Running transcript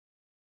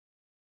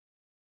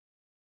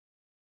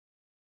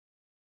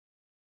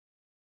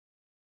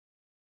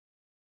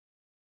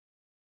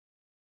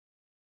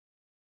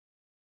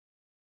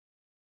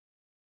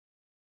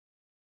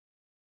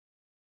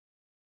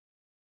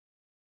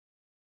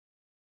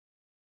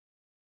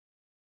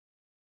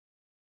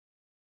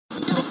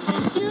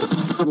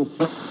The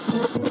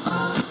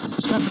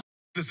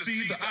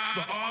C, the I,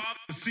 the R,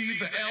 the C,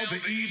 the L, the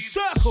E.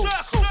 Circle.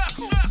 Circle.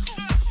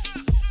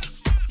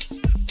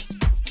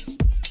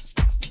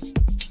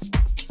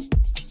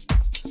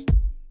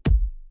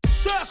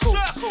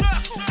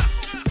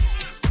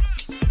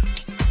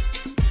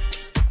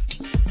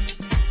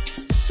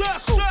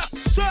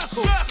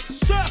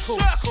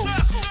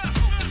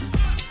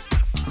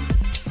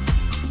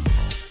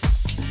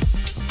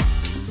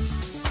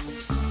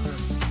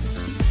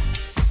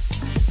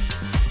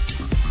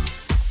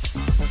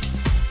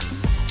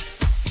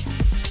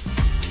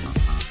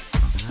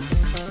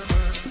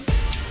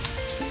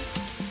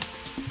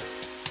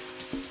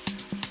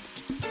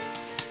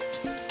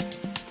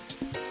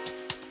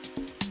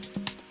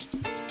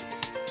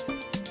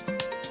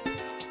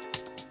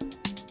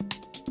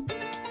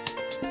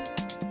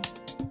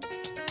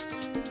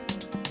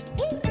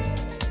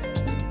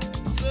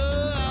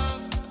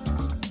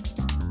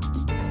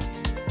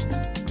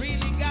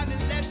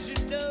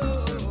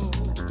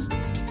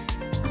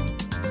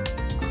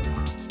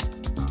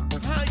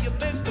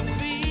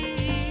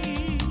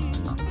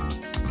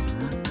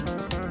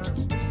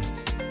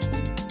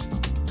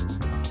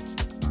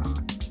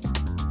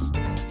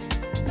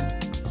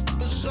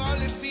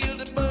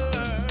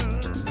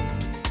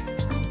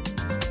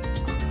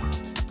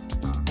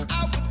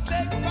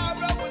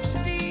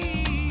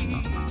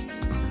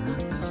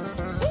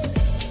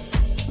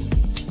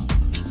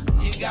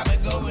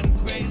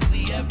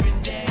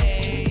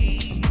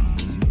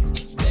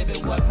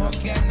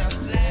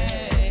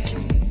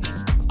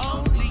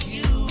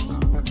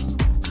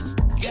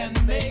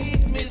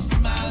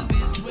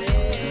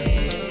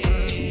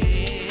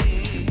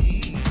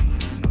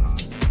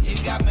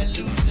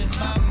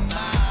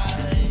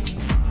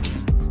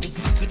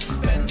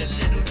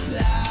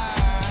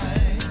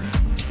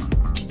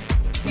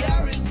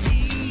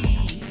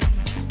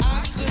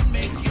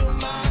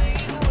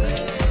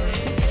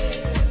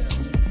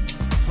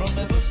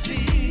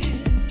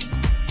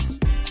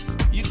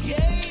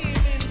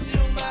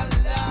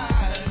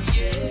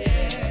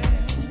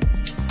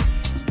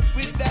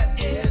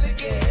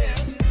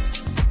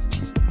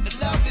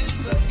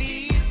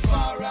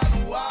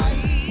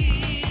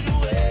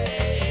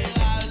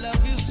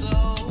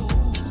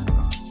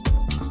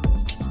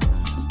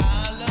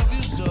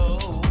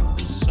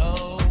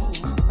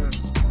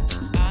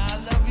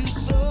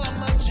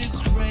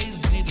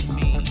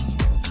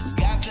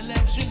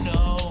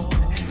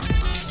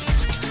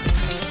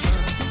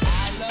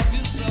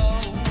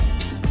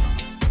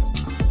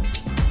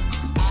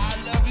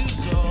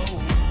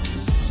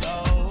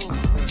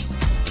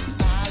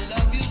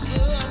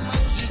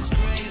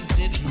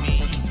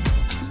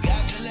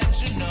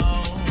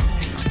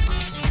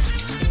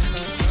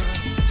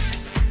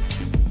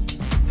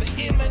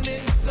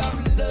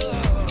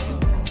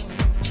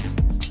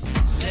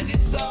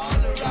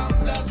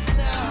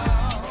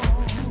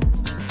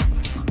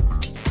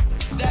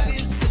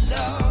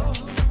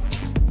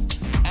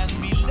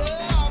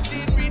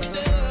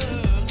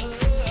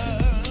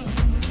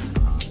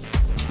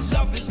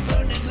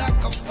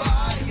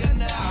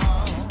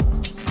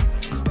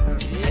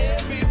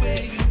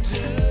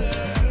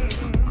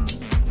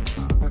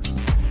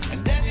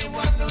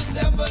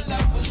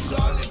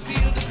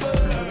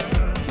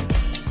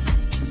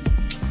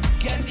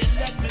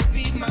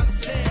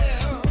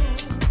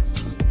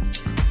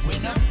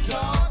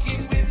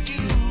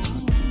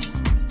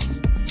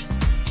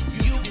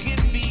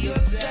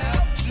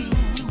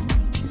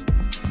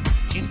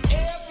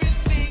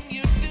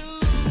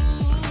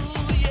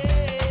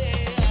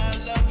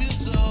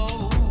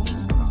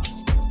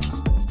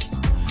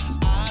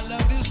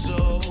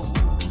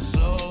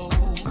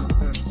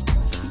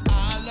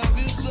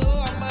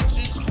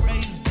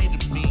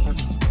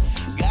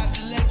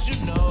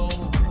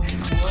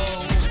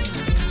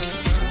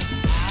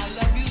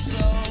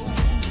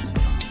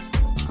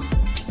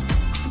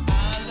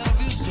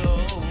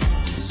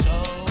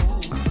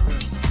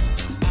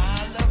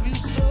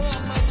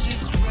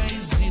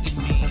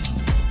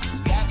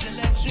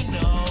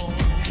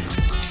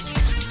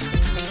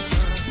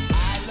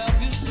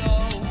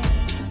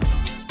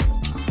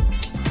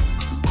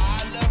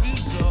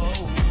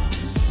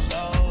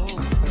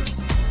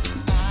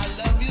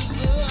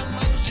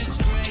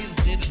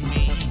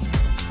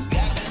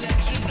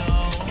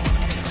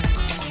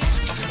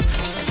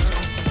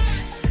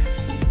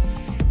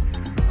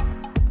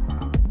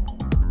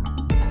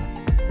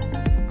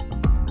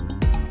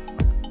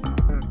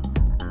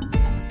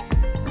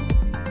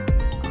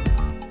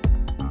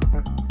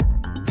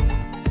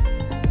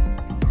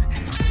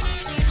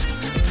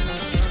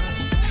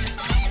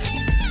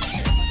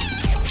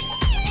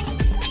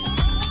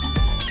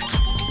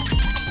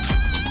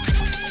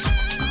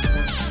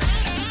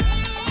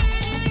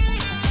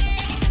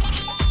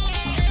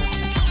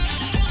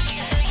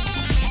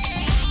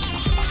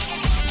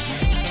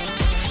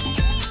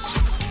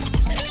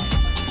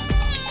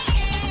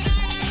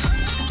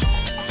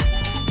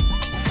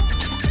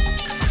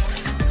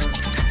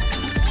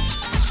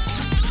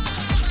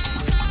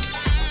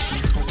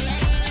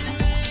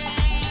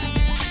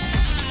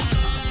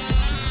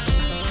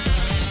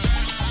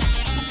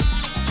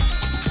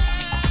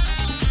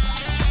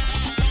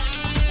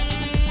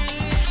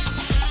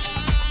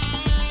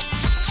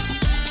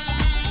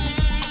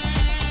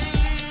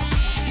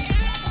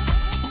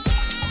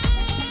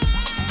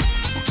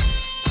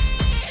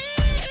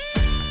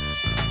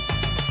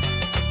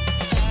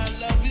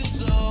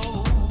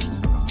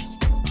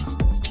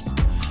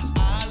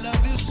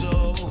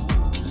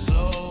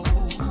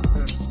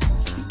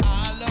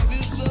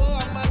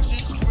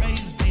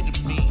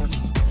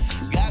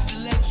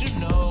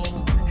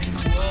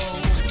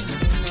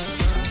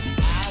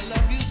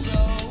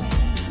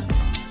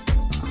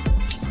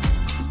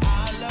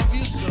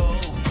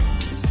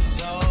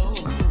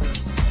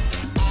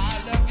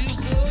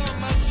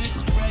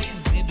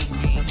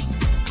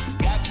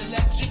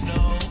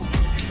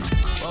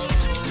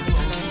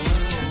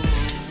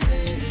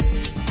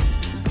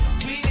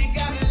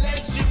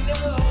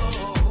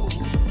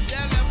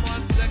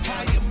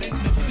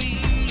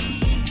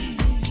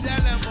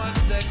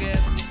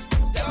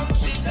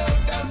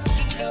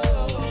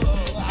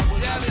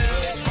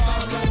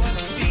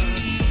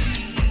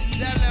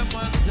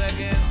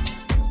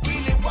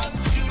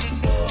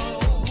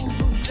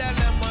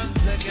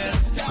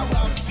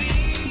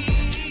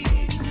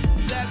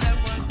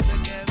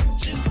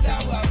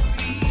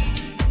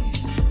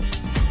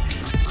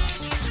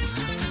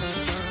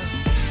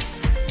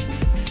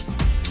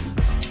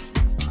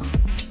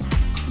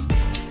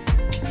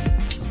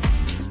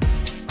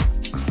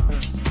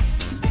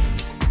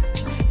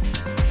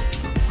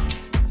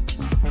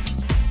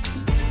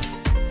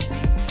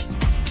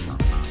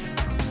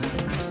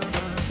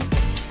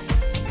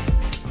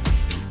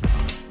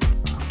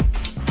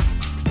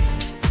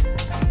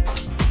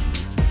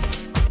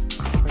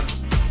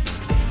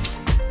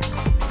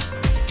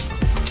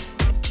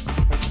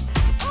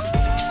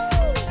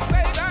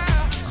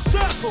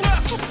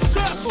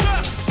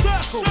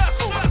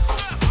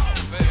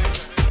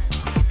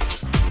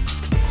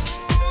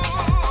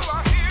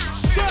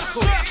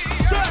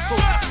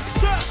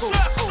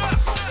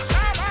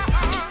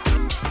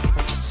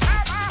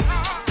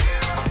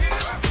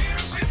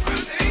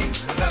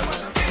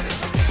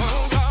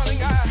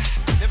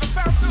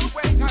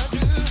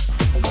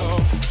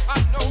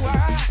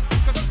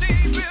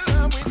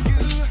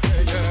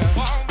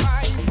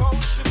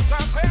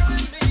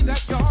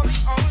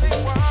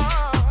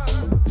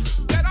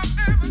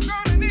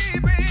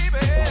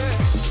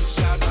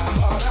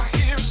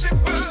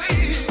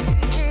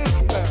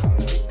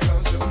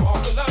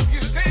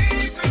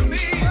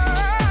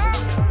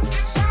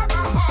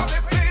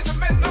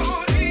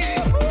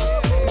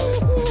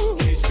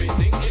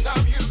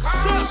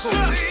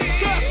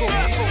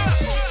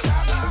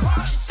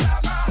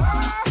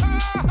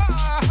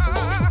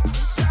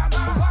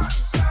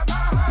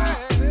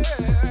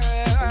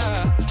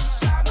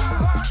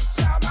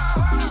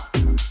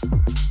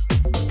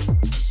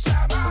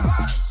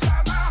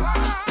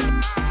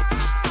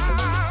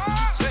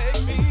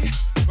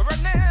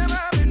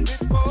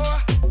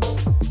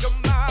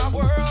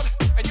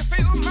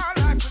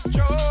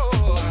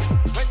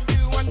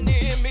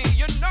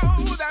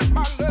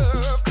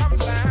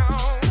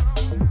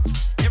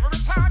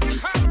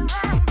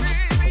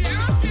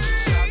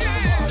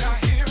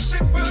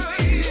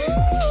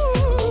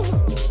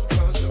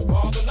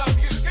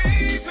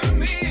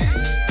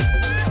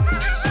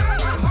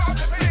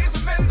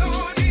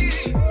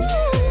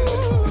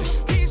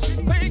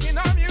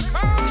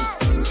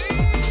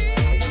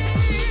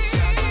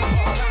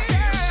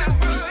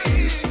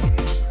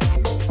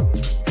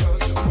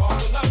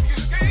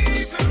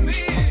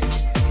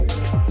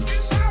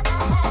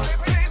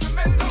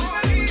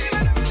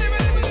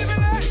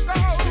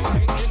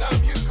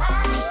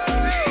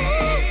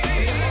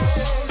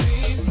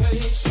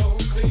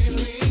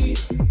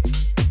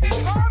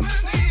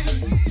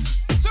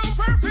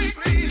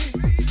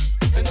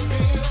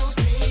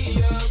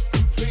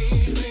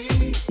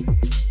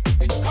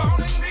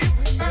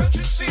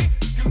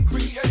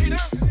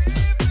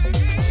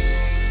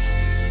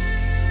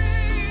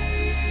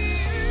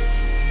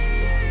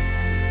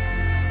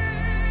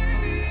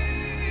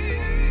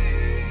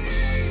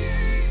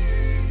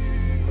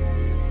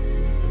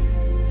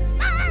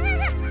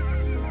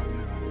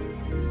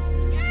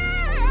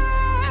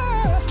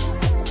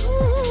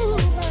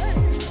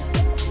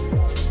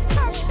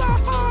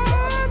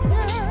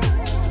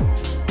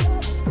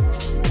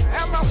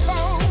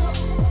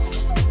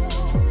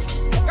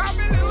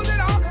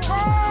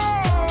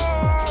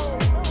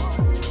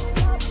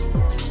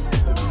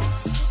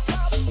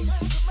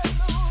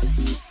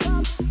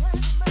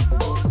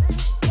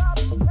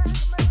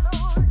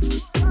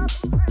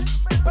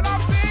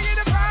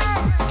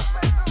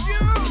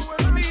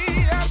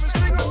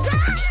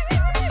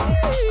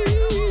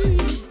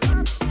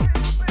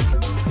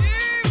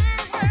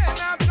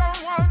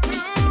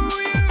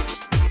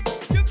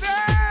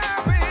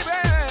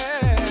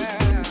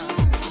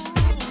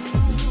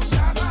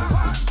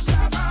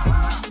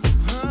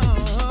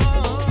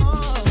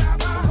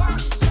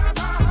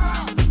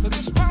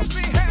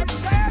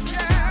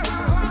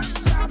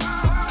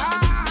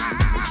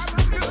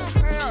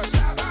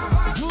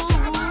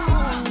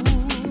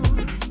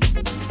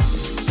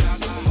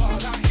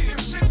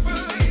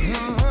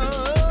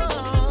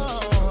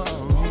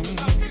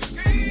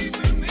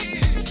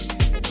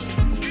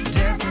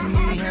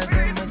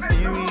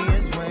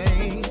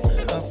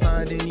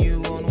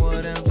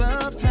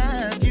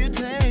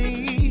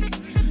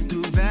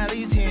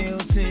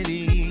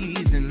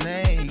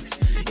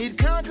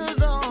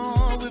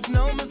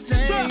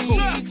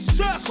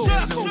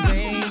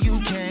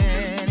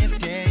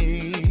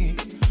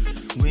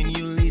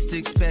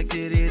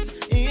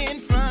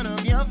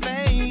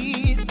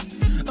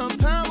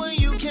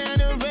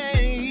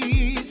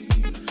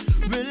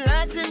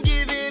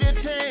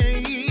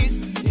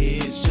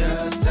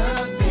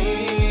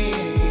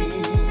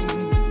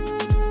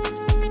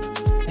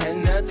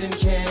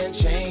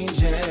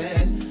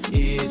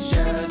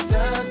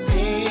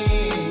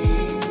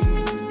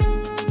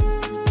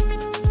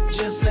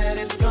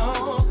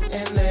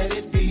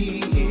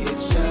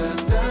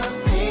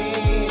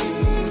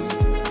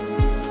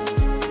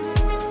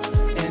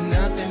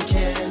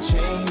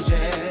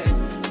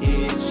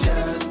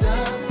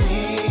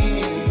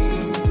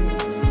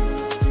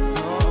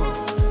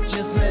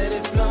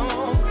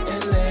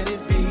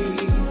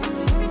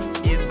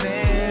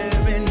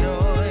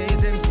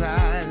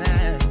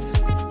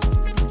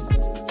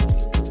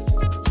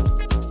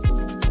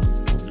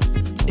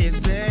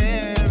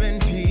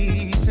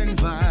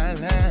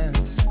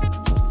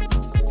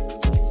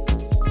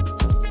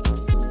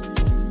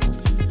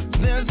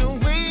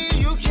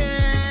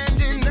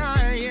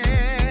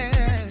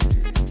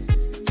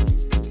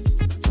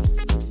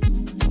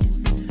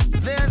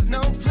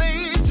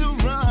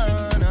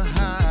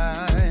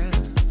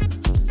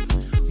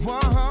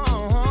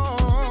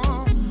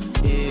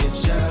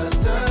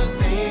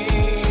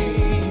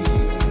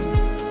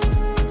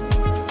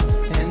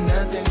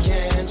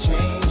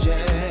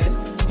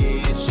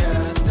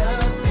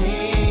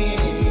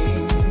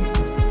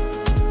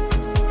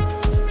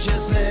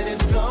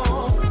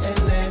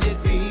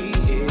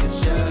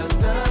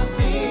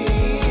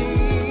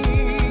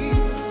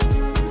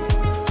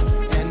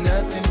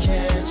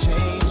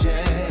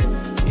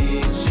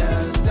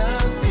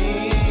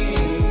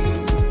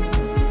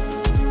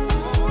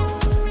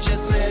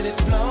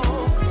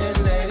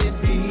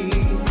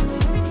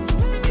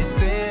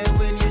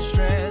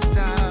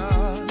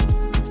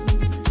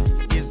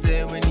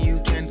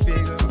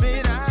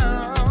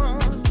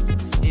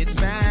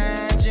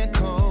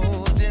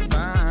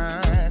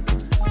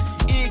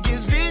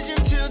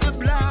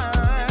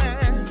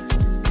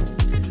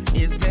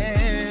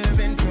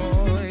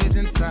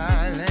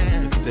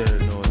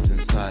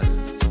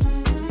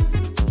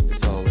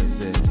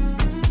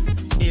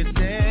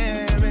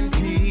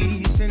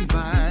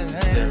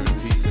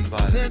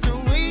 got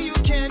the way you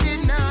can't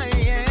deny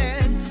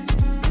it.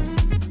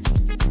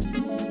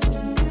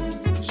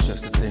 It's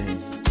just a thing.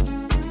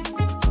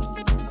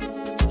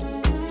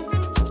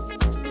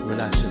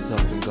 Relax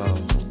yourself and go.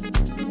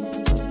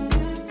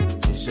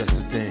 It's just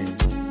a thing.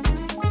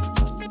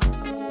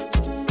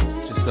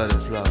 Just let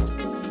it flow.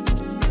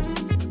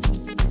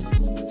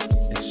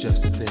 It's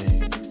just a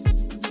thing.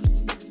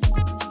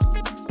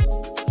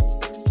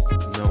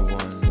 No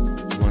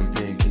one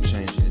thing can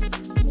change it.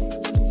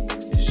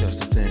 It's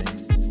just a thing.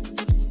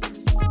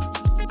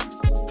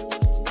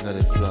 Let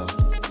it flow.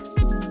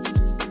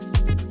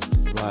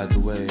 Ride the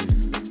wave.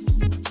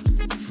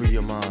 Free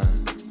your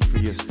mind.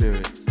 Free your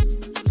spirit.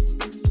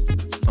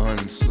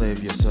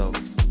 Unslave yourself.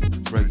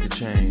 Break the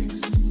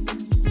chains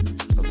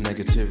of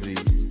negativity,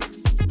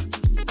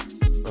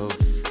 of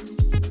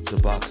the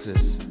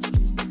boxes.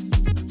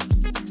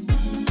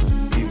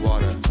 Be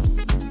water.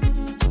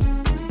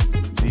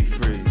 Be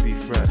free. Be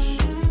fresh.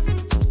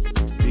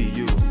 Be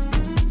you.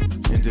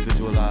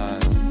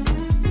 Individualize.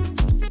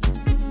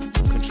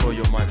 Control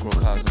your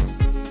microcosm.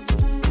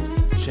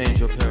 Change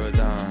your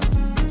paradigm.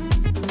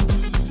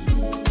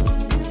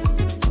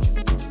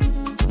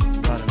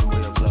 Ride in the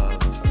way of love.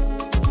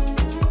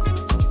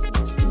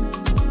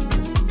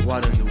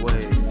 Wide in the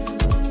wave.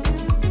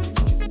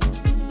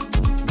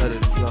 Let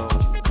it flow.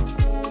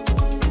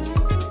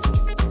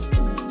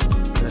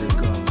 Let it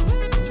go.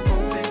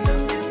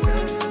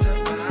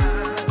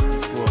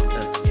 Before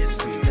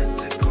ecstasy.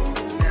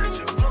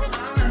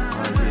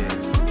 Oh yeah.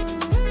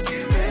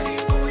 Get ready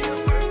for your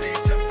birthday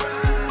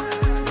surprise.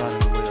 Ride in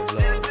the way of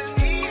love.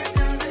 Destiny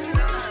doesn't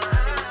lie.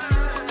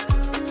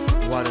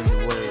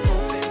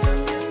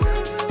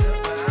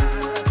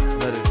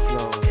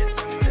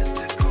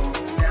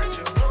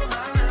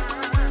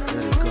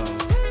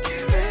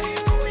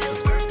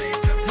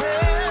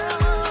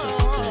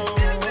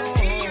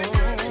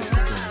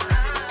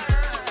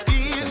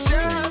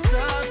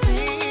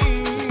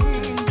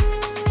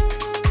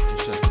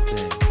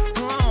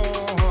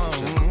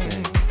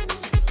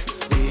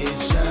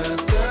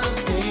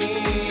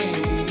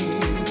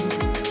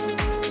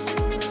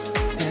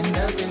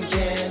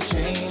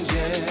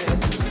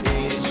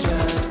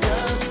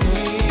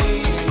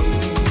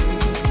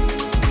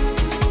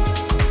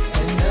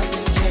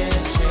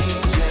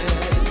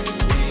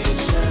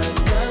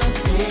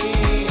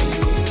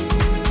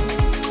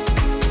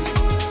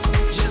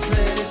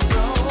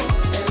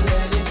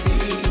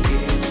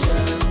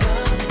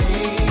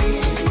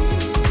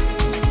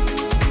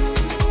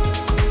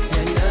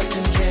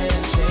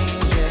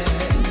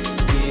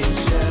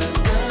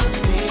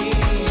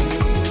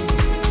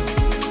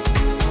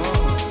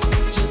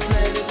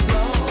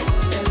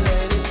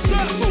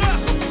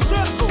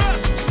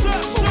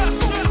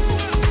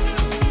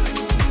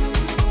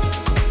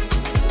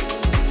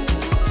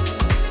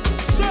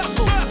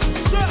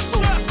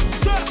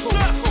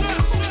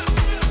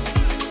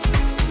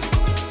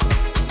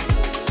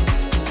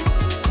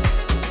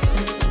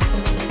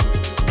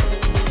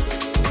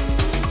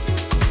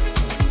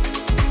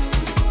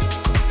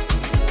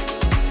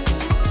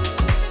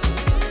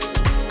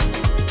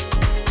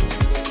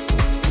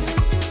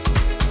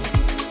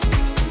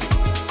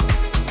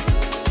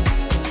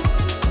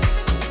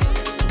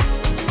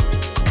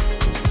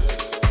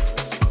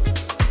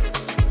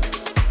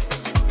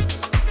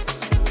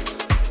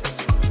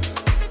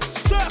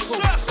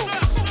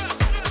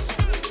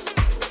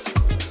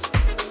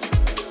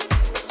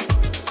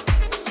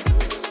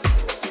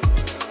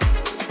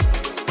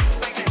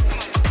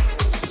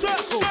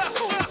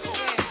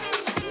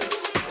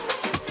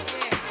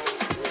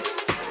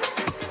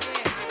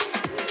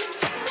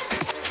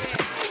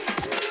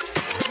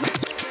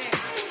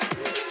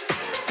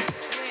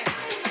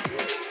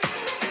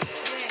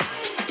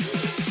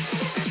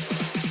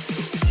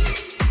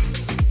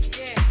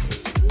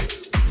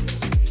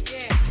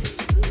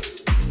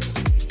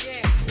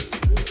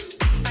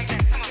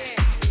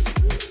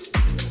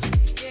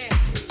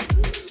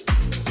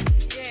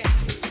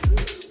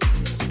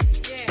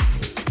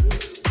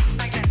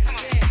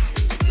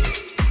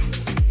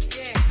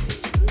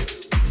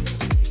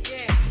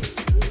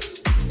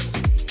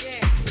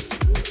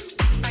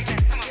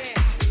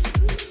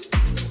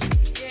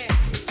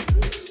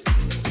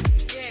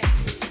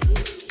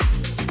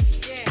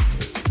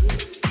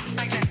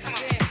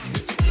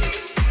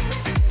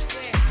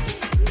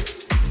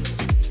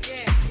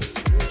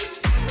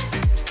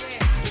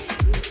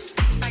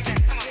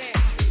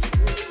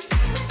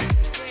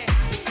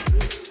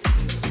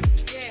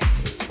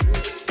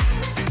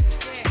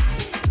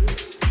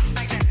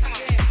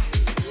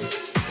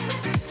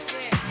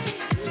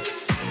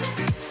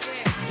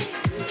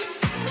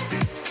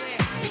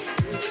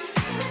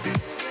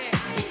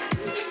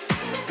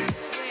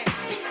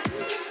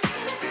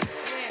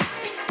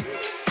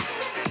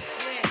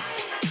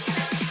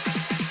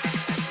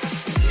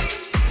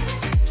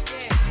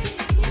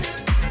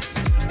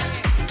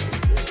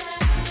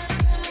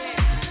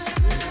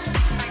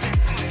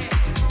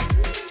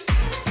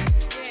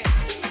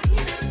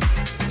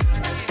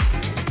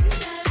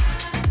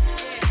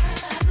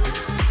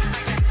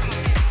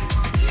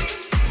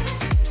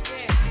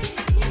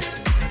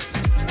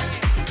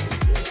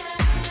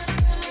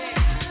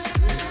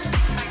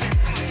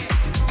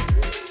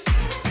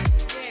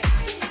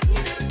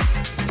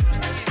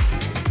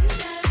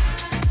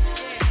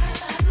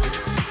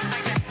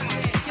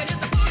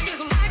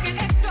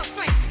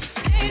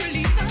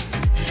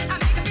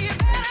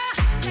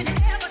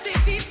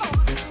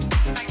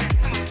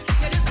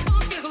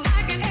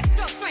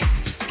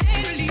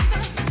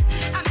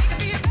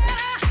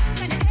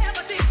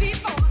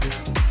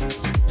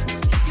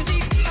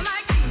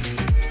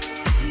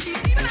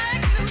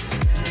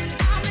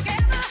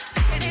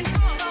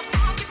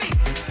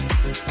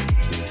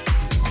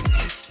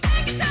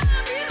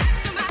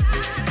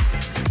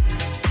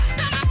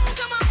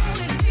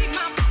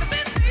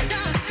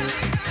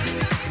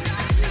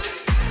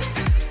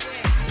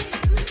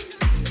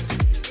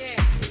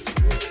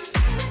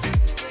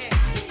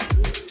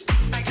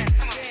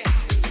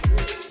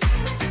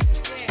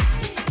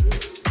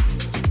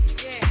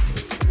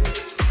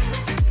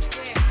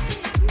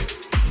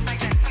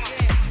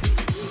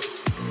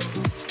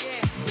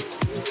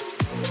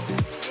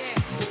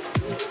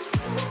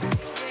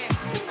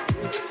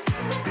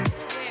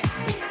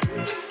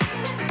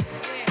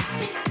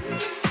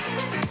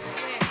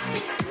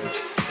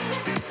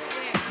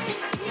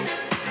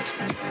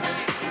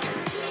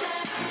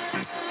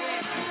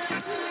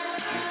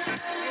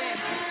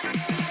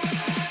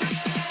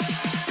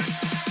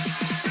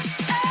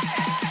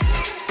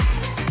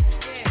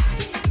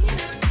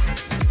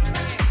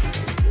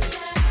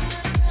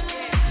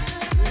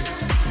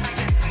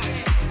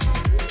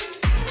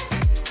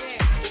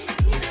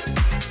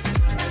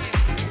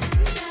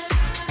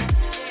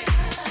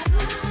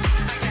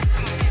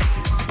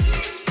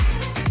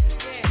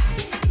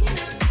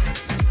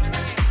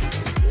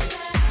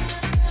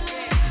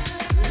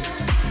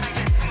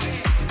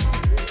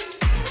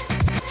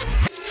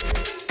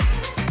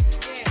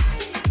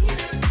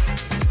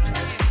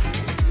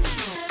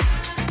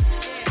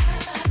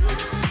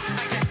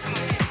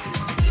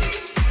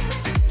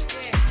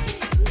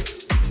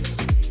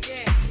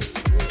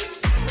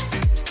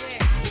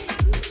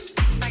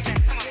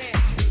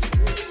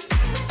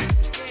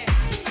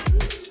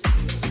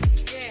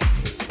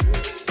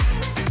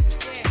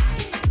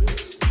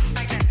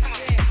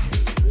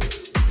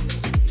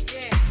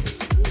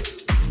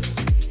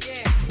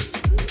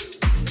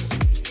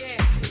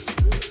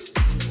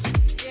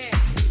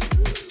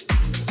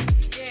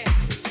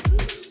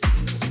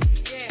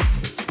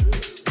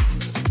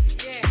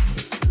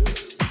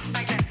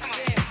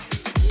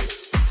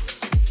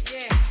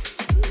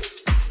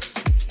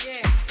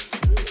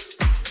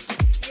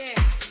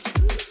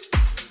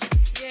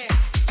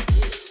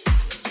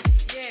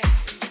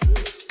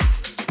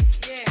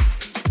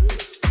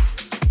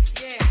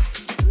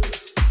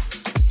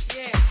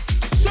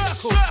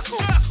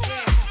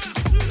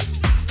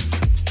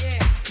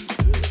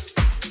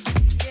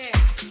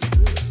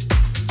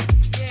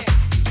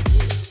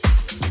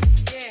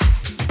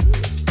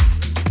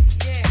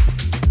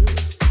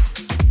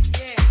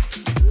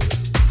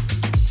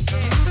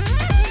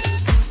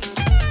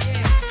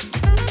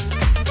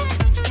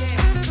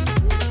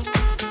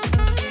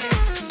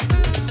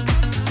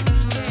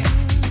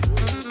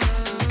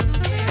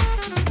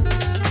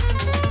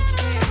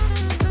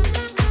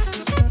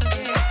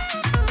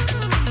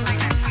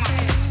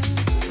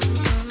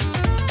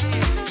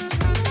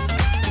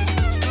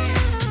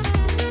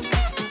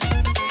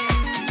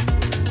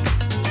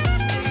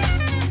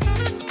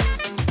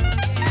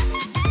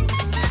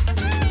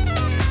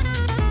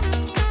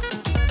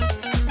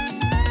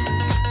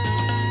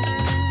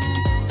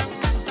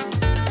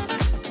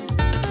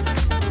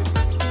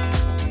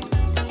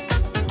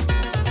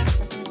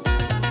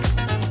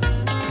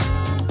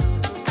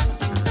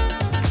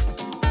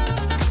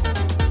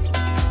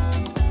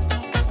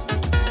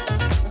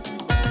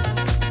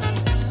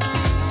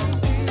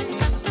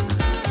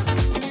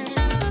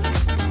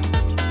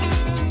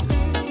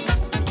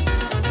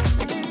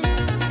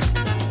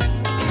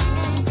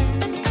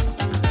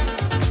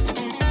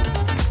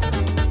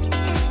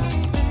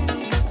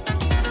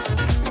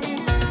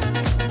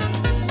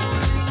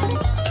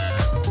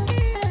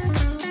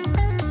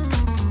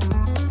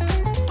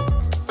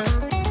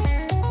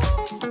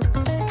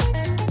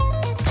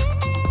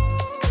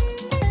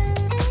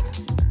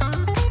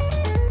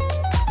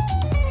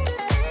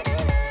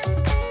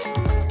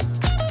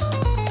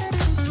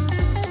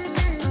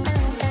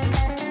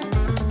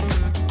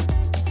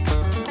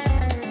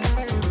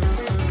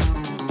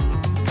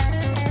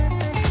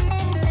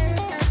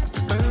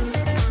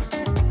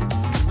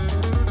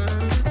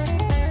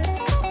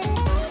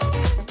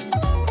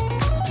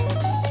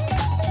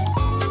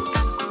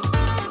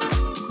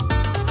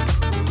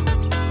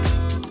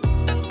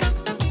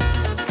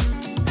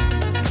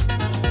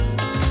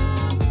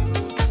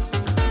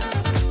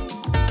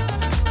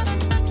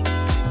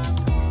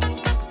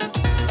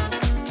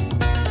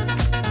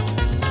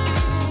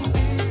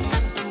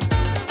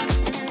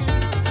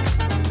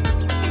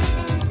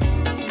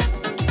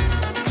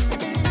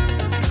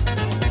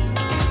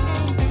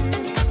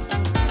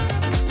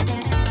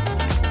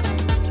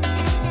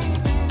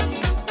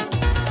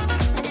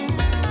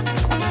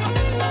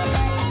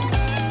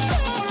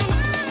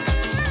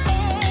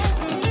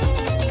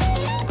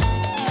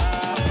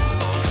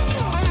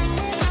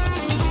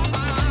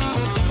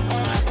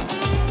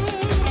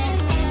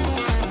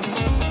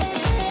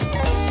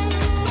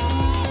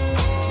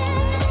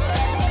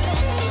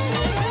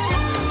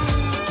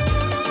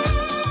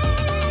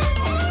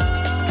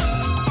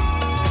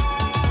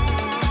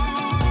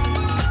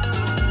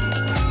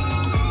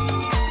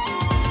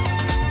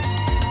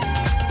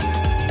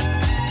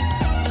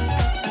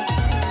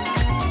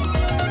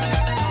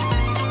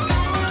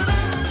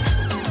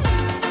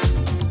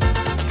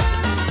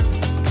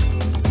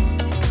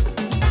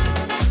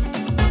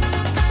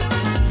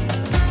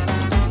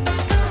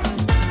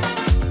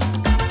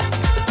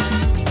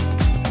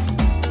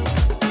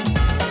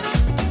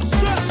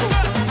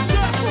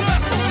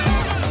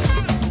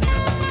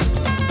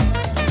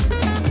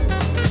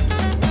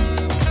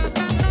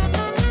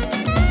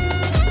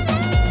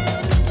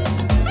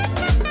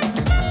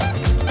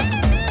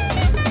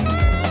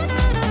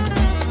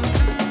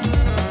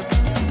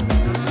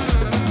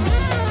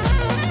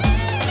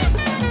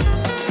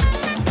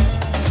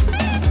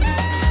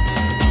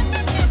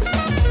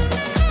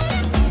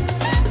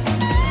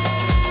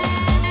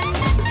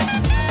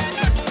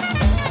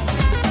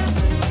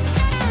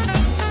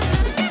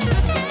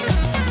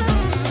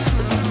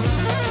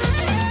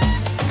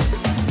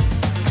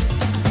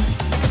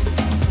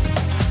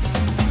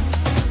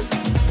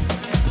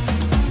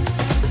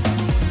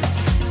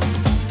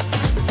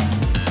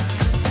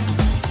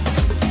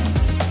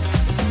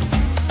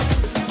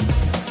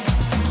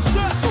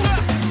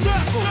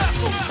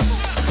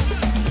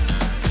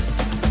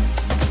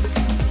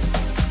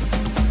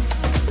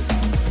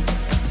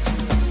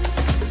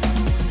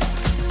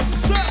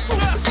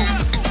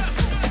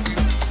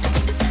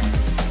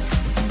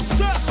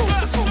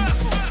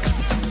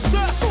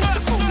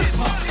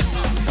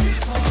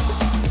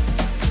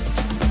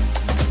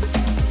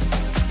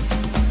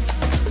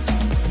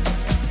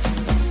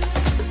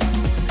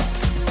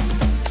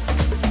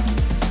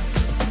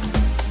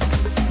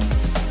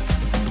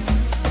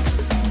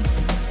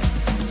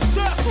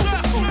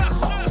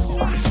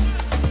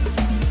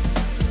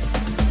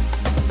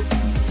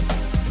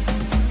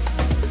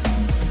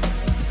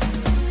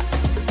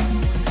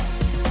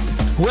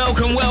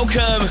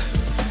 Welcome.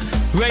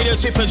 Radio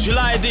Tippa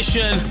July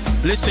edition.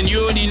 Listen, you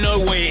already know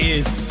what it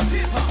is.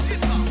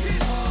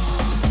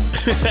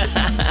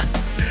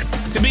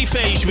 To be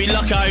fair, you should be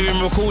lucky I even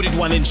recorded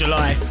one in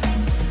July,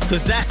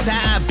 because that's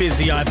how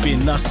busy I've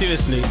been. No,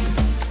 seriously.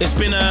 It's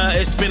been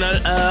a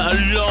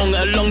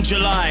long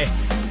July,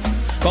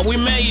 but we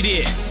made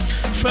it.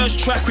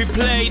 First track we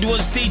played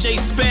was DJ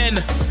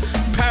Spen,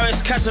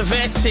 Paris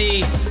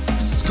Cesvette,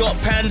 Scott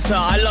Paynter,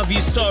 I Love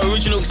You So,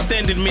 original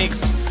extended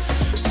mix.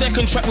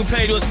 Second track we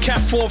played was Cat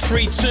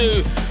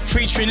 432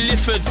 featuring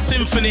Lifford,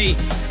 Symphony,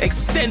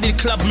 extended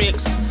club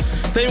mix.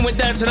 Then we went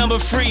down to number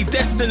 3,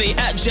 Destiny,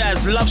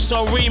 Atjazz, Love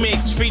Soul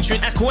remix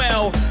featuring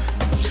Aqeel.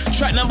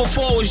 Track number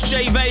 4 was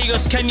J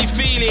Vegas, Can You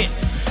Feel It,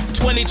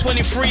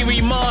 2023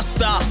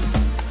 Remaster.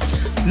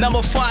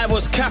 Number 5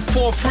 was Cat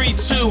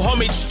 432,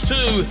 Homage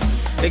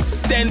 2,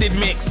 extended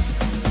mix.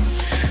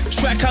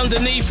 Track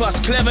underneath us,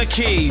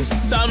 KlevaKeys,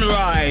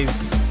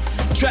 Sunrise.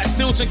 Track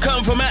still to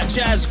come from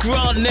Atjazz,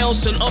 Grant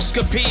Nelson,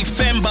 Oscar P,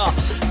 Femba,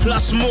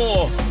 plus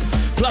more.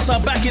 Plus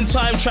our Back in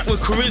Time track with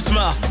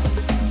Charisma.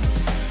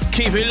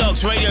 Keep it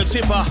locked, Radio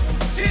Tippa.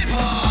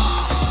 Tippa!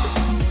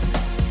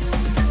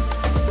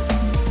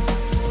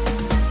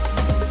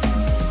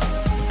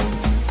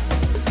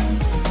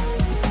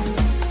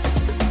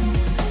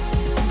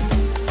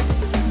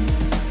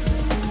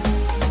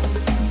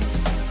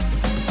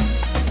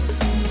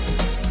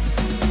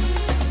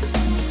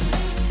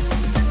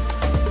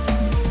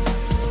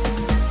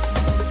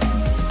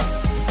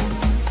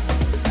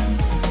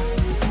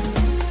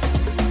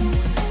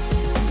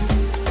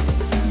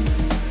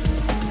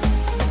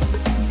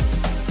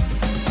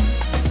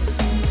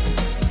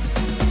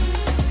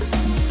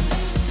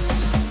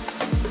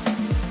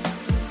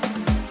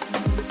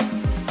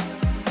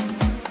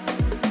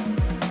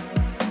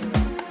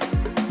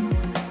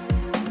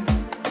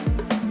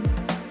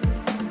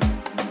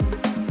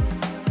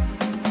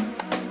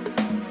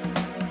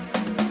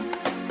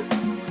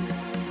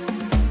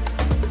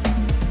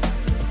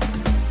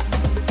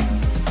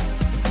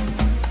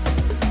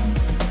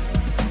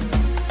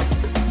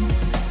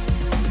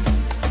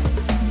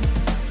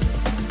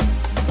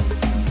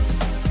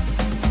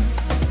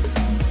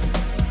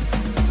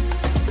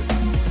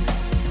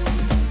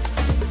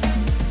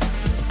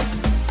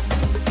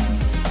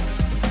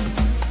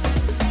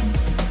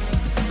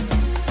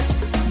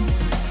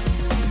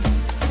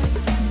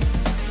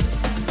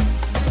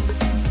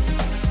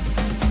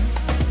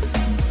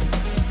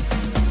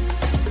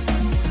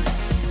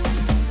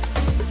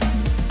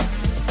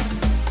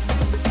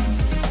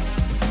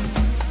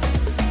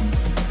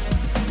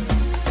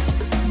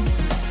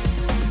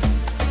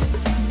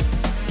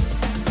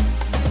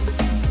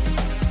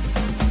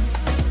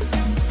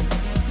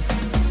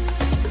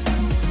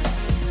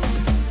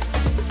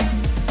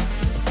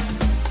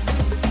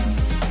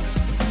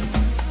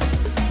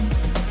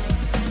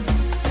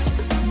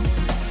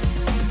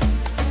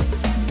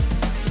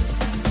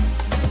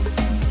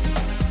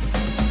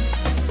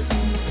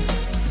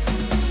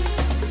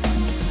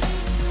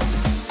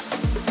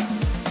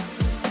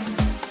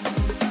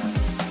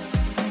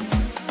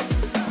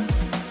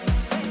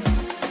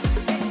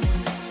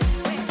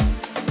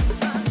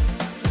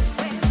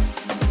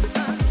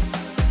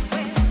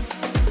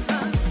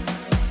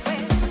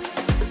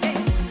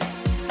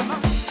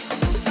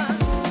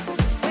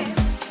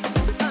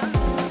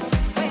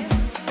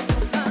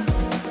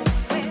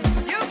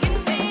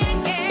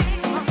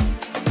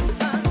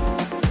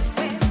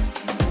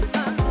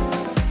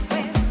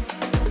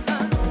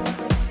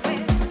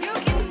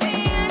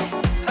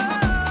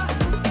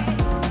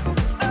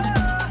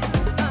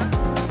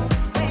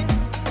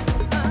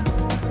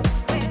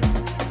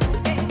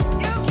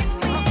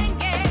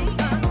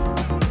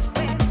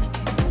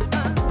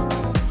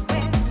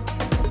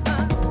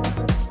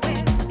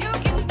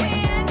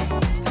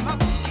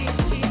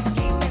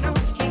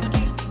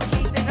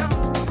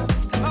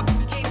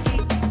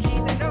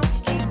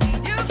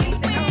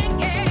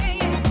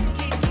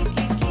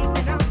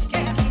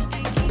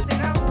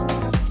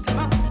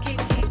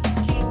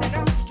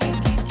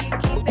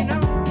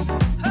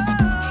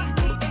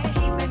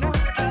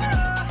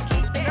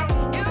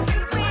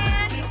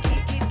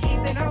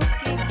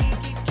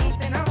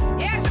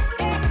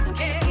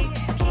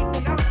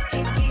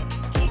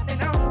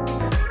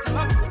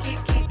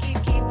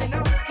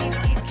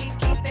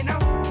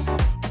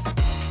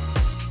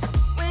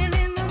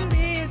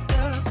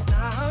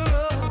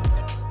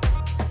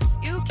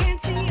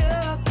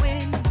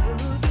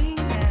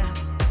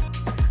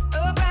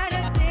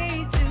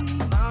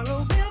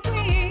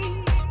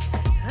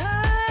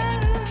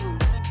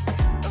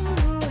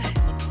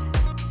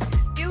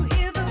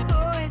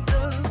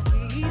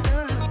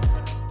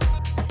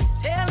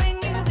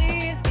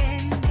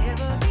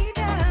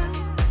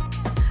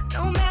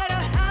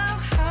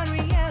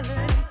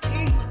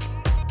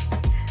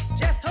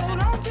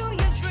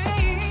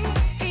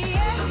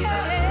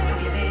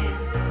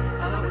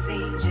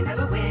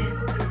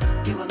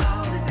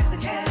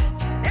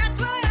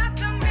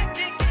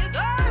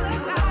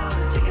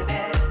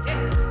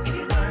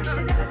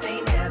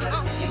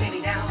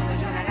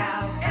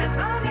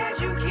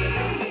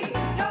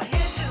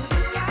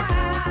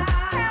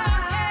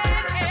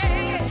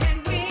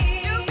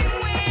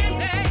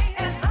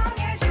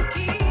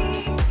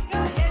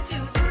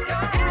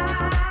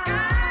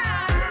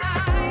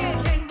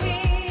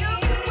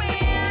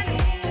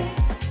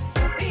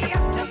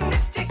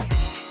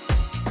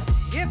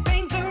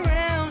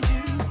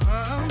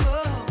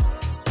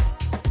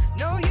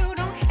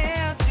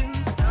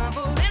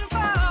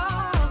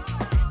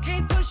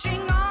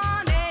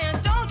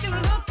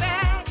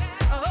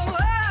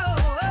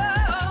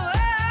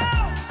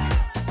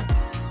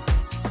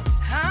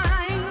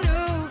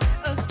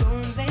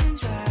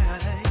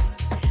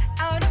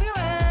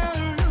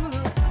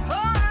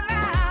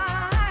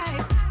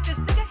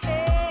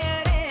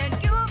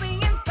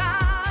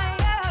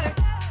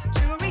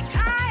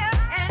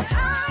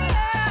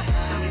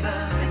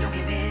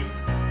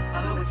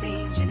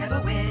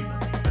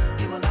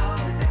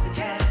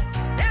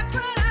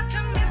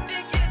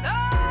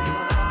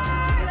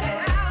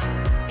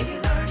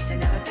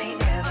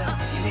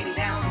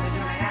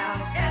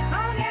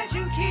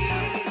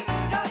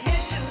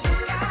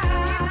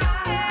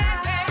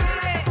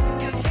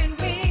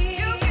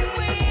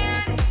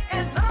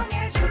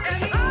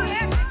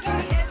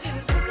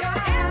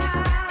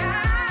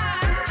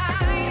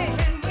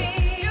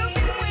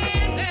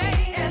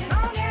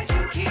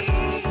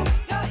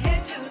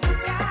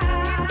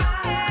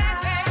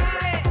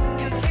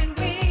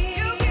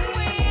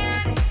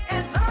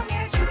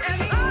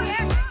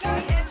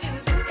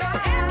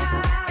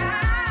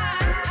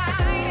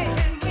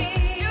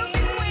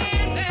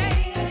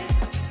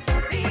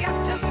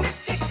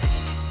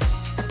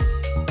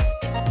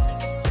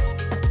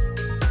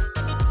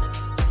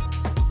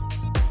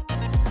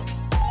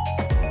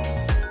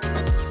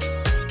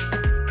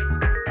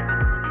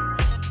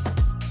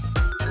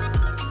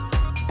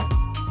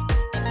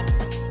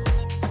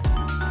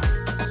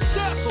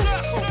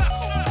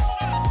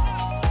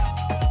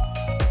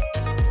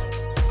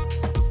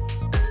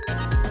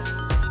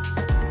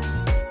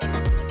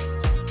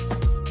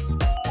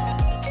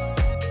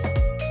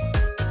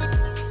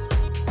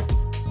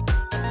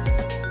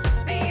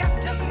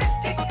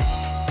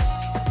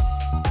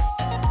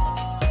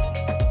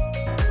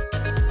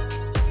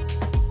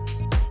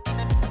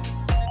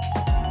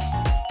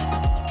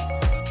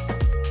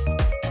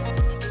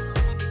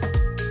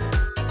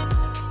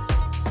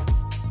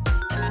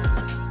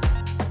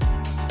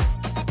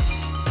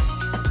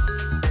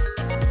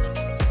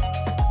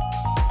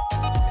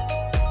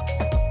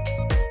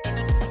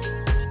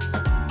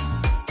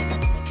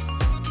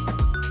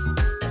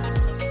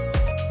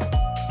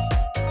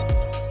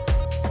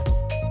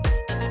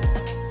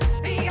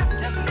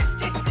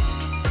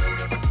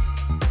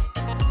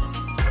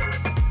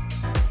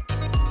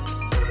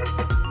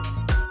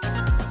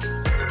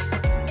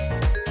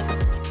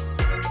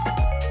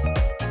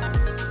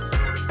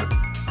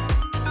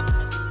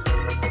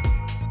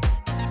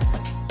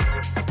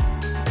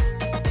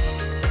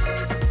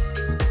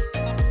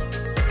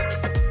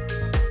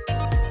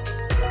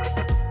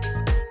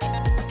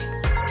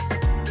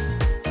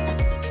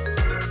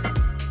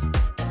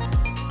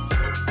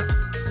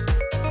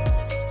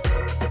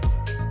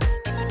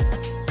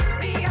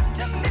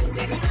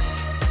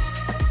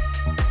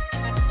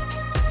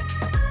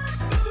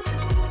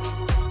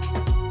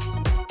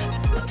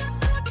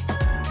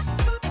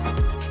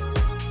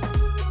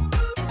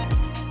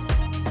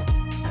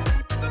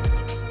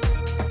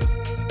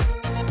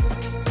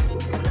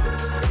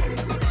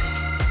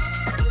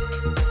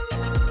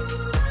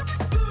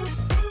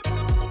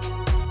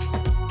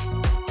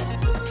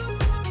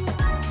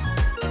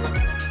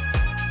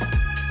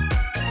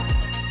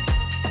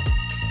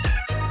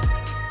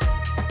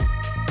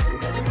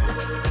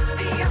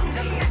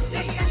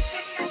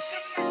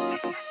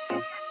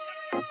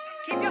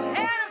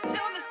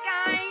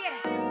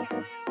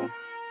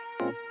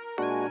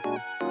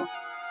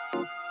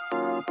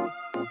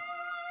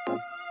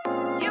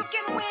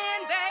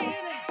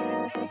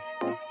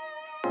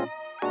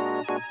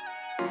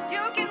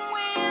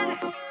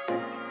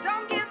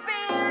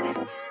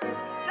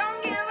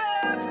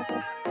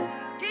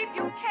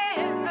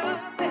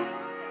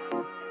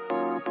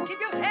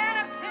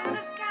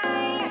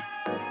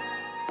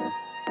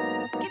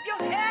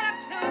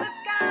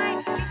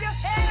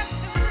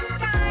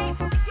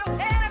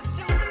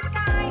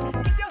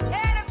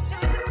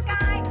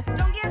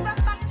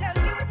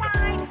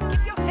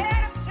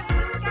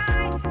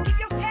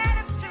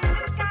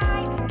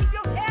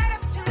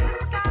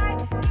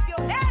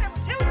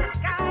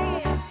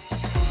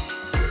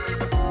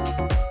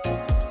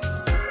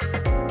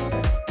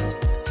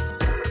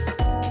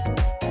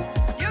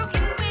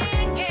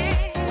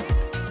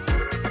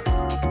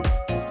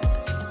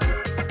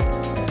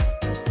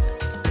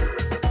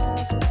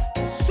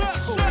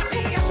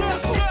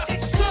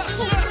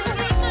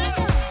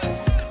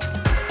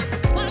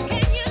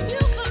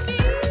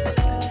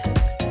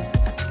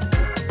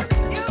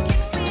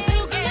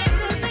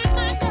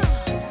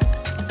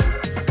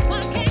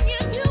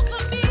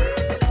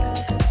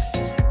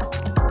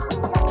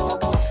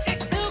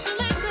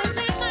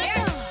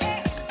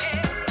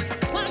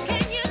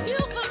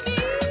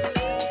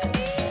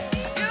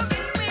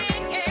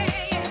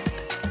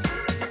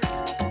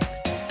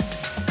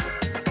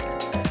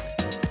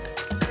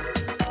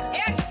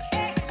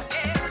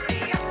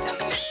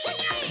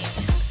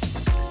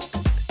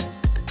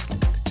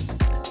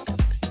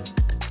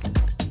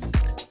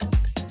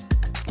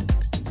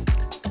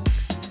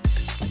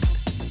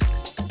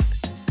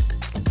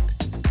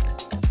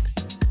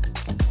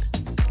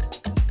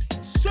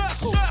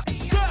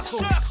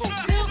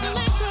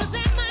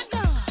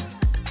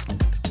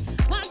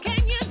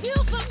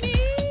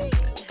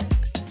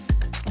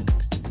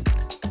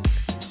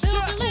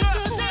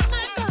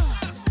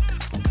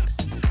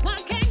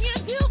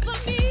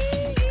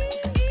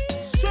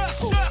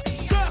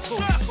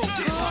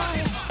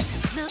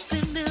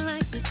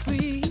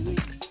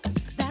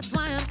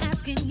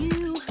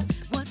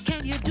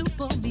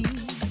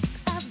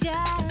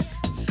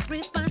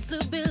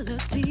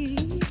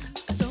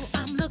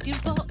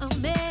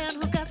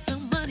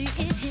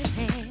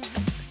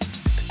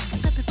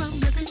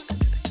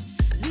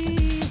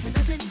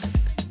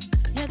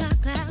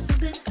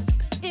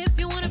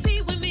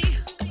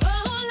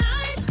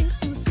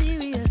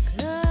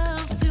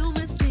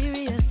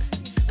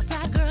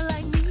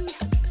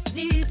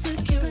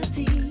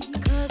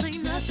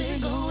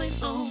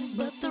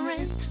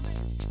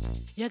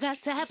 You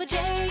got to have a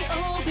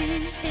J-O-B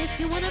if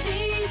you wanna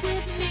be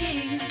with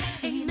me.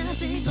 Ain't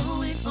nothing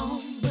going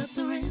on but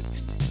the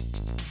rent.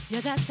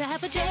 You got to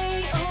have a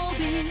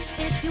J-O-B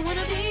if you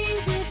wanna be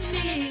with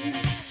me.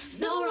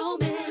 No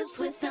romance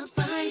without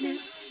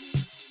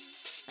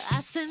finance.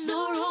 I said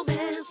no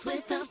romance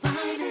without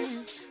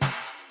finance.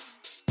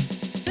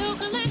 Bill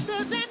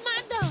collectors at my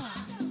door.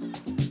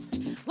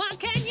 What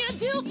can you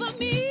do for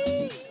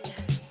me?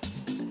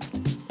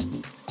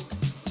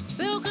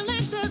 Bill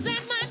collectors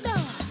at my door.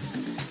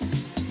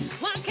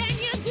 What can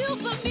you do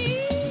for me?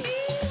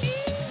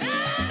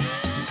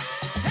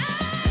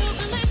 Bill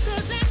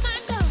collectors at my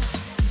door.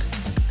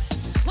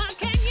 What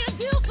can you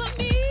do for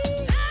me?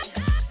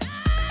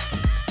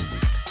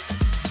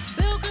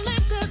 Bill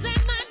collectors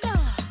at my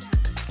door.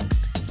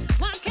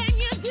 What can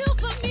you do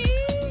for me?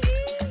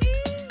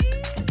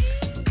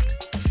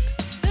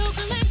 Bill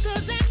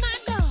collectors at my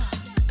door.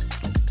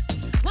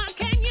 What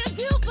can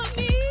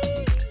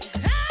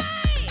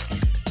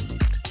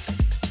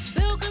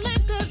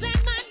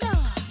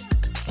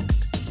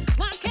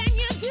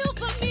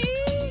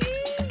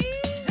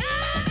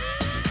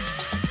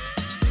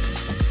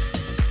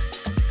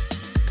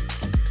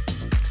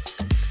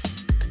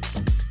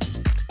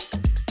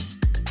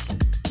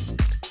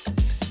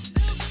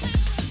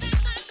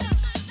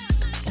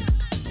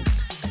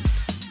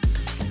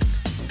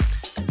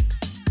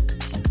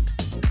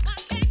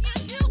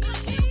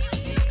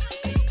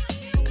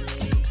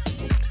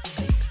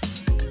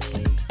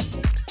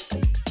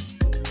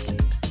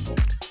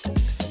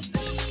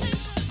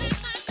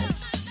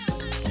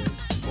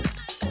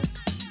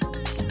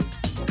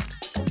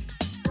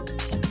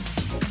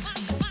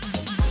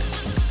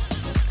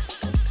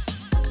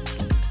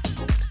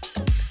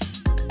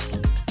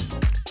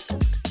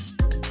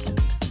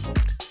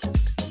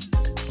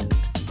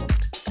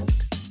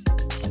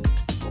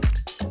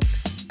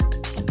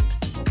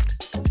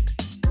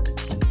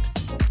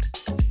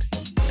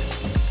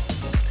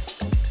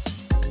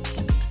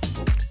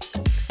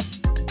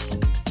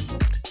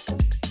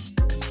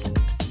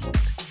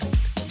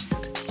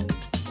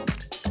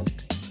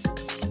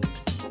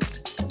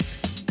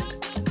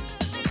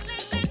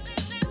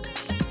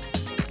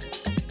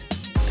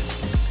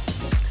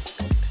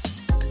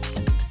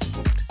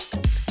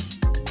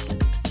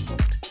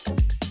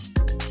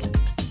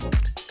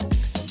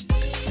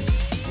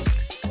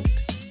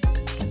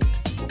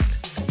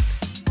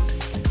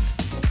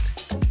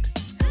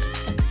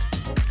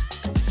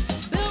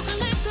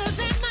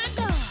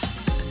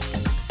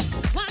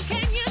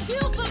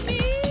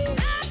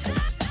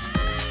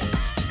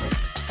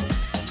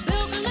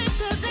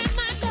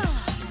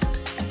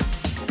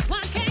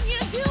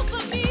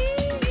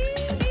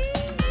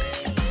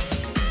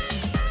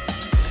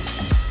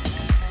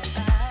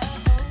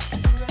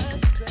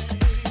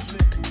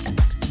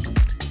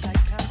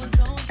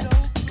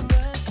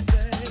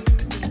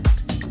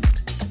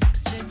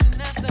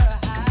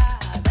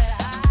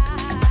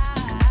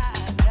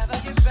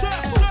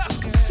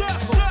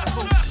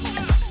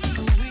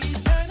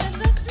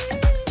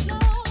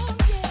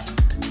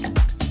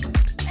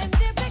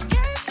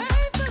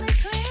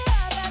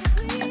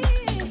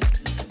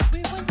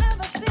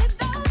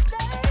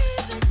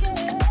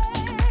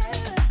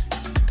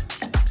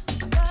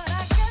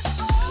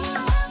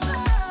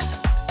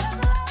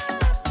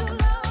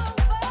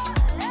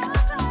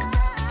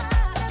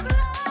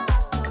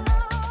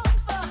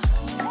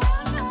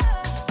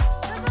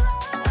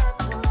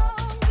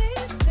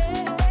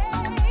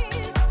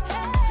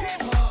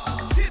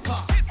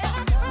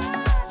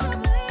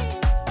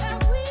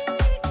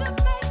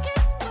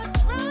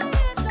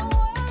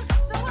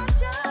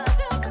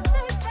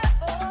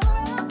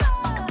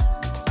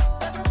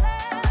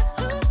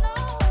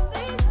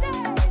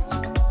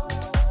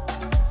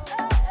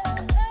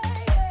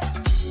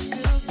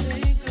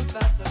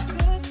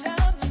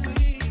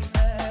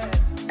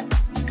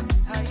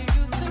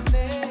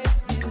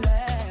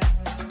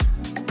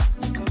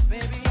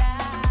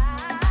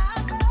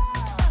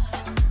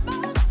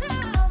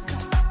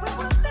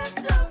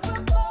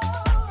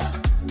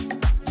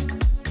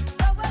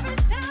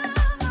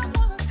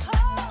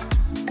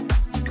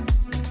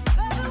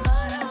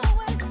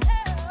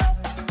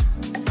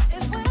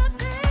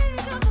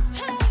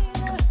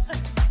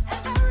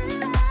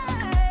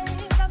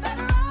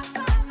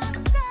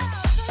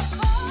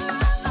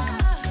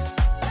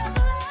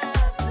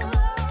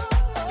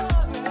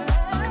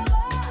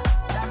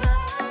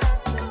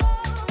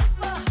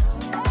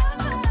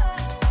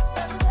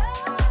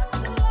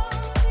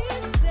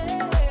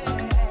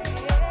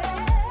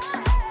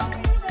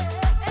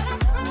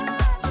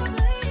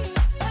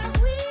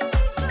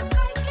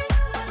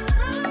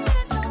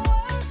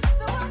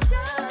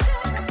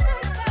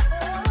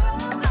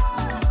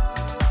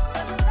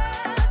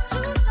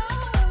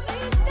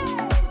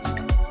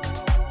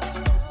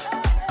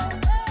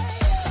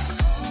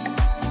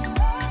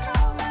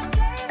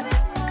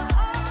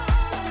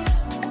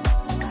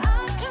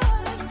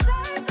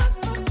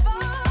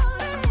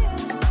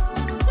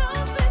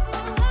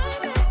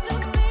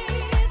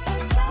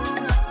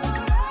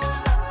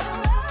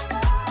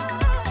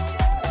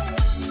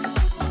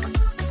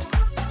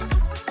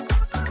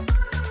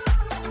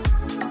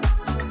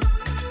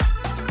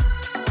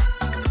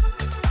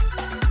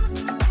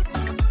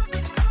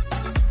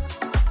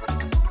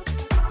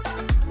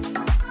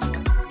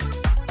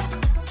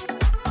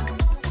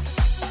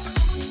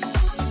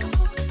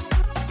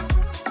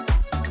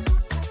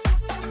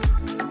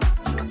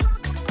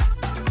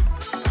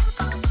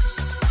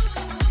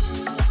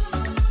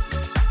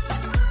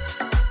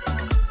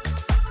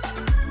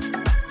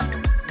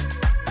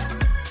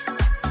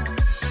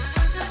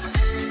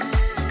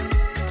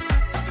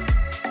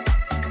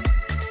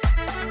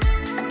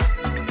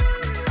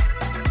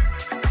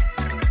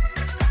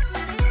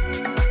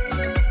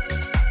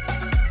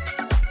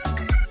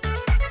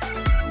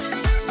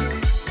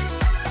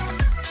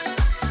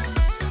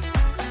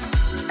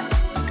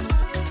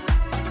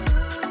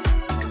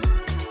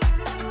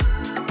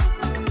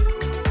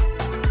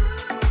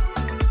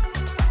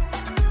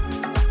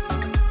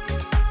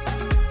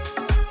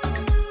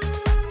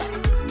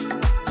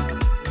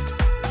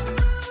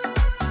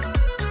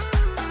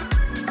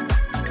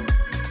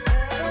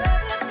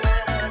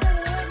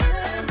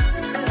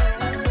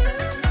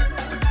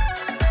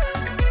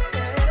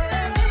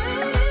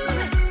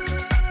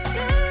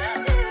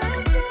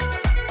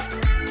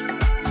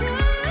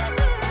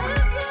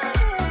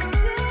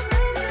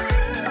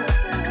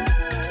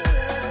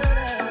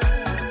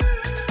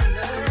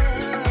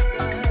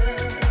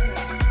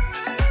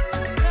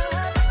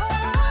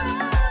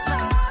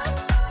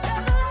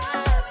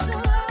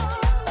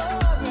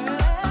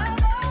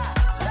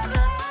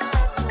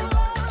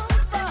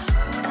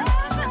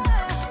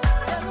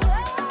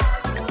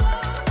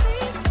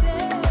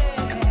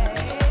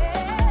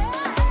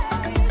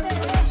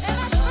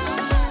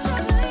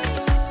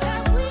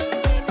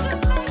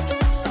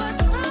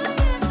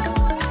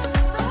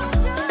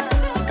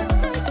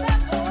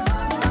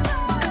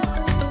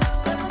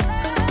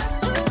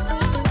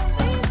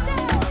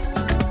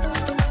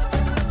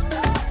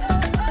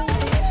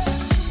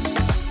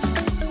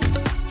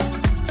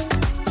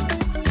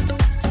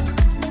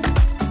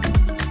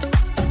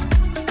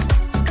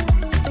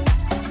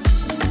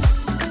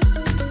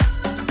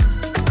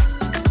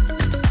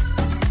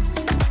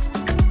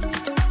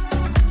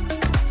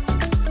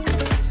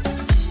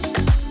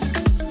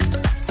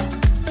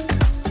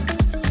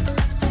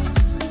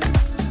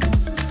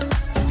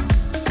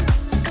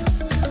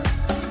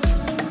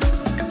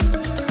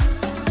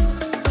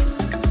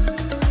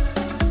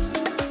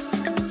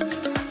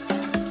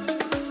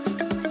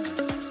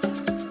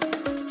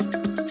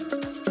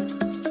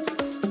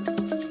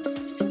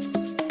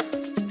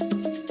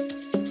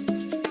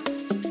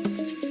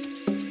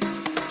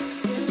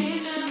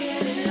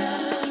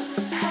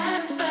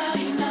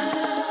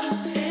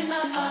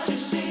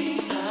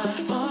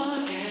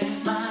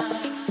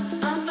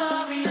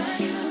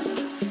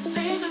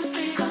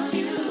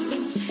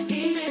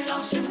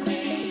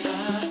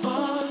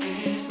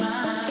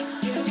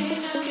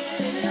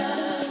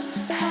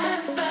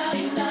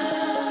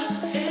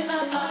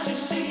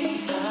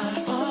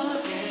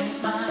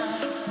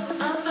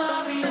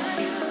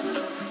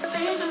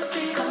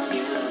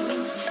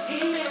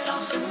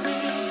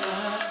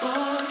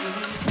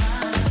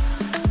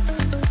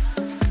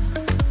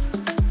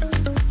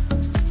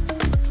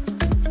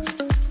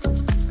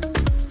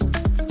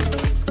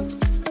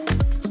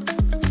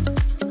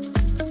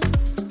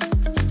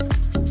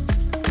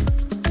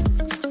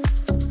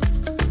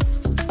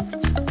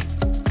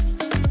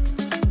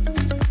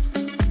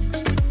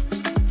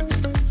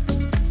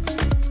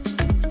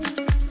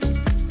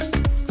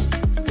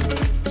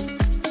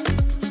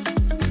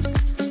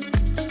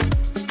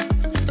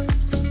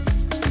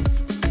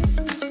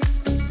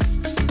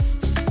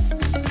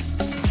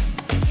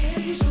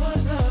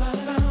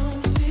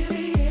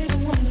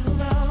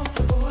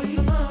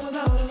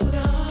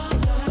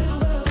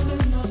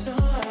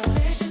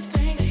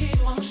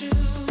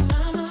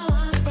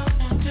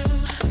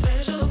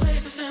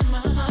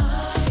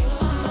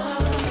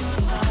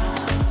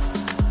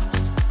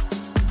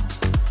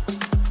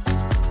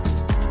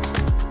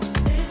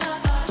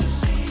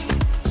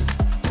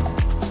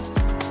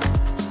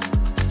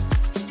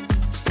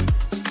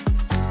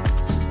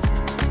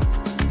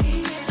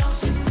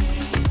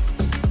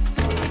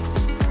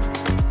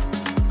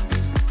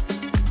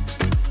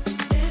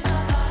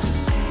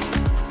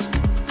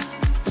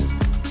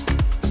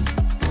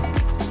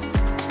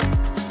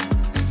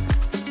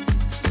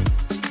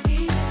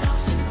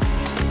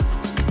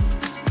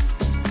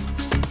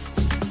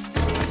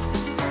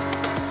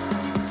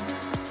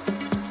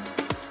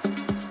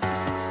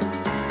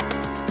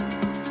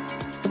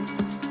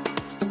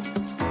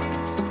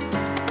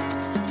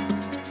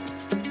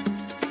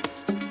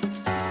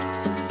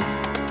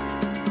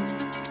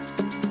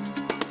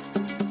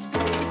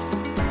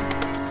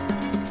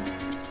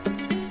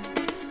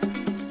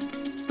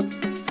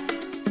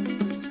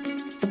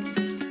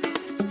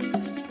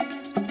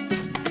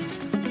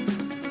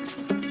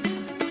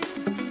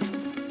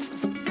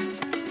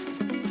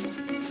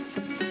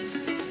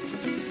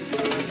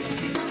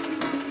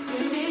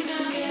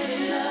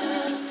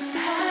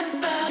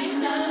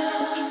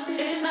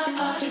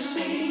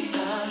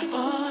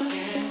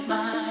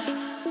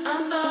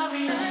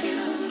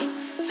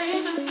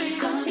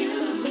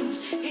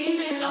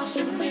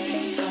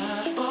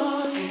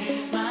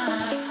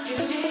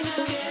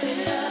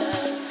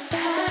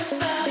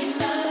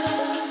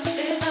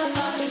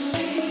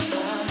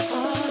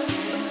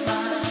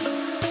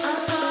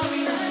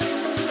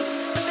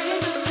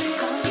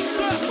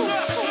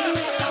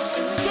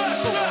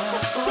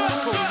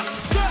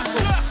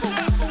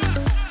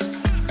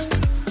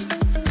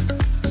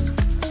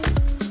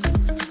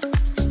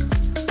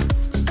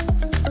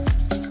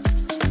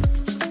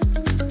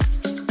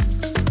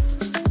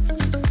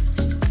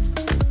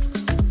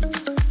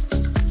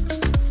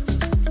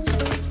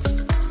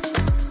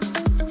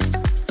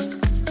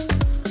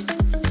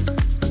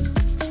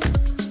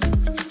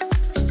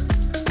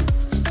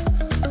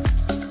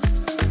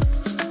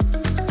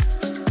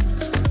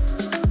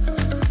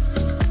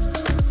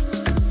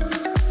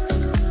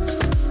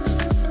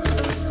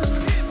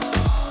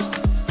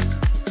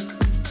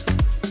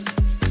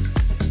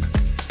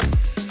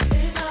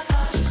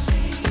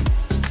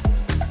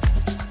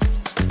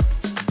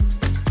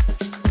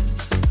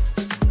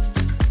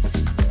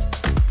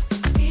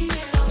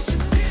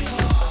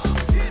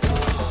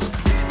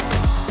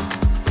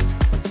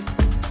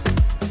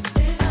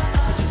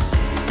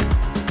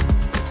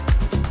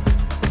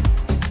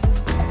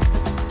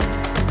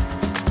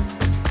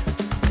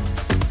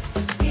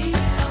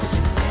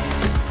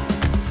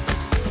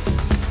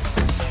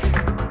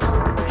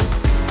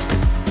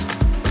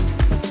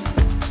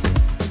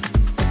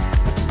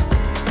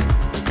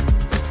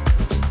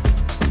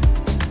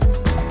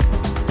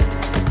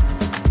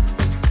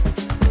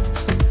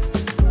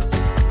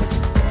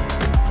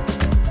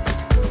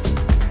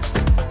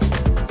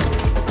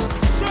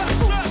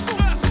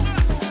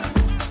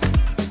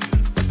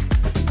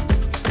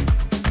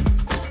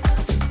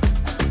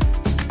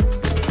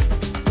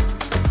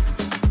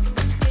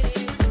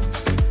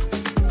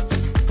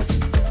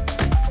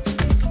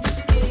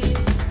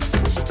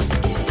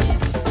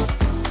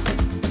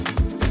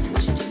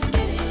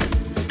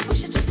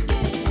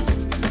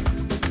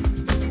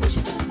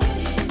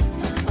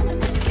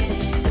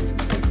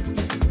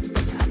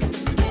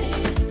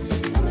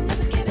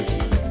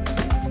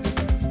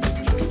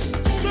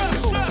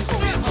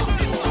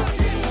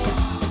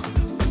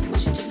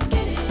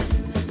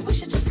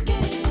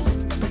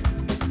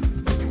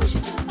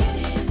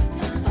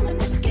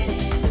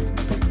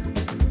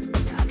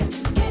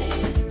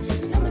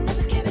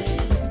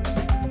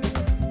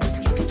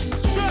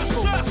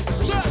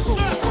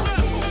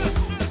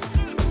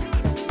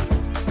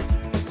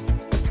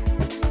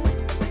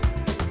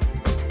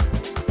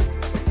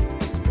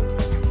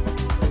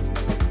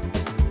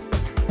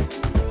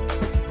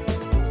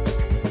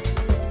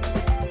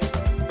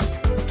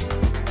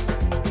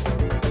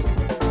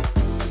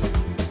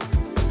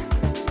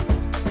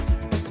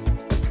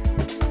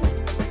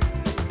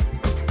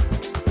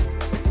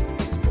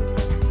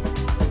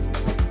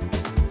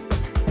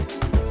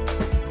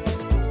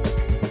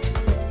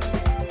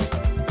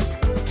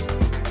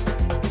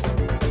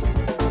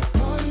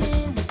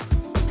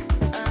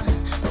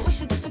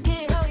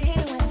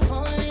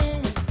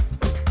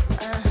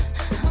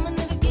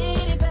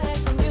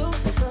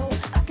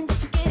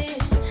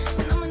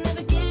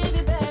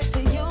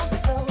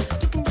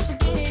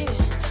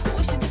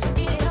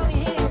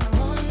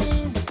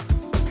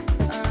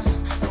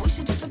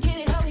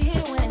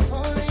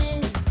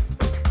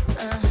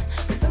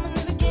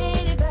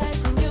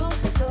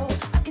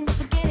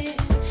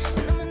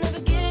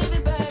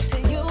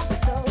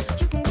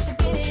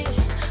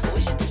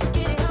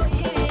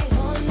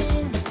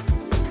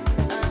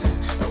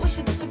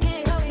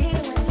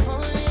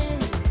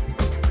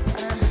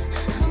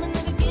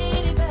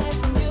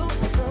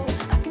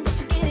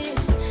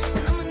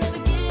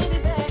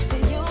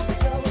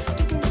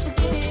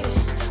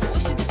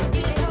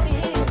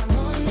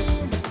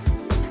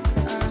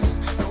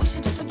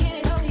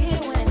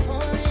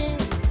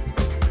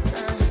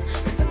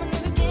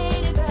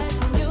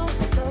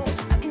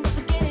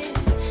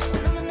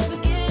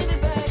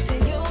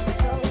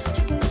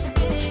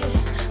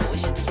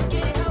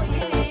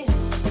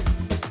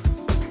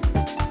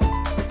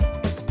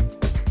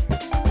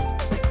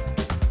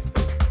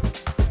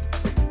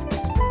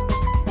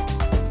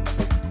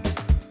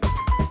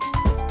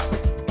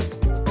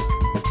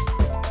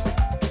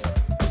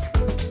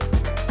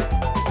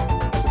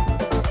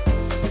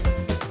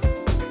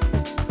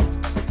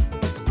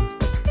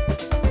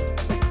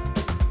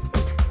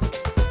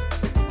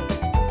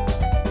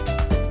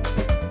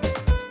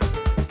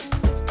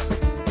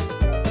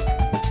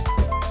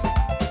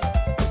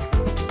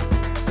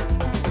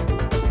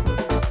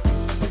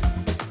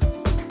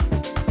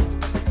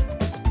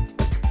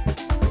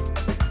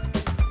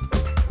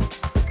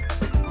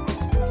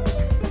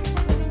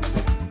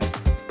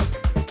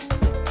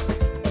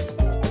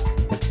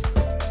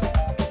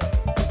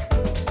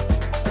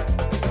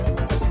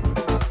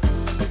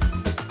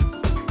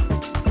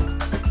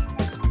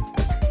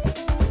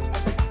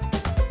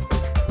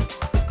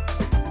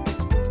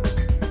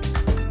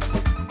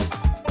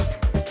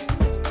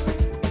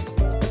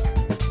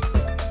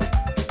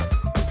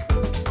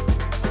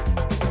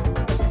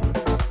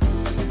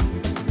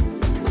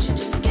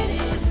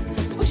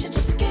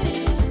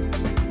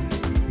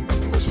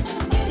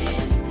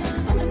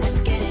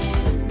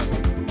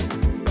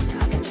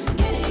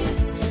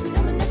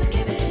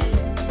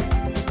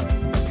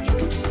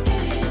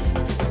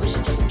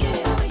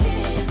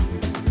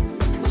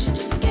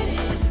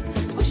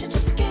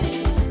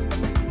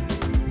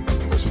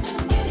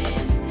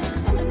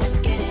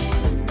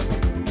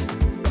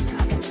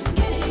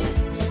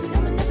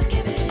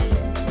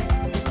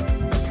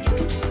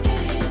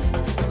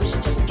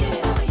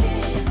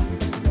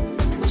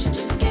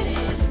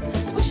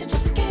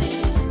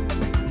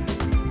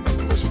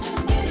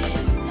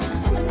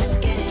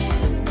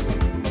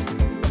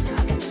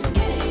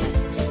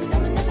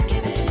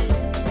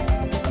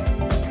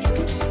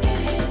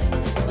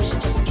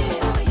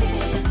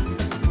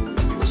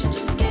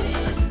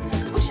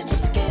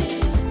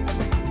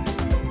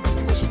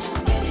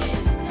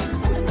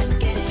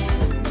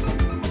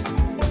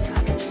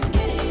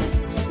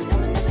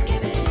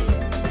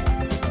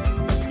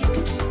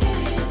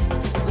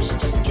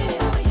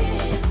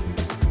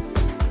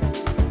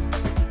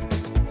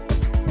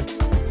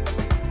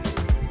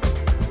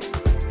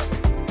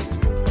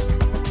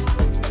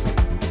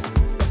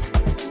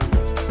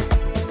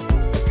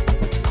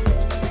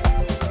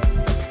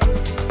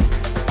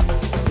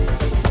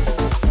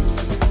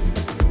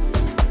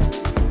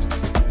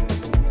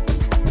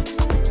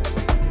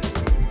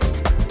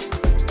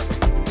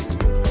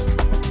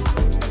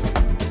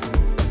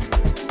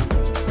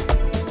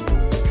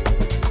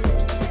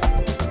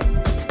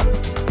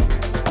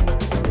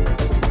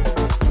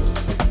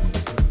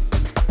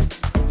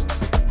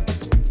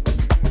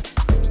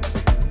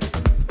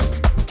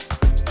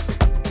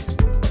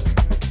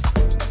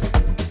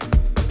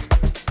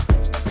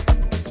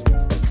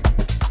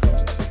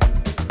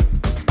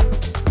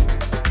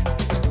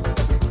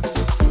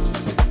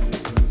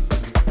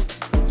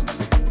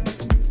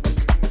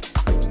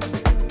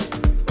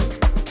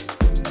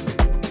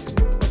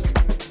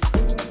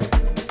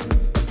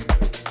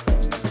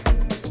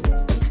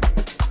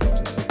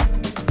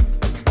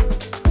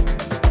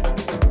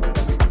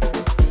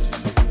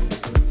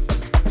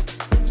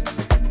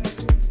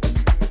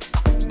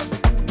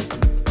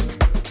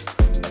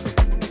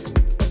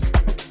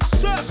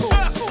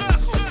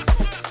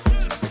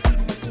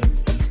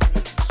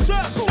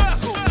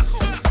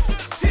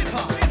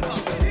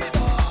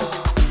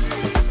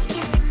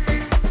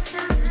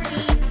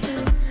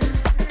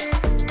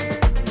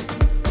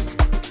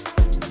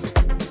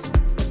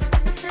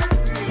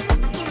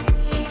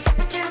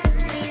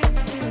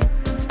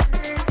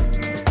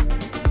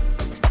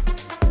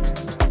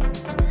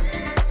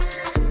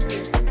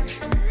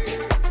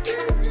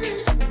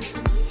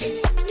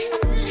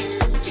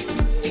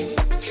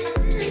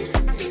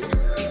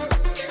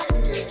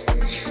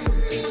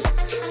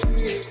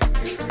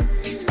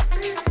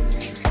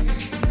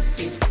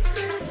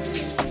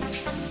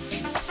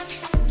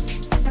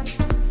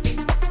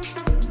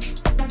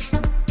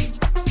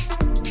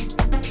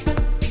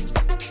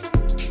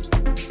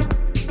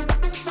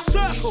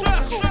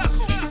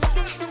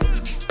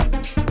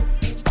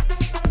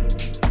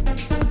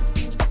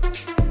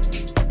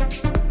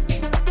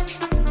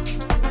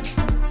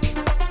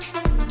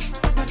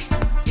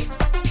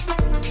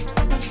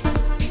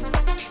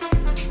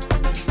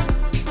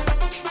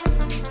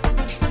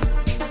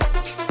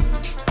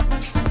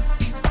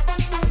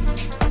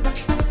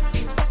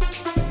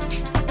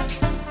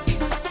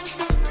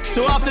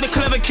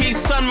KlevaKeys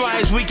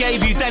Sunrise, we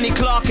gave you Danny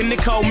Clark and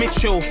Nicole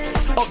Mitchell.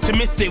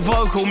 Optimistic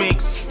vocal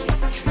mix.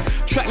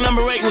 Track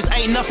number 8 was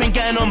Ain't Nothing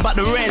Going On But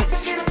The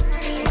Rents.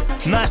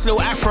 Nice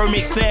little Afro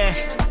mix there.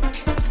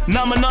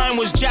 Number 9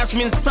 was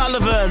Jazmine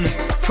Sullivan,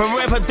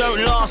 Forever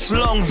Don't Last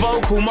Long,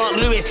 vocal Mark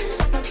Lewis.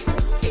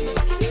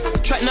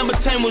 Track number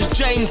 10 was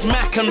James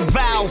Mack and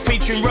Vall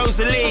featuring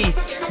Rosalie,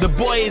 The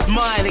Boy Is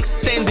Mine,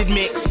 extended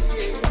mix.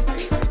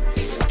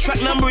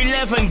 Track number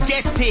 11,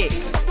 Get It,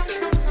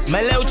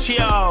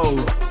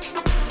 Melchyor.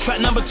 Track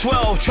number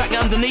 12, track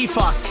Underneath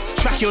Us,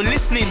 track you're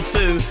listening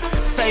to,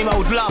 Same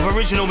Old Love,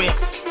 original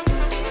mix.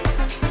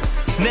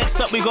 Next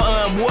up we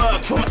got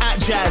Work from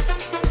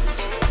Atjazz.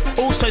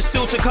 Also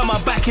still to come, our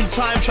Back in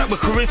Time track with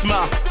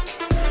Charisma.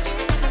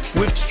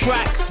 With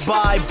tracks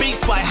by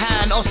Beats by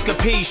Hand, Oscar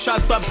P,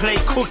 Shug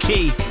Dubplate,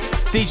 Cookie,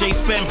 DJ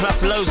Spen,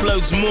 plus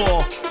loads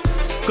more.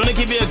 Gonna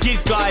give you a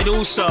gig guide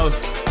also.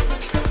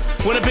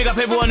 Wanna pick up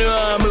everyone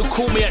who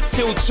caught me at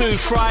Till 2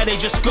 Friday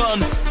just gone,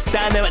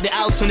 down there at the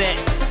Alternate.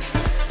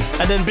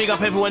 And then big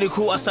up everyone who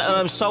caught us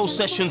at Soul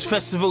Sessions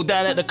Festival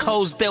down at the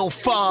Colesdale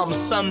Farm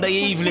Sunday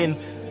evening.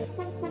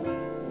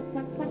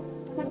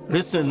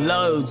 Listen,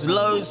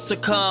 loads to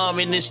come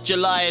in this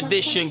July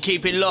edition.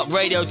 Keep it locked,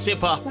 Radio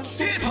Tippa.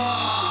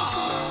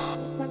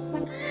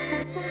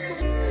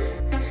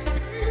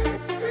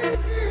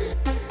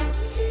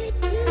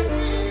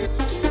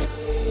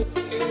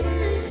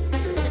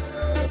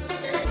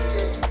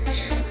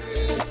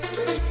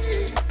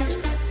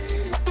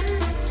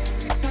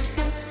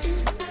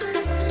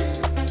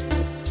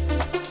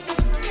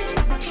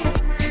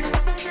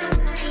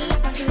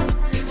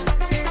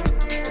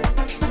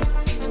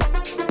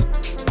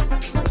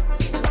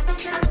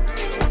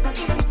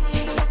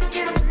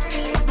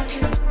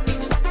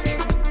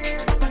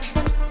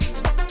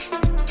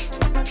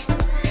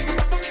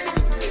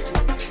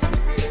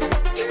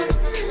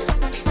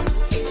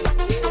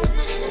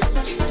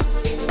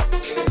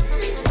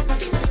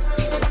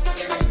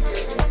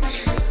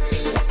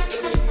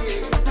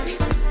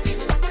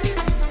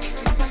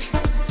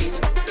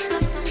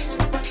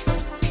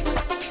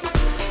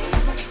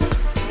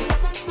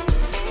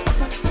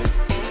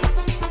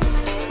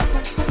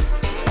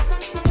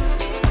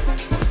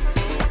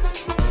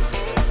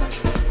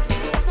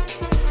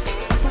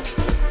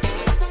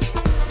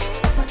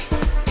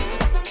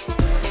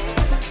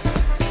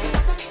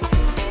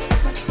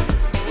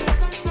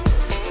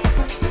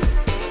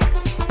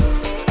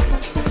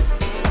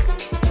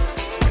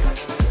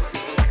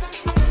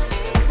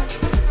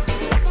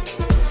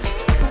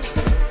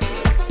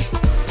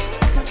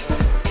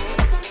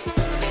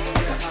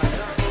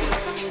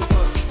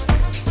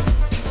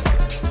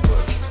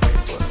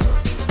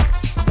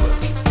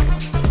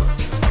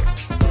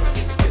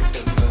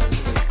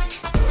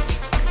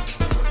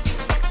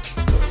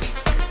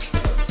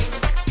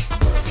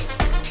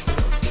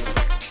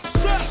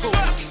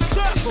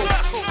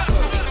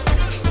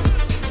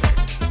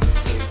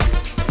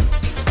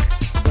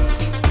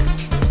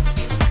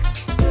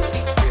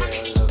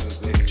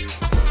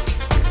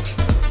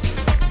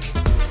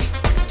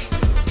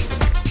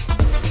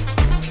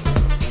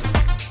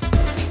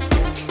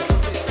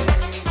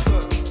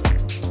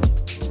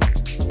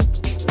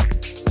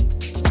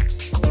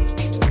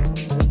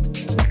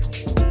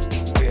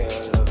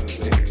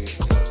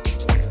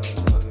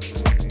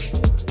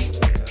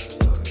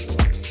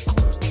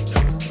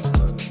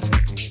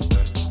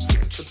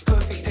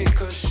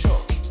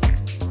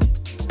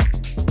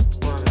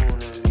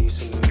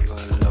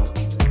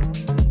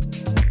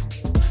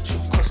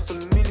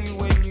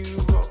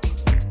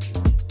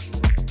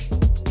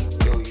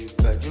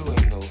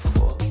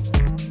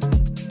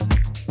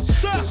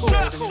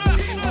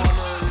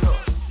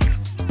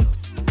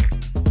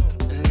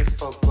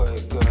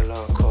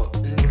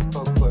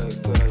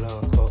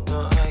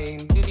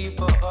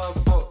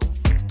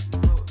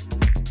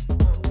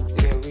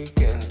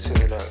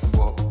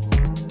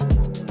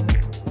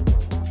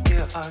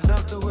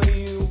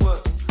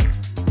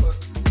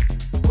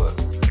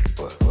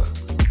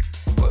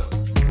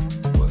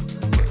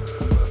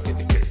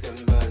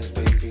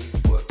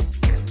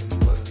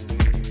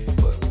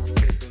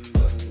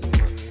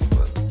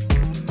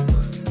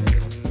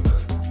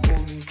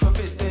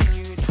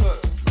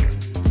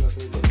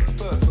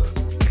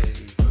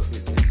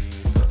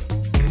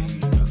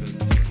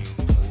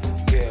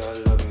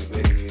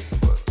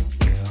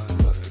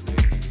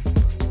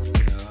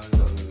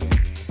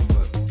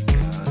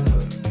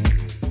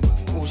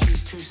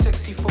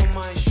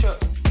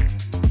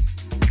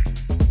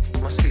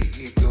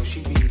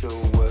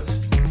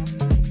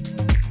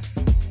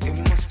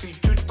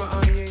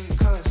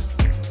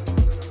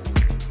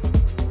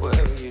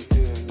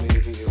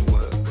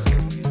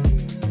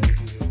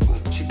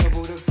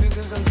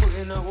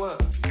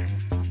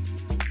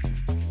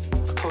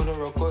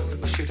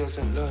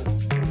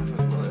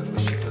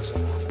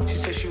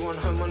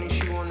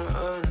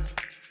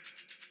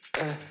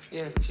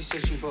 Yeah, she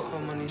said she got her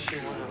money, she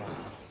wanna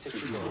said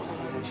she got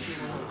her money, she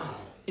wanna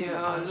yeah,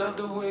 I love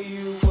the way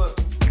you work.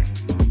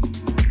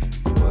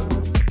 Work,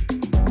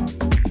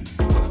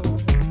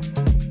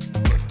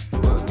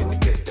 gonna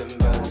get them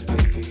bands,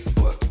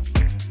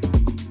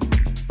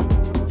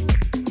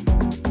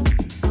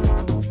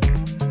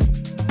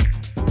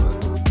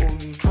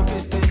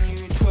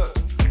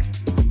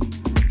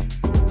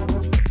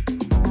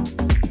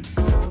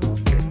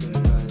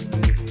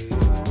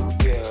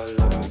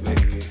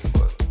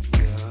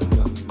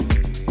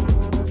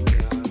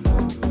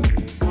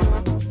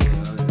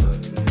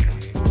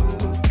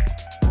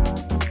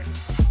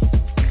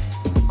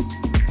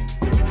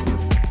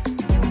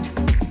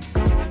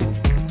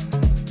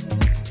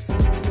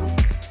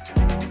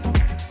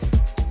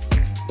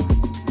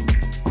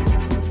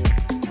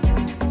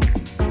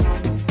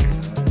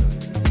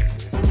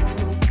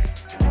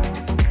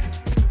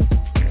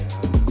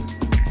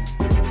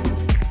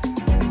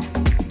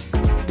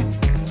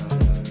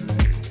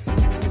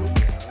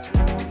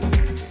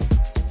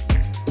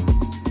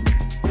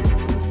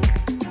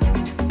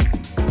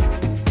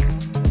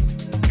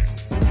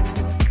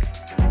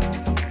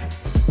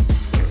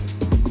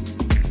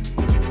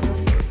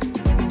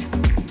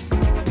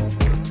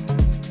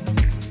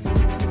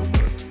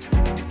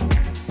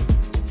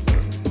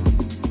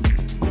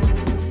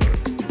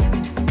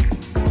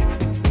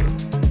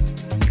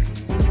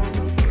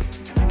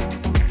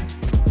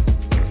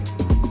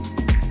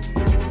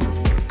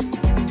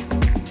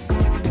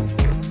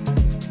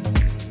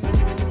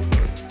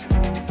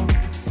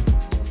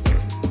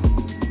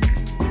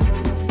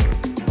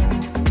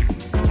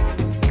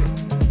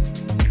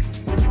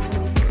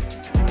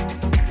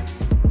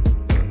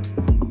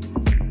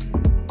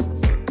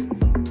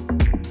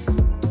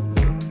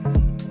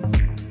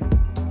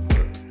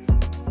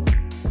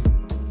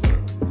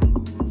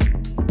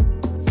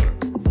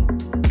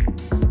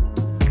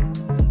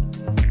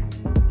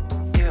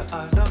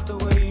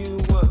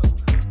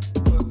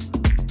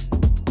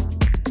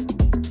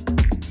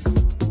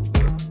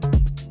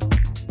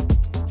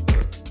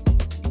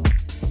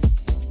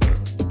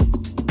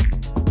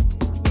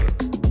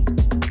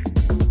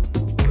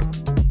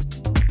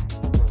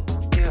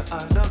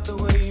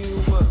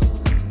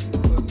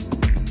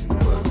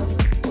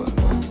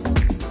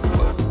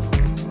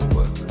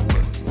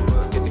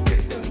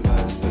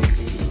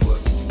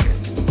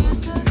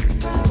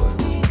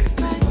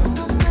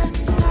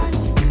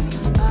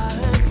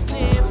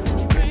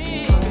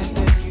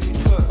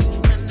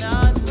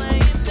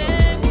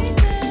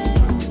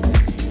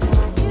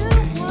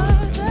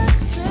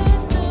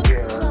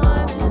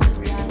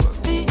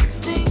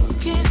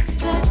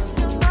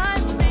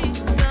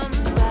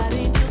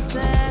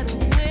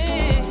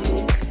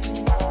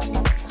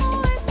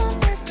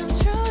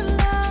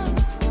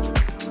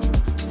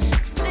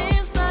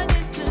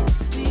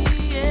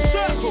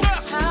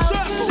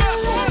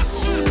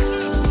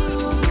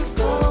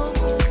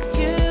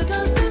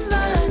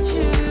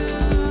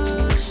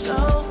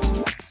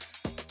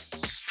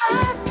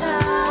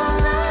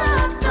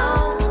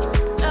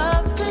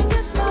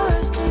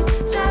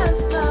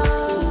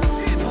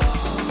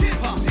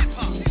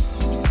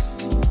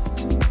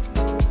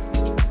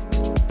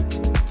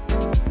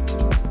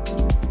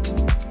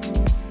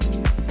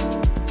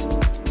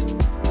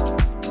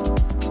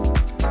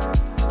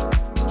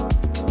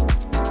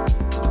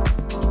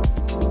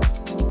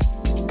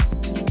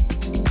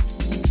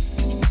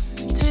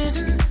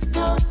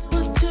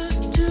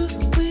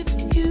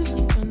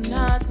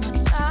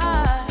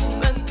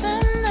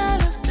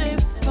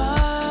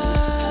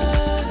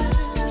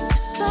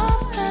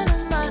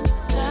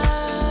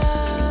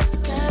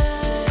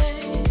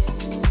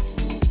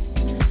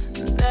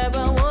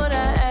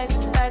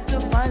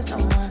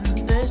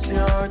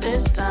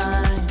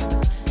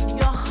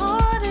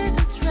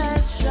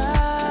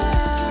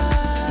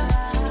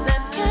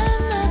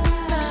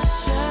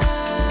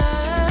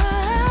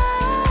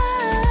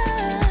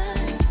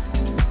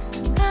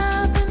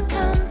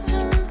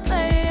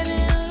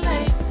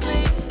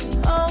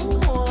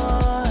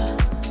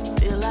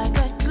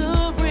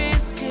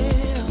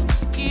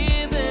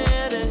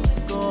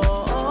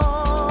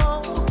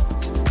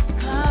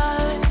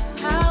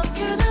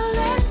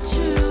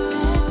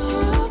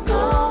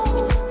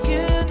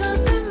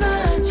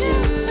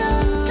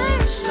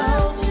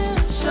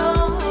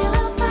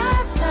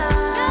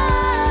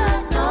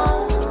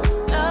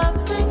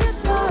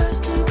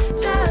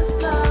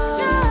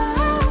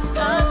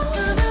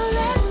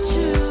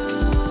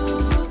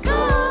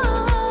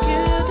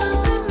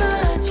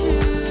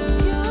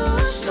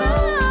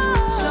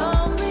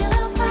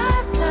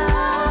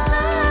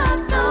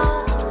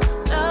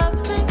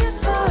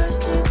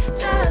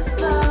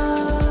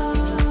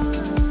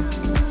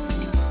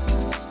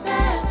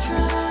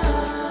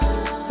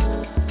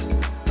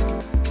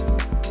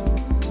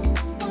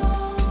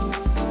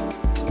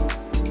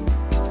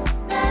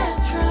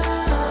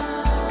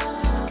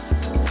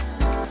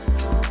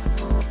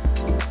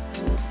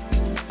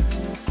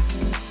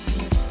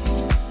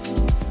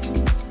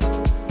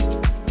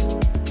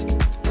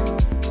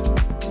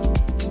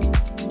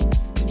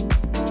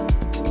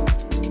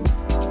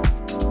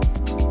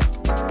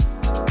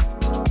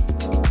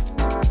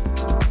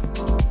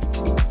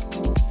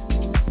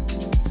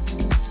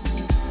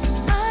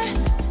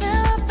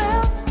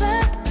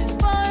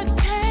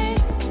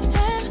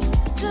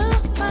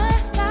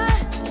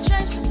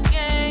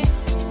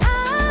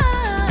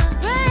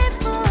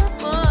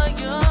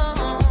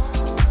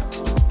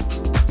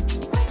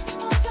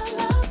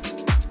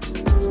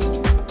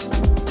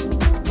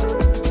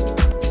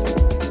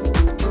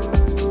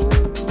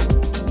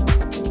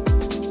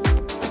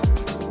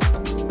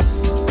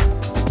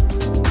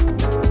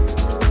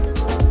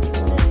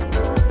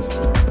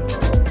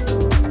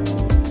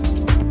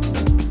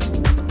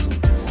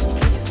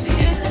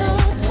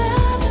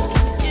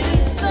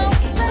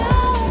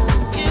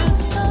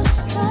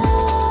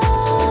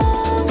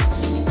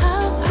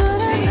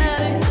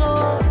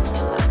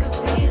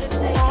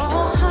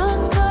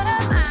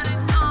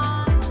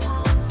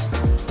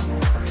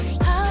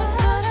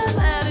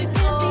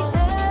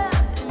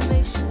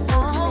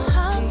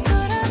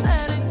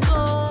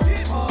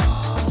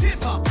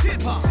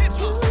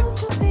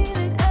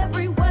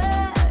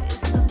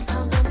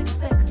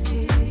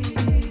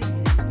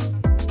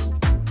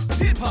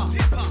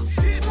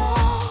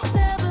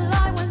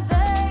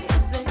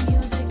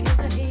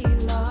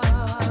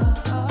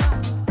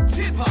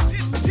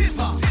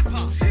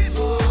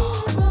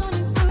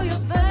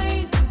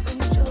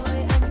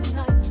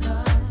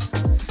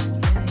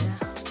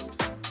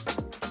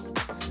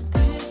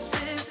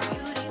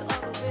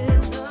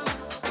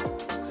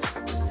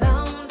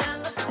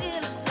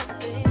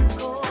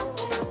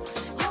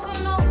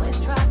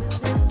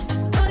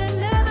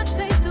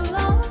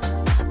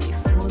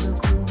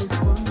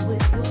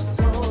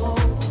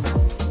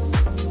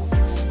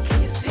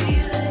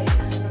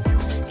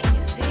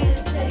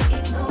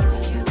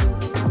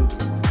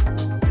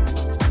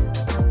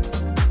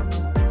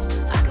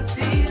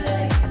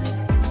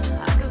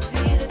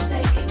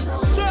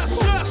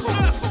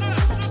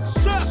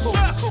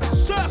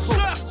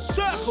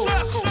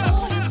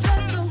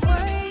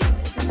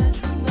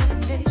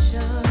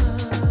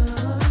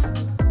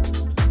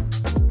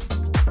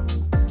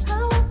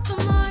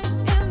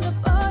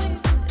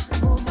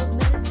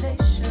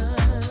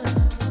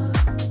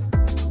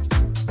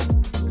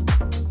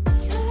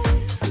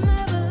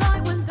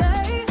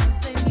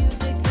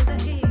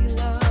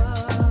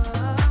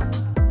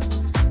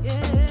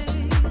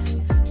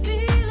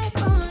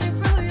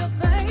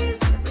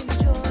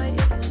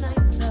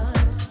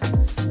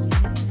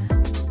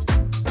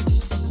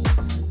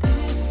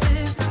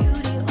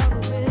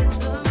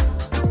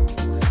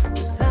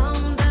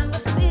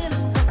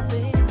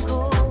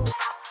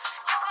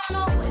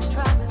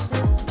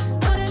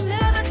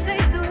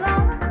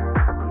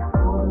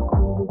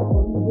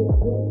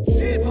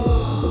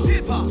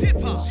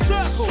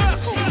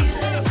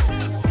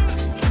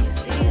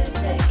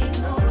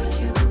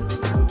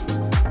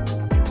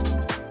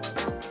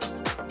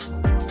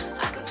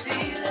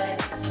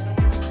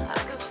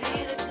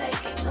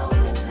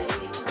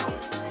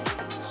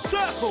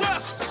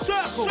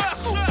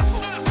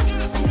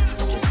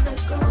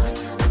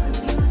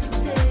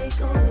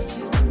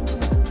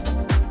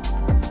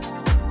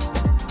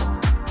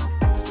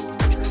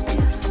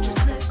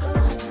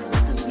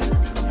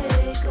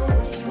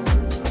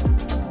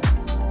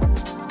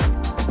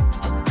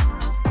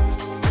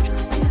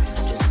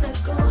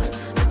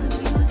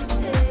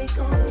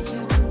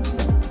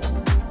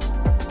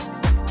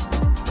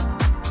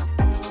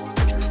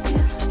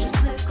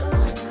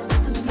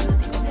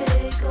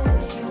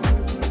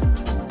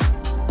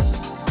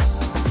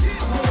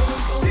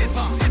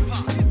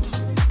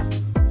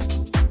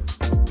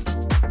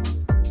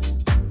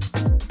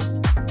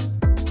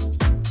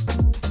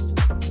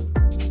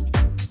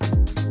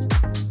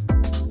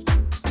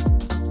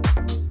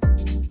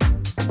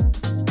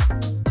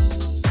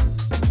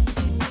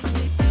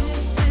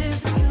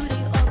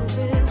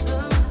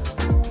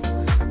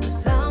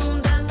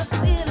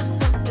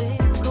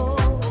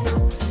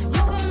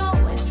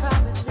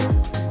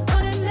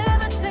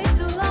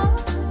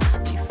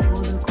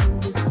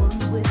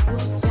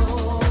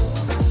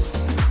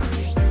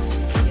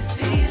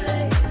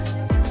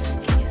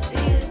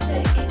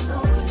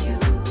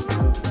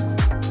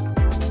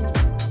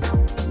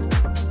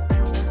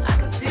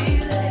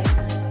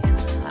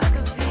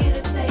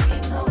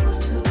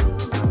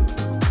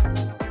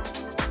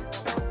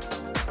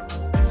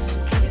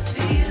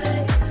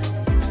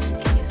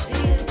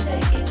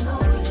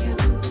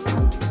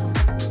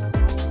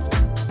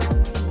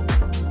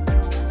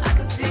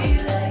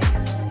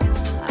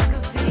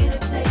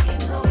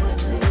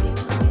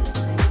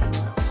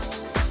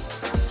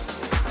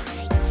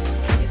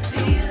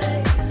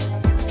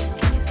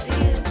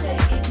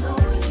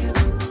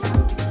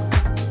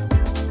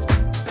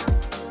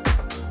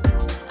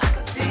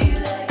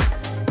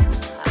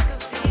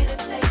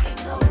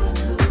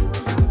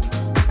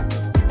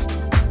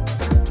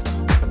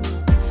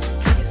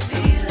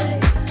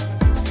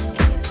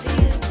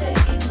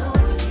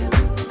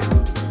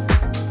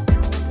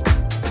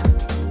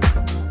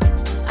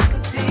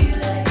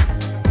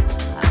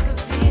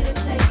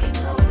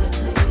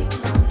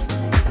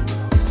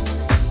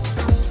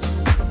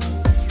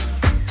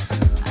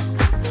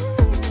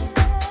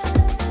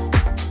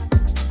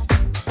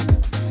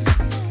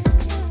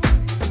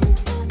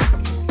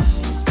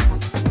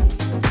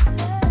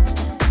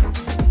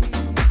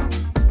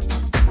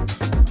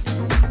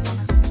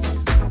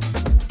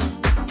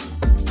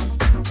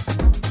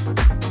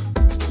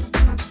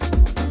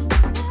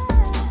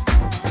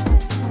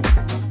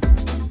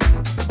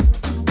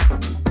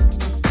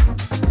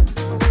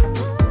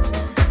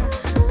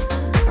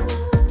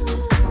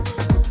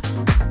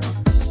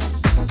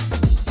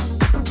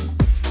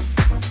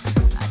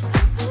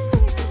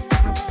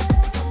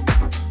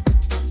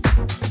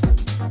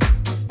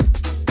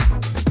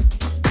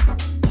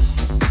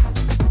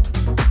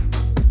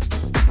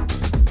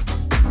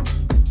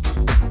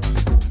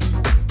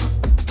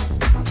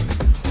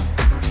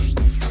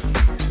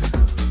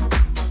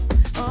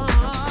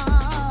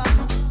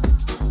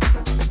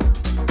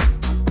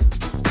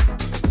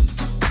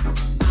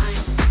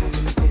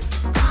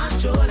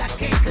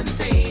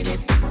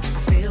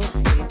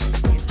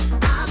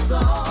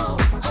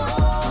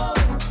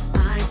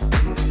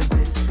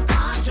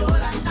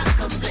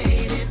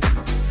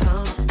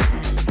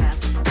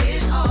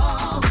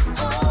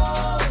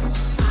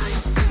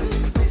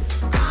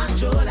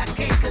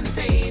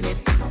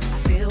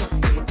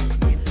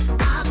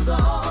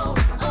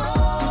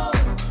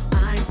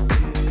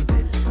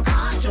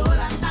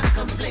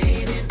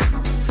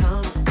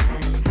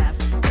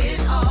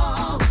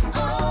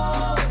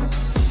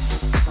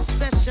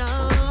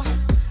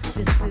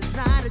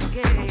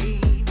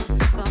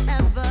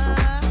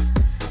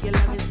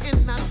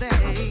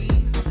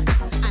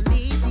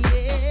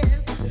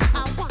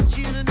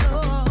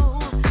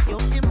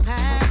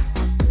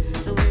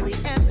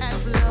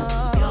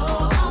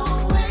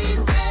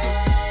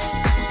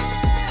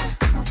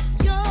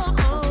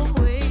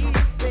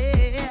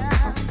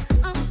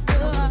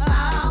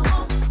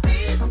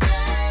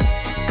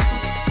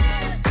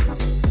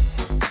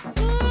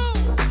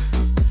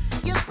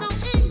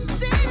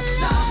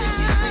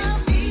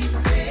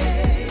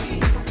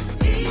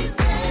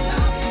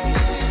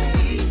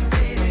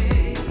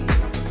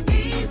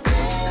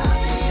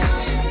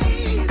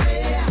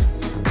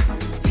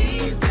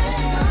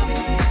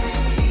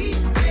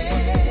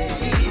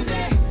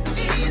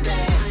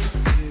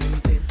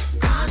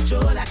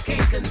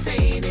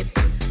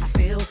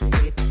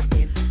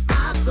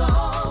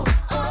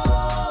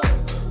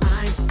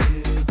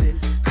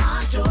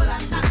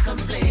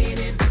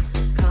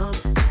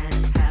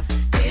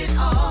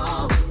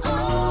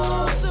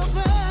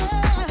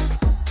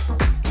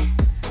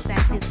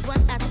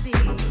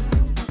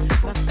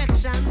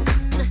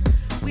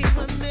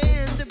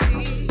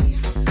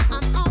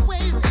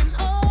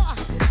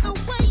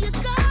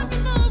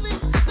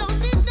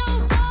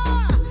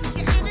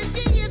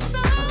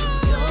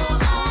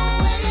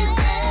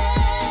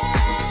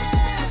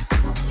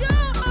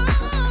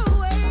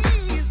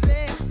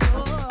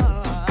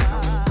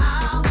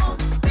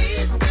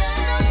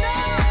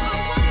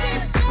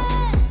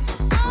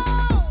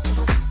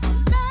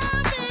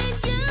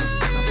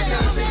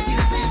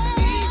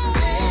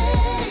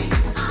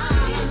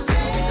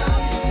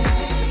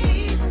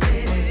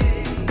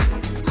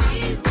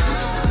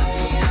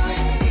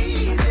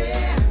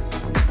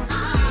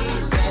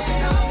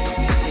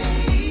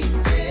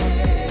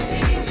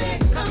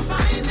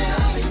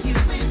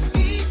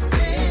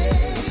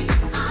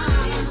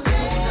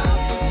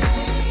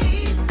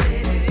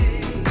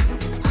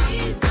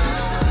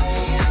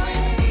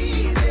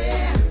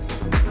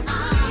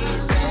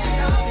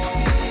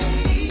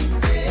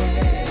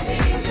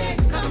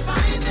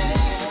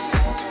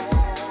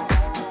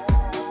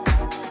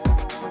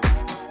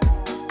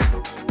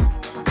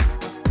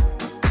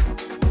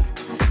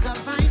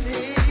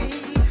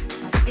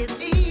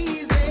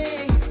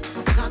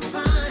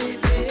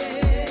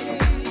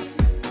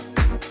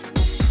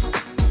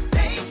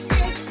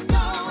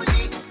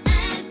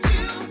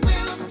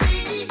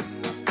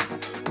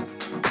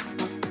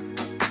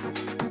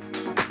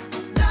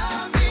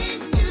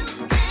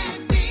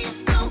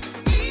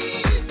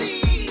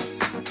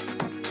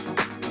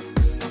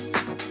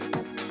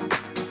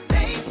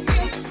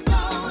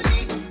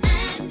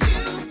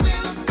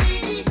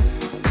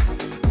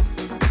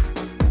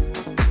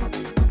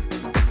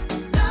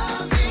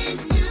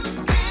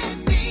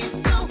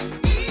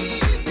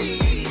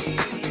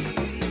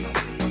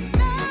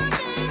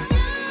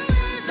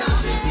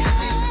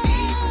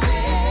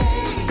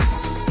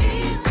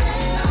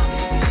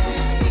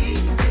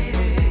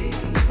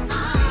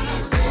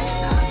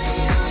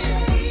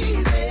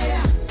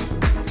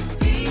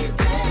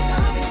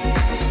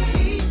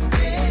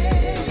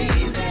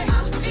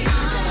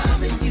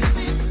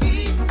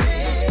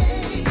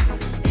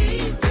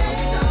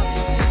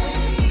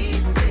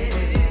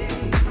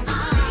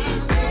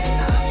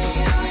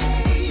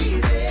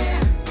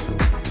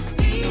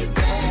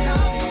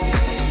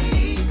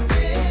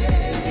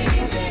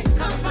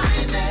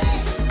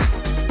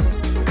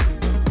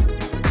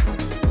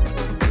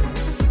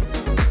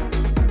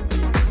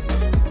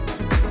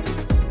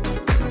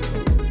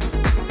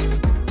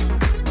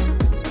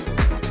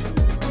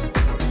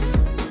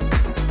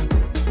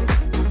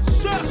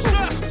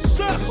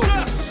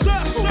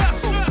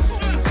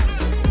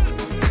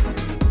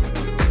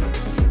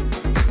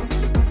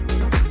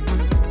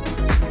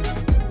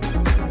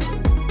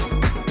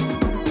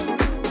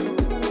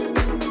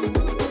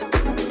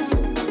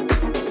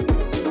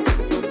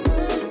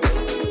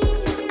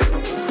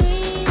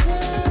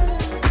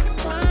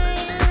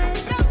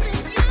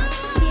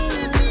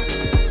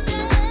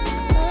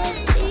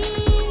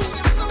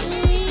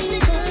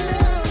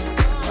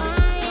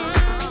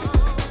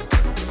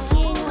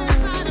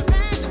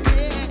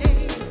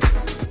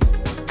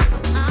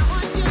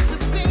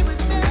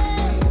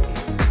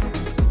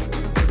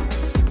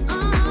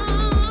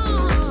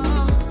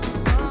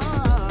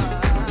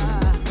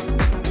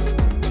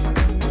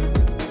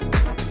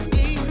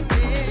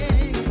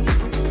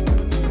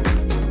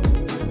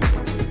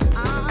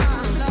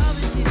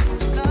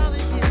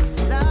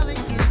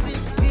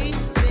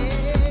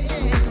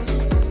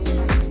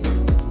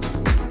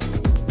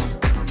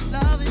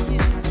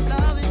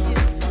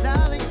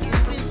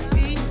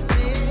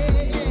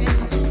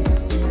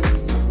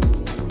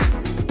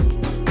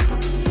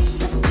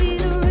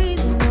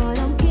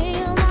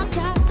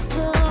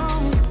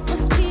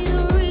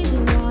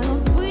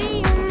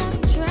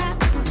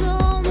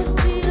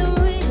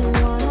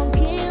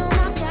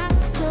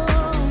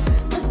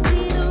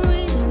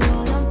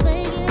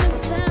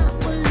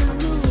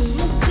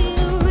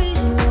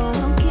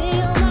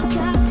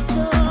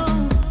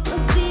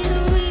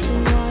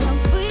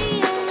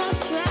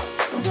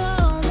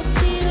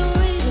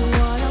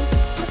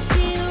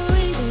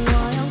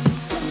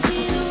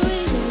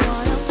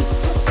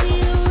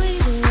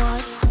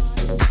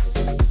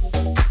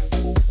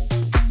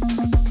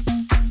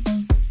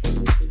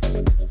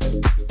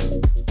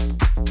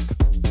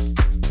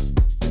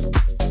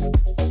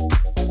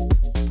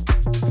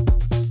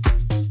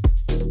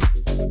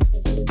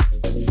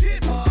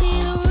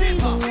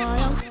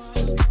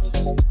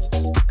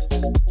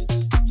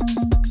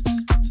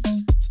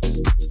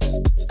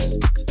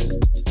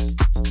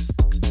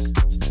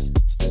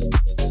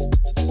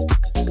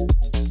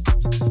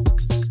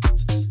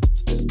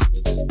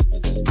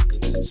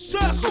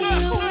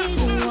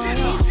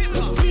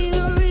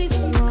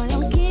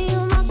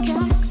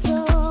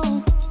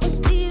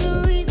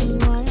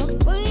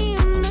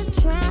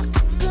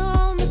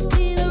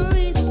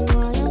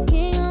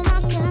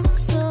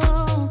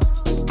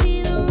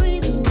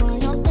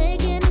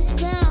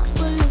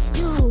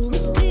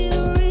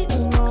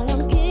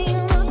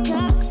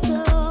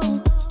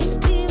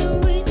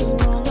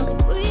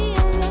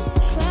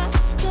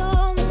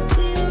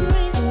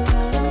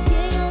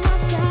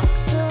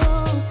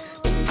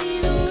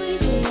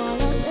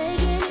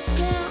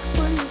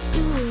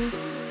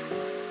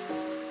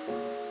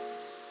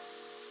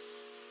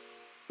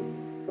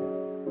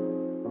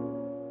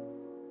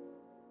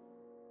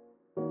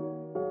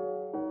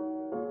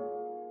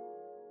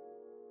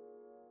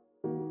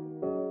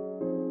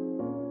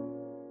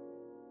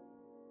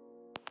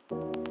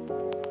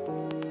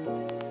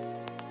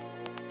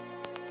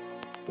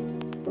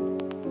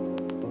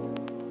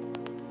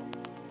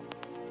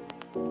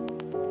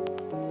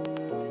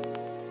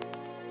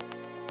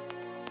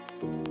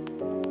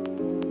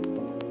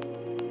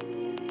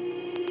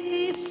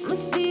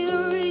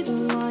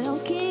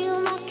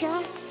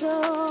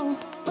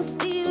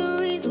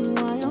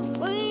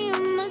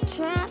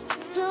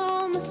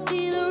 Must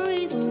be the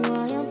reason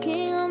why I'm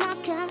king of my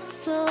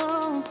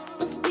castle.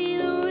 Must be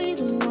the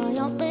reason why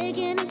I'm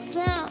making an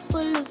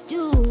example of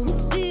you.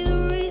 Must be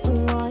the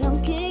reason why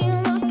I'm king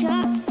of my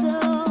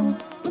castle.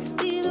 Must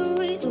be the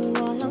reason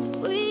why I'm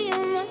free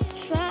in my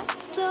trap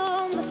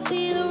soul. Must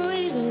be the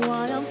reason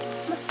why I'm.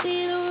 Must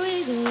be the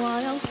reason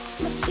why I'm.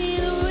 Must be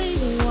the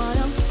reason why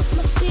I'm.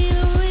 Must be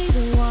the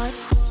reason why.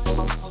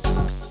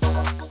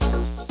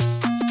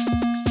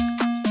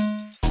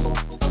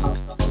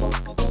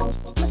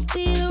 Must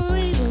be the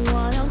reason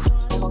why I'm.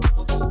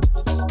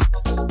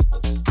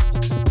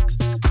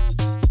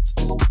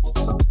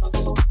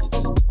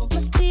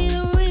 Must be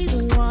the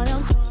reason why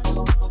I'm.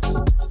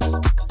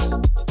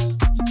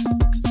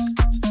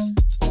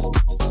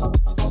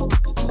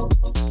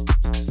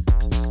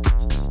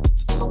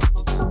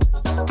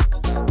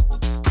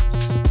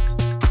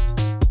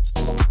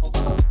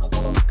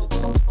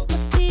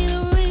 Must be the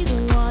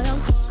reason why I'm.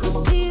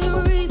 Must be the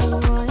reason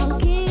why I'm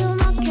king of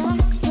my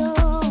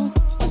castle.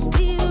 Must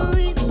be the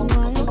reason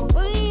why I'm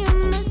free in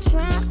my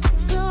trap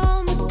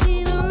soul. Must be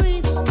the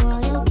reason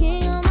why I'm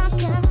king of my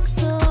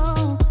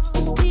castle.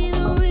 Must be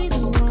the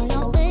reason why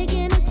I'm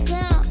making an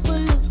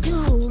example of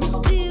you. Must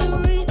be the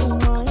reason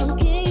why I'm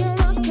king of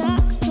my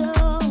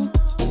castle.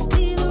 Must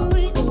be the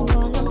reason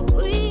why I'm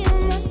free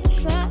in my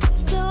trap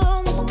soul.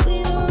 Must be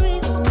the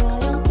reason why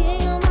I'm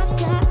king of my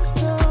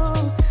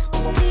castle.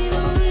 Must be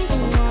the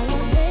reason why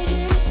I'm making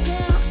an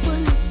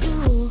example of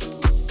you.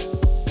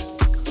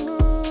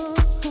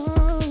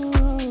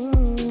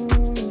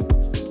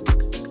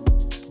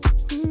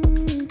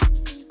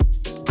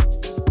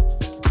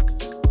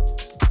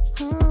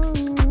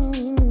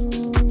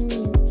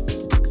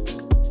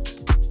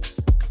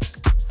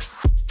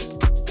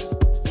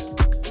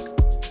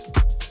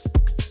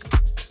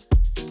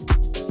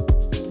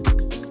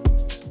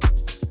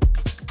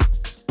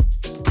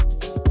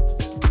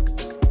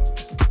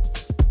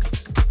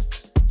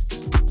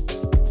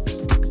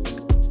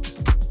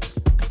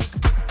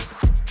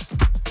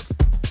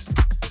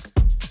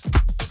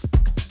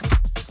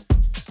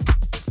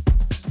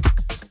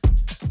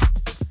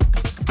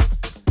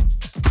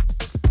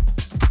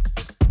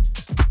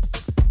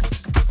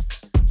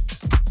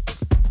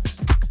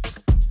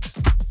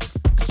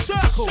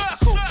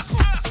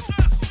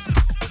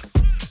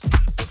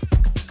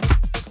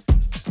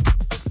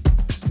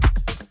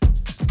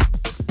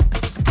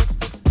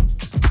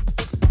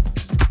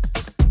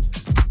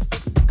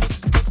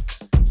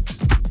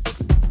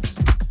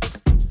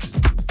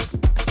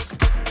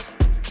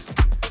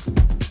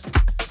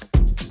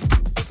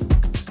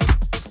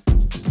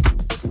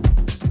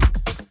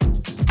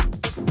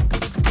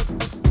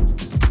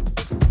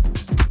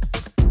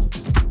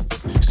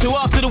 So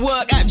after the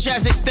work,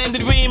 Atjazz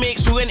extended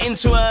remix, we went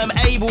into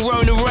Abel,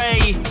 Rona,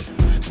 Ray,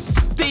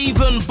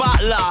 Stephen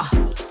Butler,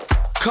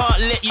 Can't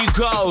Let You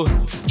Go.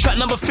 Track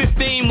number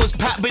 15 was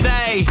Pat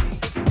Bedeau,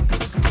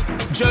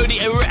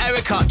 Jodie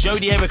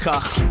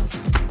Erica.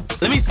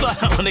 Let me start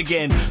that one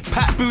again.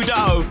 Pat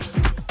Bedeau,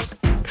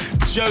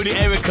 Jodie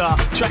Erica.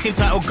 Track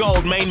entitled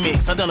Gold, main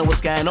mix. I don't know what's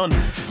going on.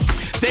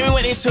 Then we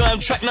went into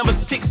track number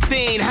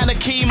 16, Hannah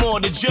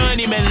Keymore, The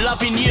Journeyman,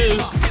 Loving You,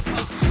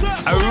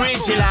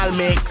 original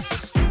mix.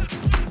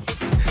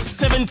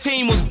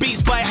 17 was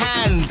Beats by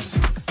Hand,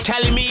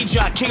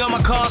 Kalimija, King of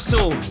My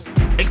Castle,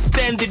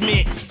 extended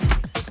mix.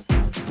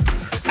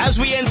 As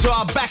we enter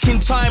our Back in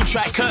Time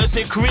track,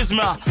 courtesy of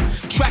Charisma,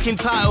 track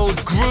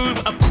entitled Groove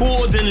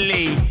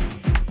Accordingly.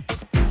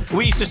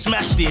 We used to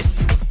smash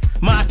this.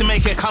 Might have to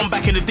make a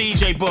comeback in the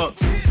DJ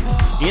box.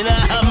 You know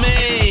what I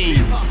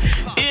mean?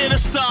 Hear the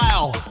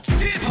style.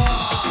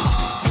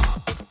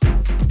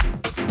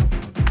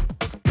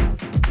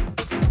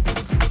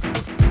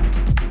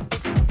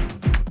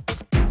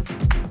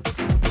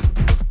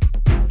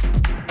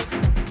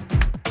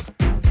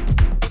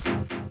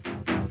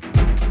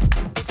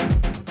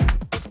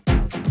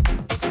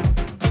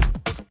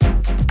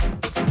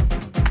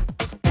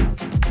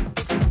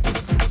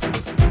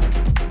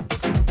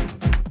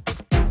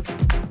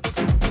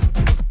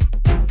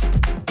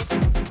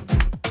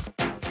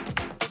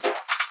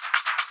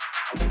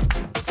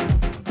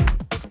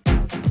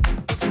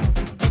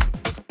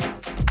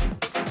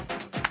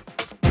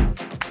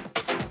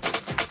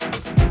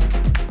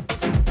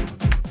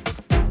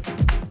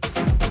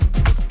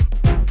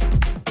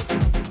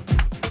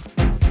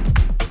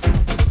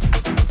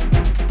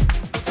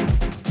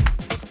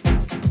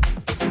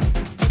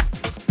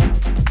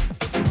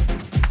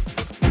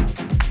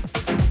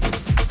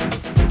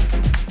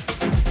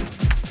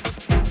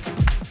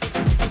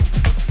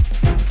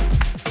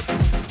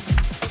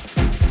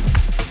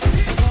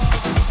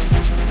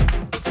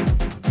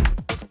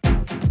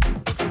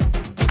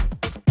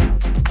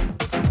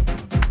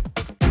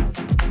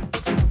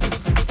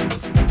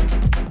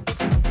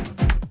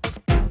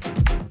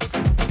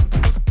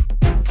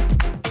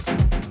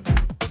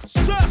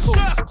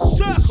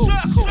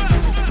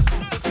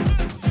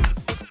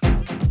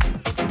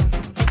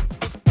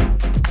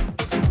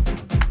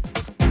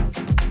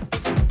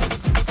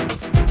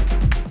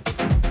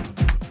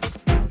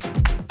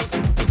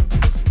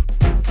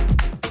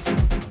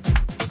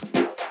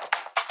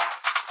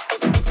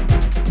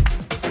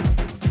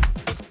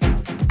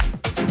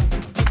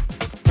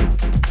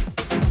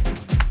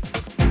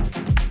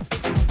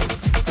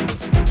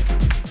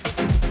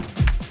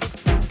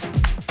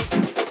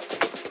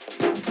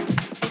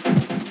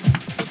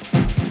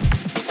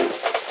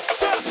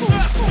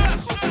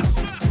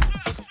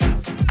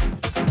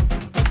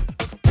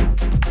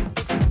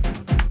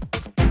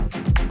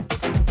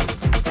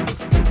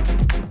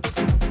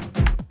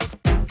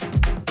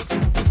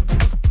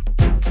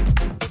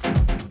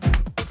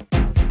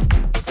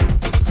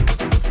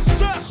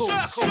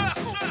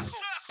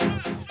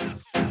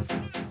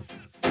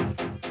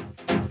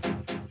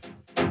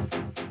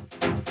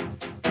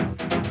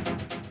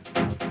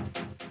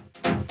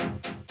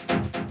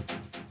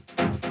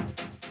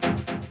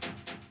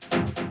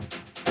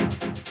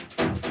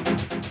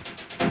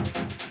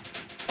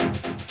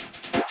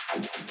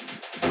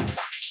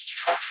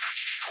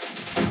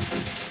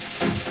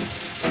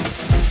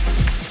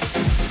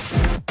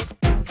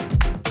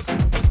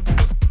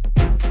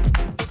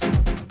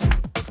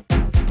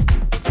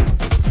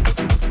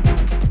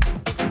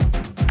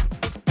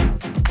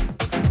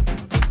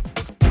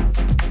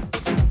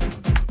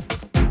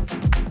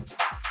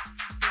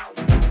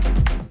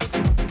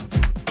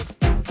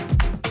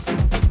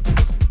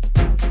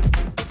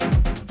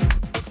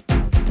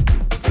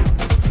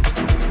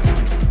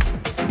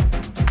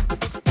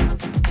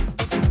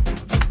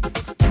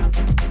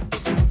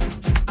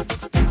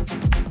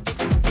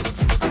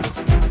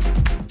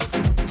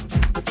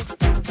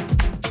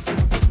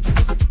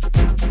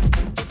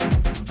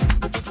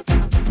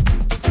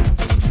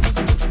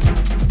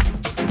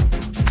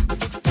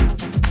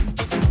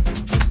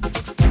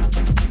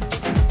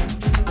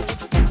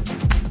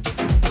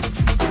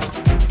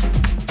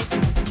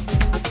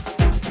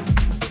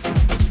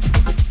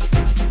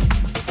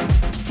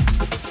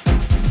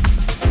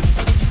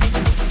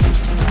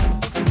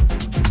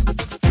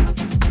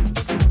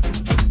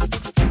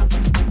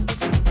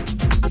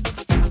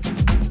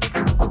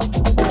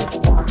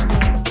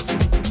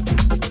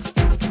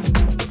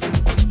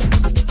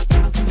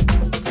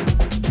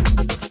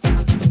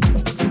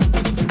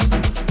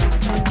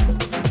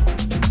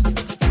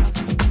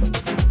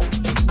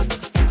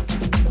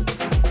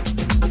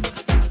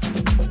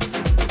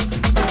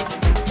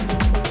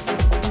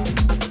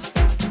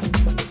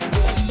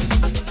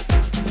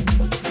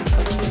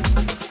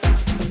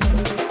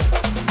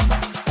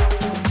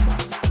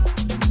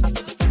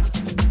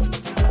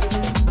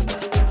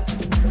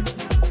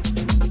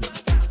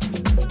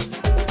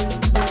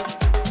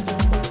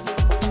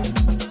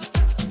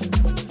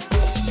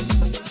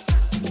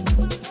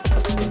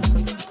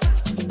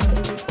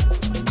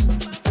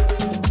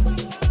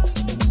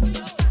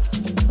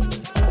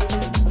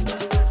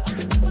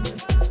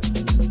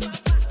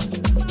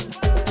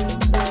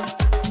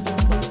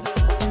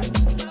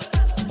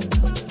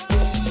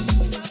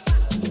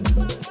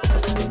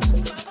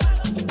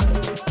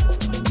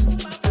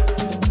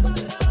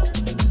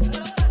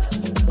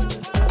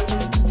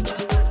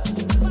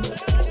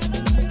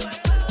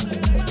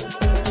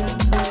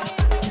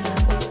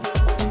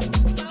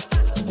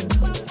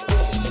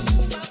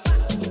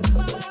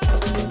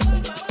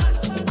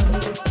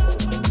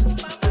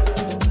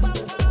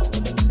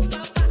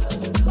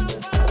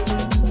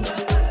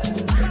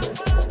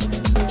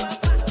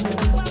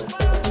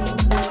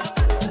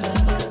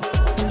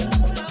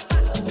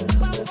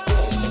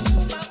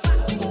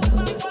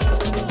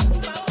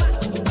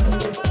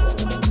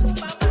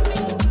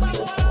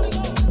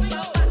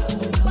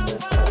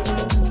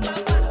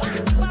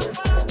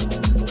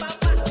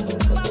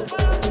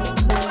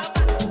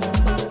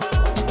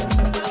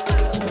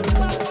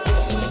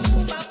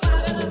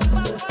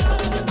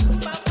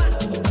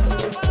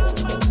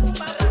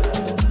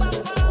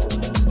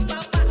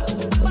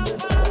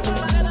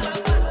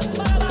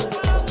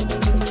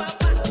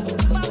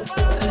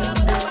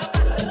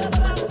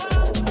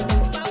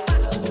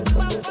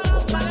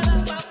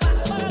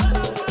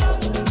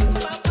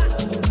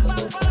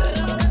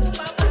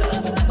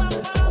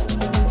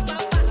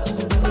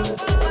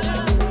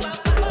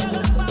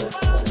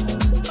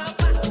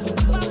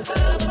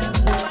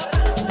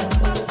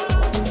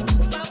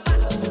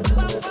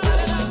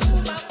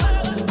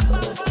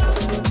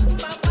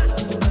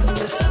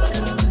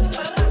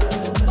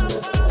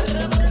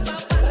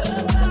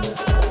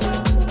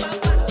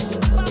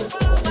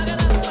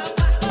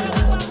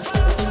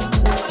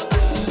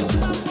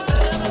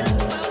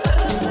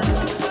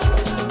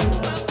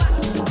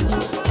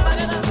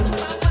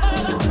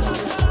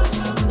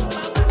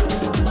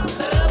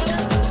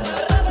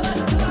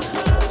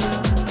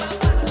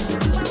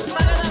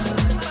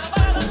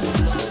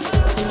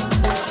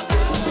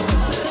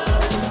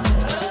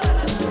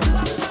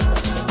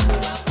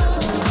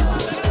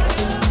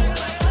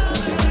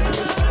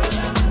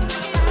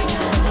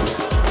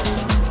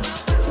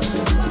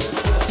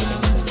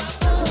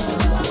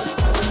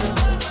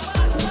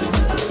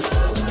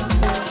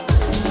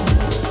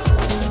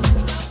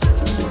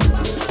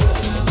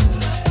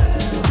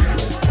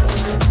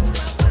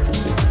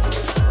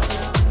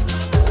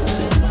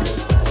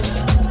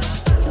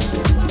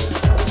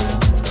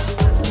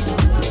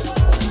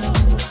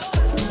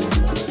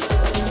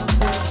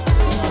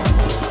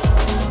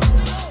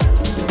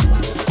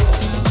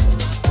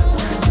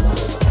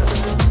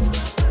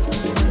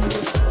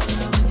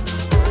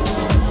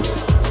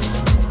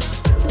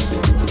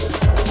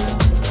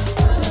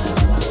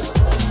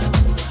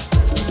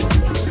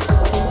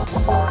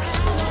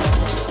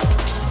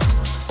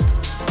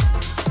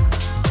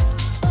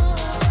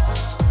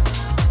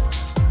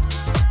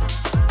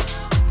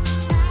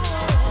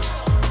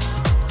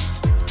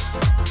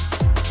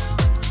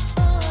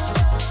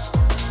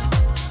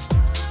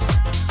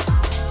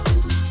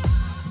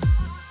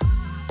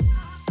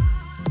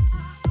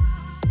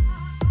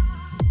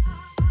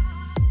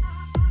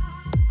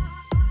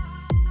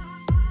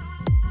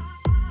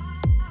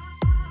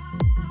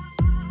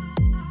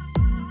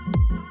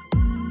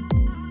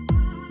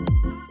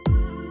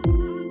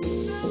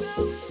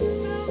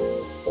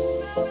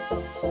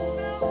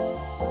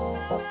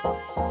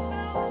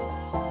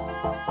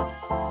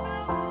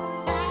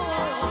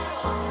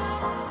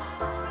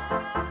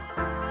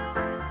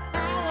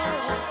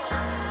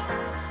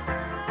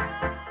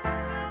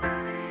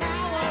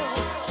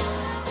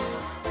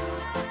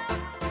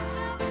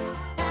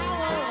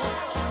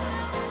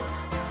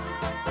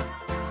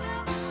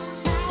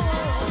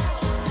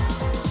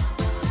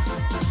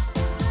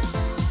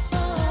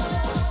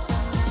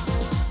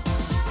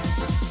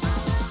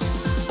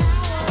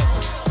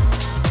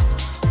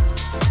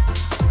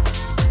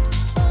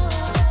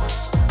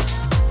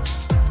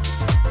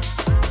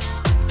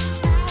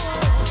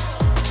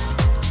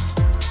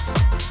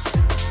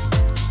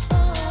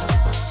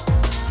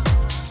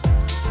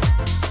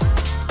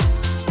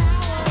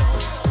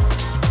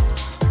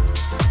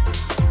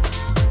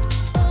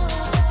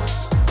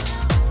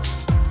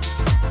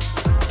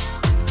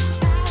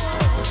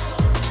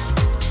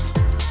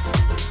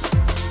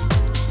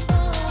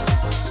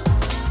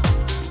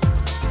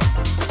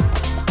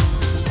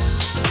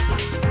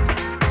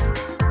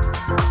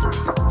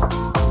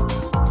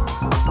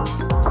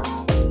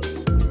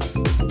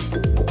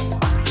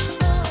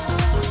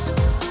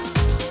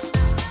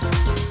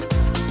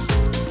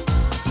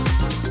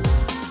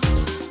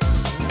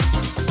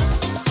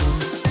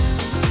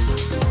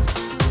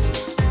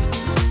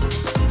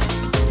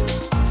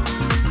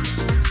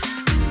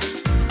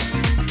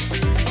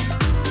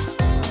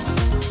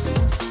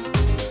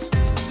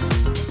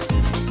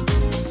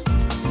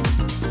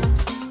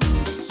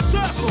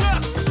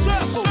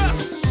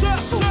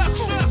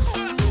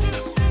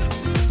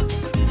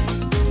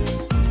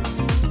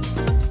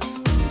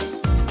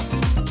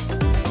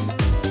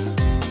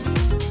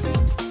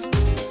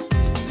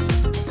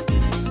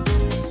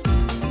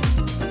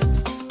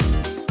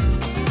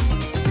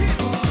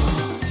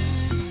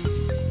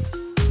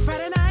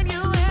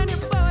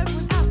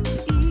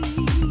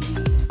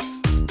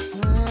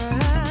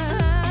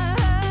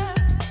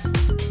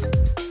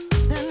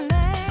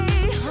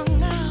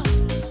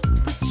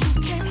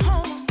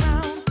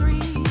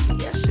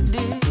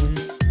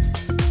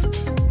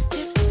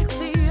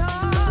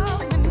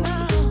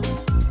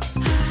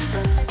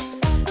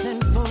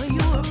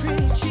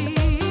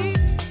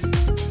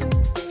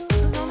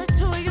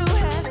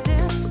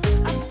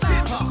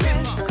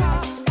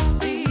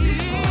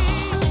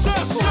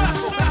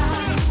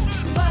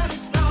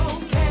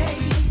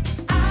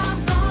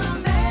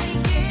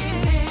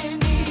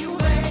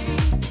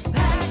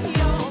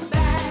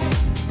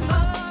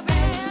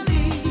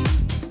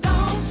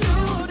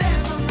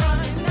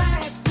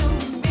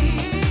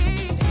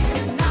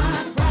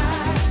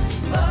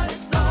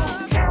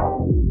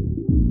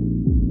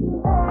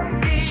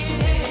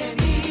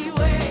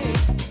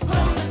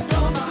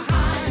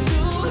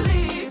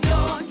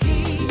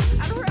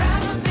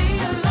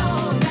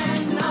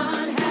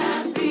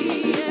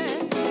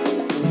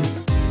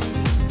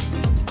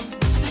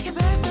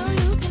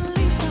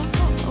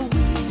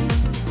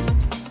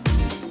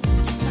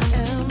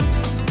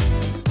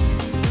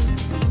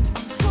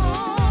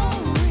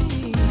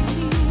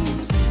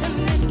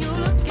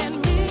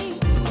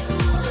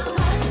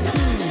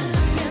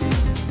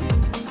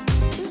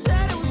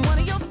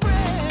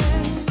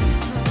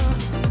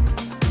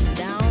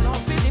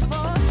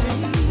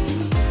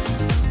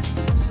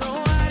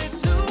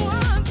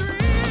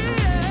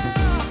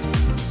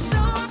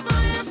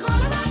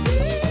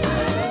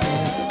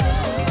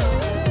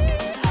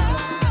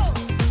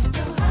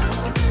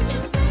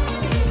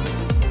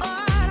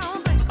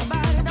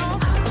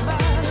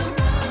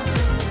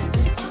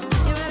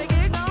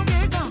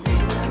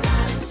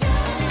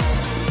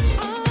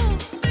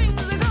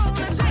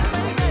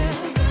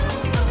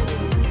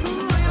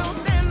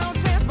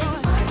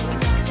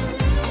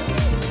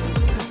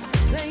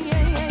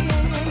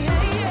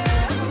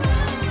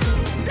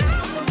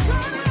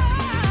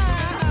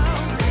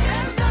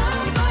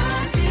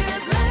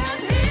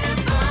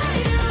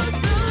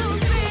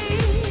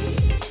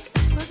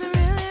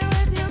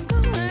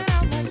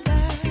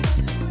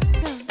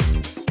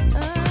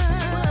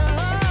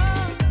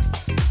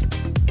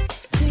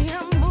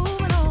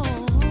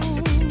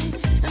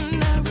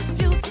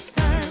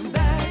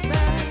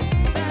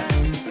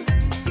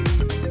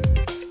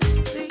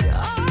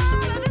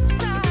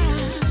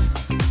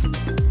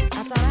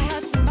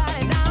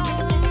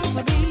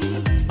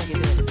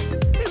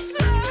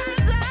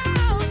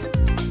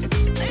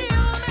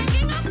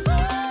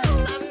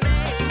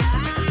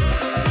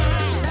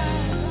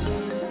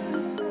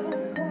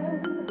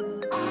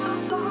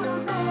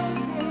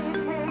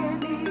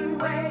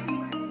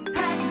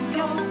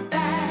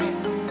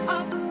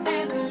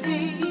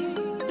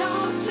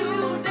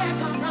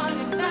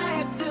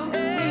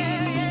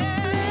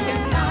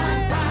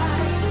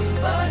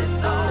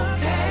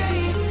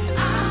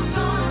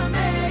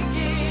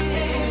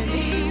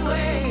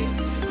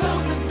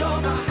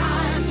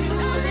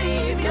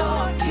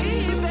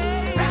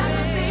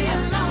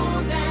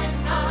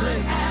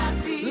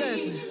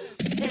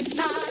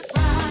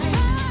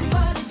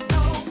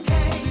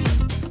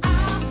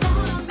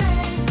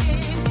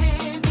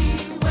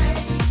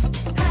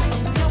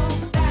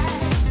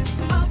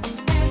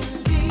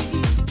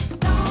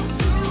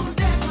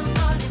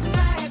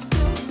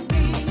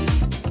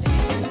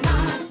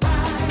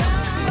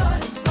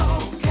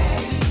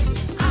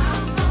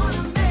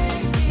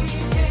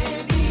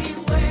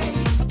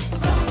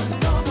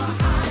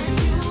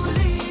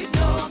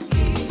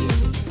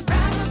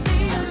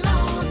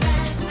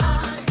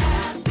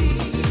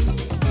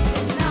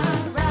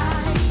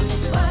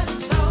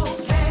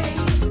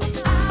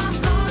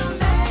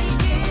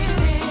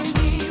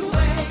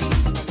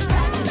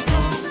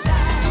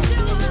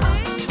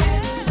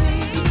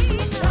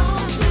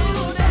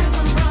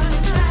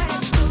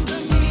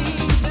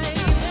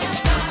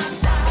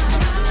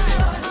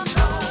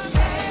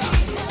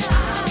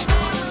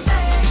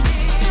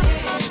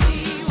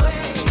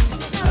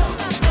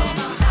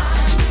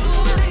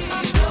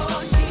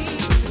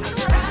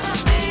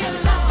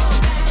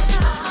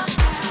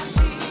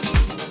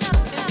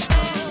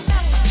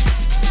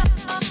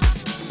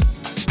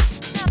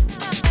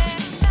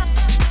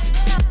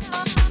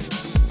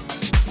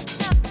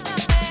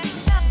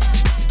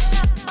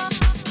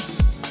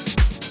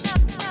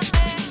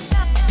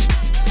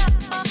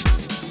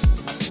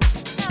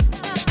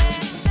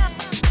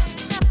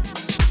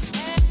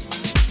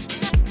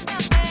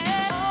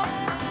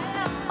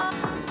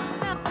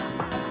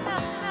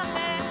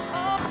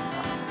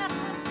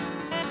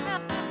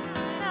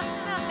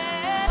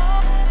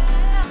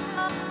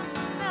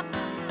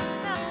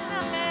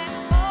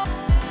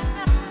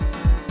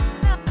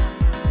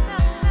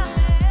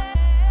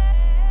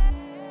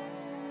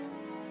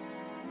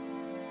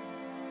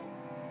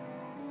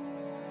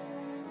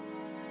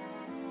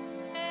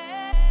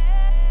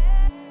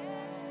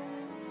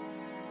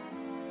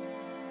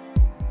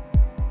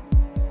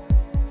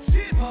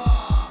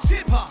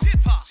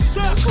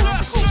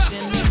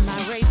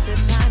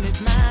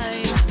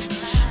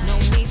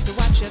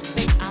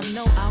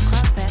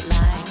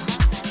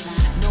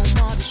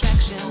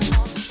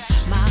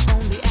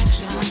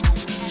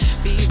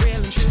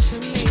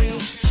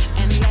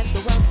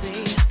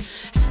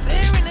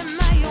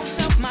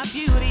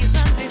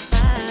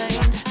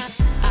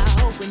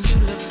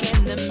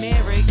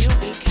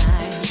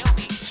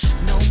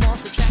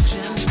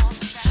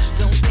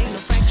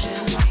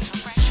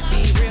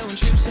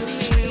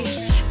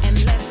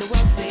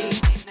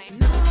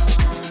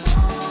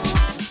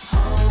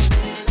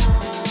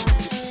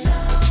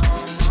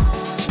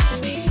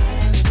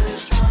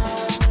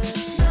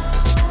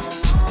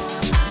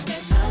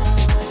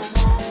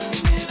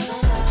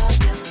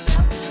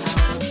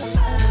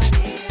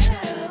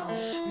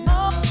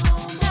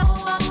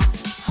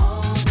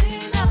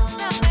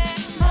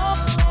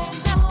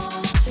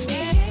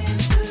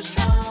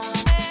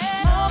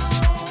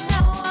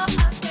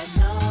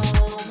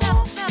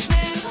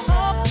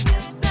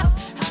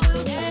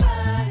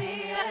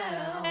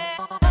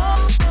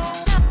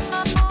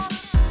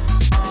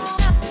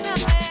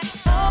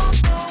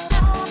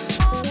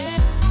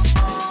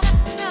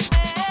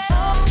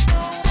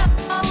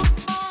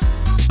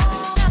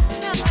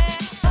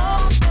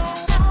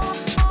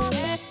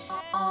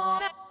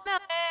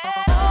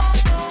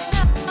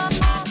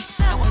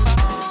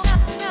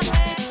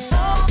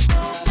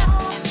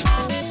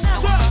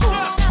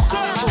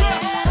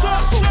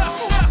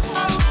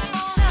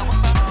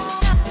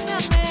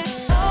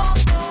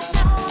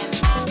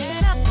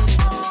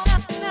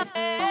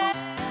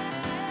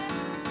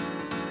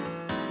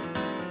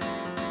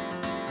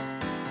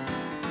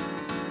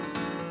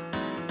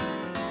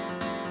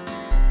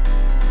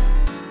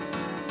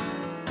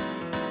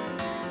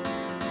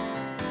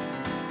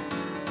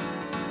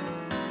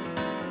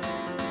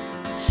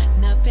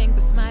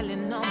 a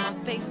smiling on my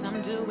face,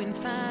 I'm doing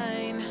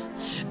fine.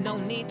 No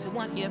need to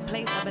want your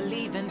place, I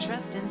believe in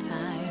trust in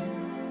time.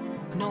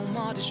 No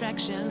more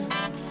distraction,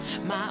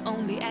 my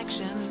only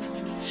action.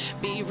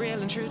 Be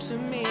real and true to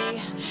me,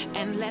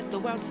 and let the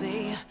world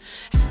see.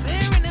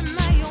 Staring at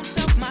my own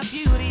self, my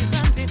beauty's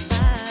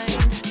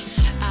undefined.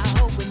 I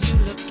hope when you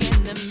look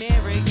in the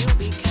mirror, you'll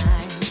be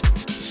kind.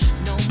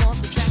 No more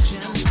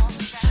subtraction,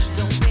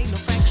 don't take no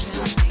fraction.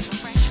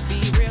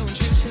 Be real and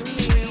true to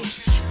me,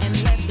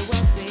 and let the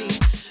world see.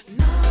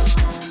 No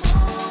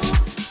more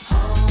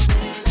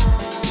holding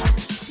on,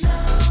 no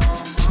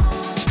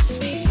more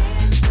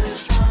being too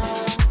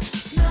strong,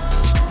 no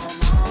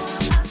more.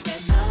 I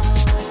said no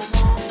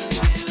more.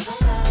 You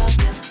don't love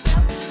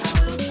yourself, I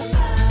will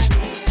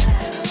somebody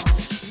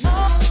else. No more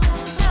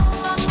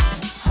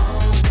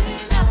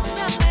holding on,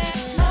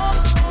 no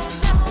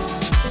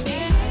more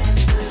being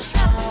too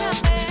strong,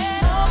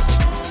 no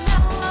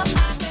more. I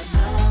said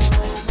no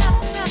more.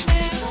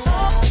 You don't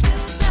love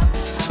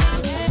yourself, I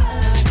will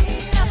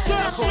somebody else.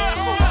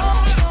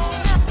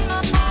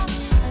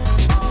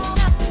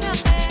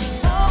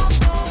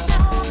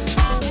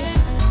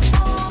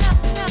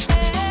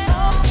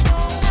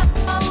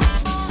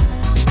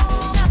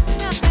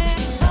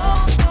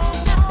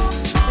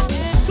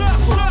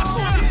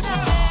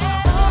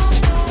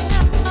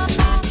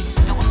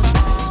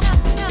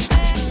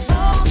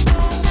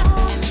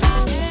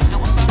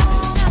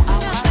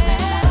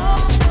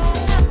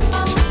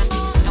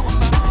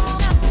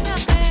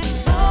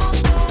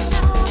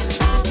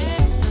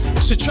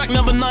 So track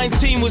number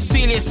 19 was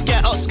Celia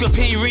Scat Oscar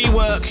P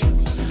rework.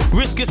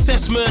 Risk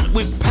Assessment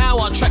with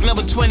Power, track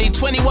number 20.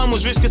 21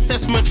 was Risk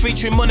Assessment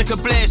featuring Monica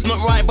Blair, It's Not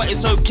Right But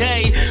It's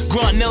Okay.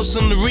 Grant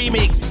Nelson the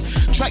remix.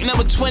 Track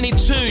number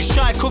 22,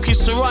 Shy Cookie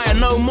Soraya,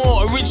 No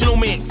More, original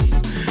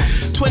mix.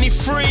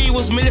 23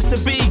 was Melissa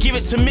B, Give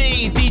It To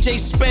Me, DJ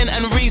Spen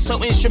and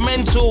Reso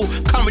Instrumental,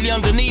 currently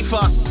underneath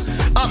us.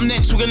 Up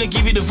next, we're gonna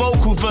give you the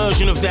vocal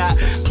version of that,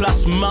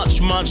 plus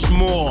much, much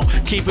more.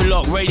 Keep it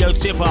locked, Radio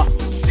Tippa.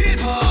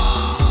 Tippa!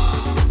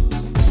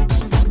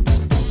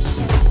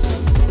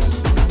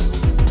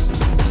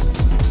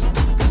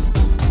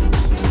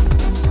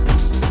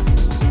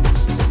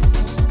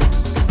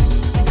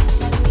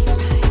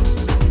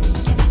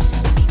 Give it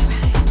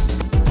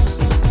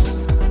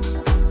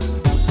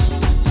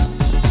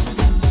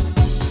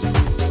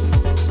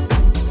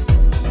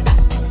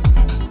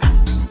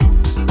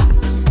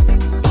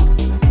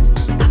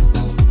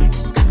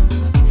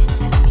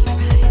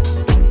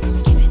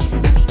to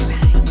me right.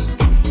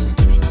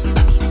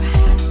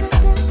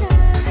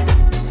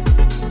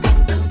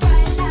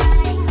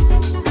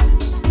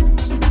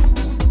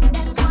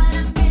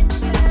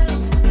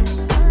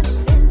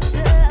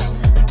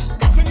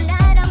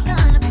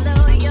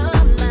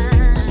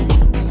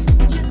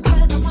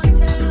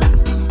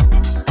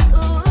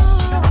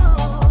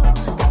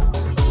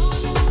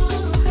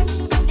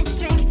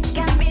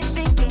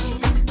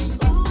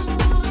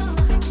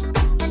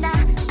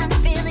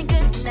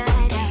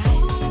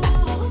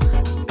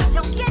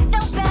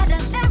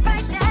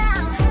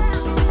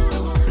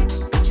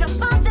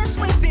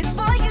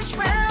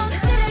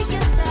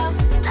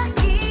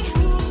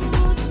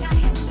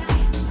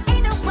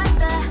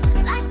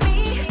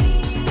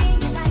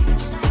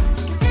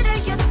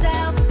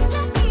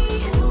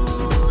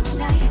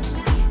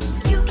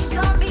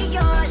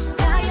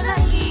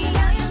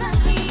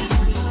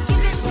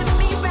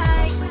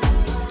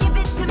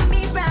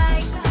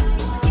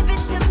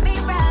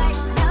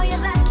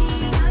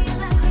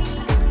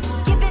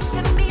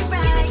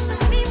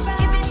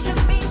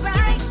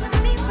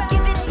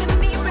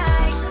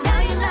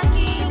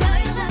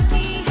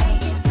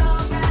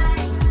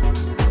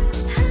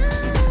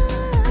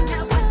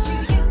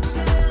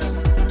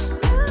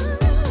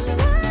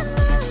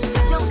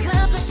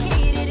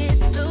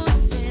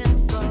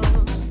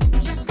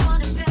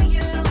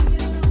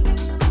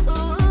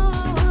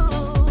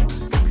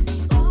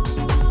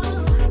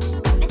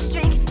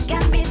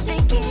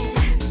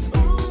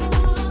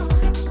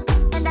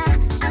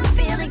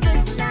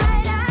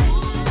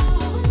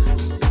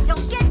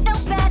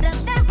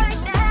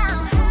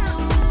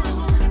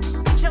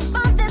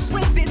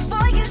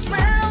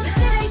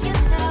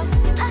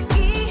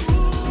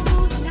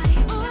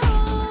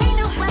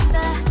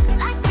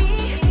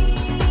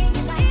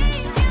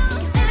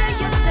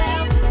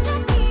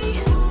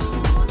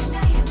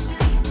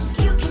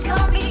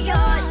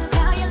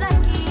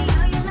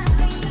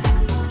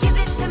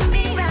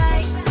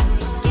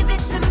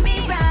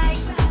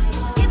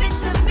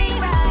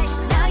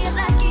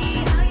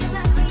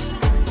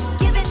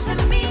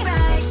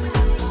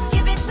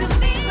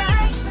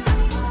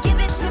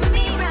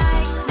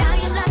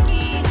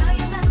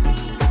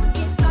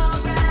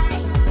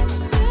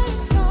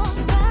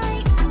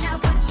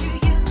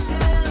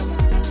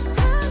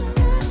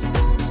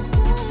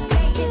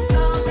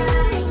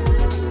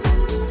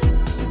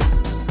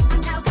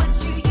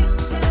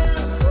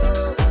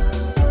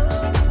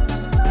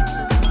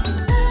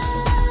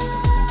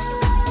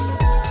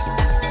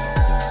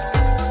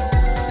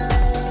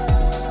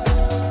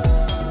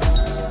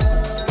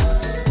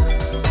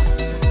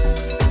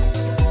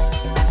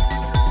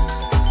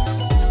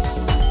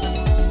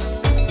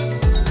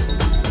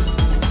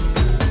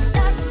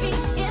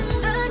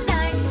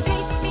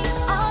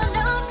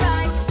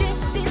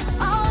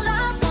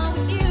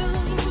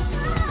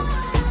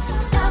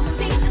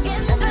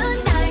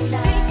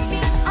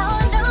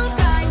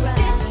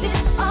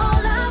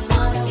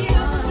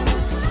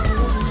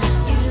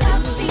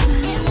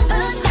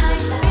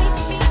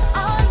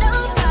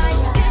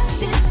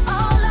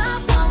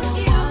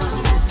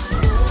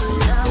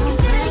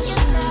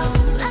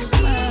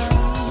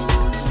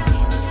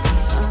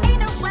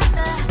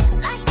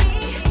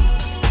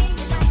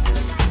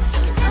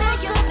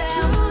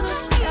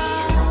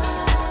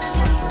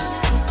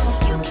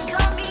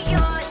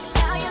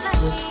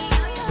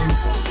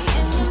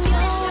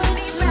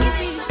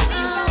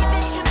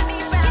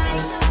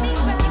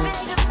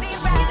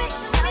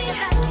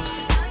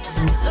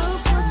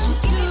 Look what you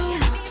do.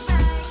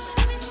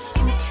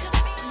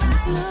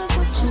 Look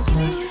what you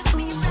do.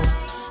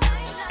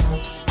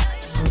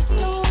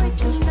 Don't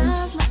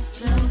recognize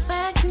myself,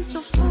 acting so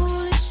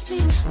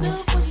foolishly.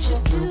 Look what you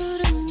do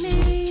to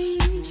me.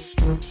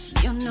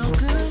 You're no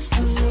good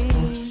for me.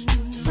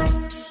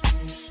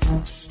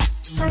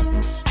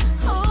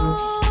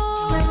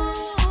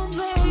 Oh,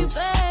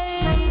 baby,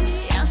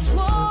 I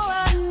swore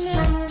I'd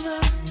never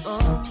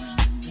fall.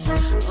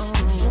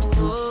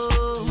 Oh,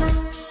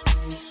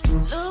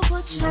 look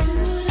what you do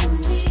to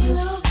me.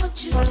 Look what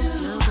you do.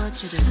 Look what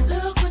you do.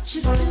 Look what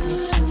you do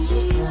to me.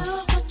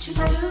 Look what you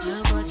do.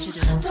 Look what you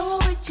do. Don't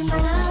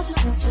recognize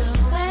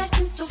myself,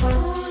 acting so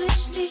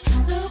foolishly.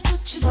 Look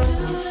what you do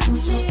to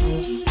me.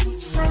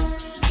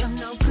 You're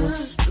no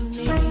good for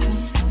me.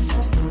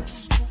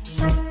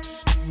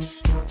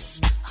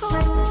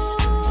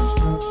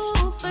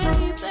 Oh,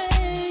 baby,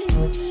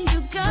 you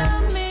got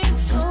me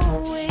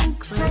going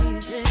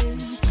crazy,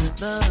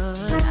 but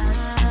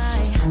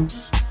I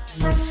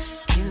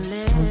can't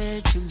let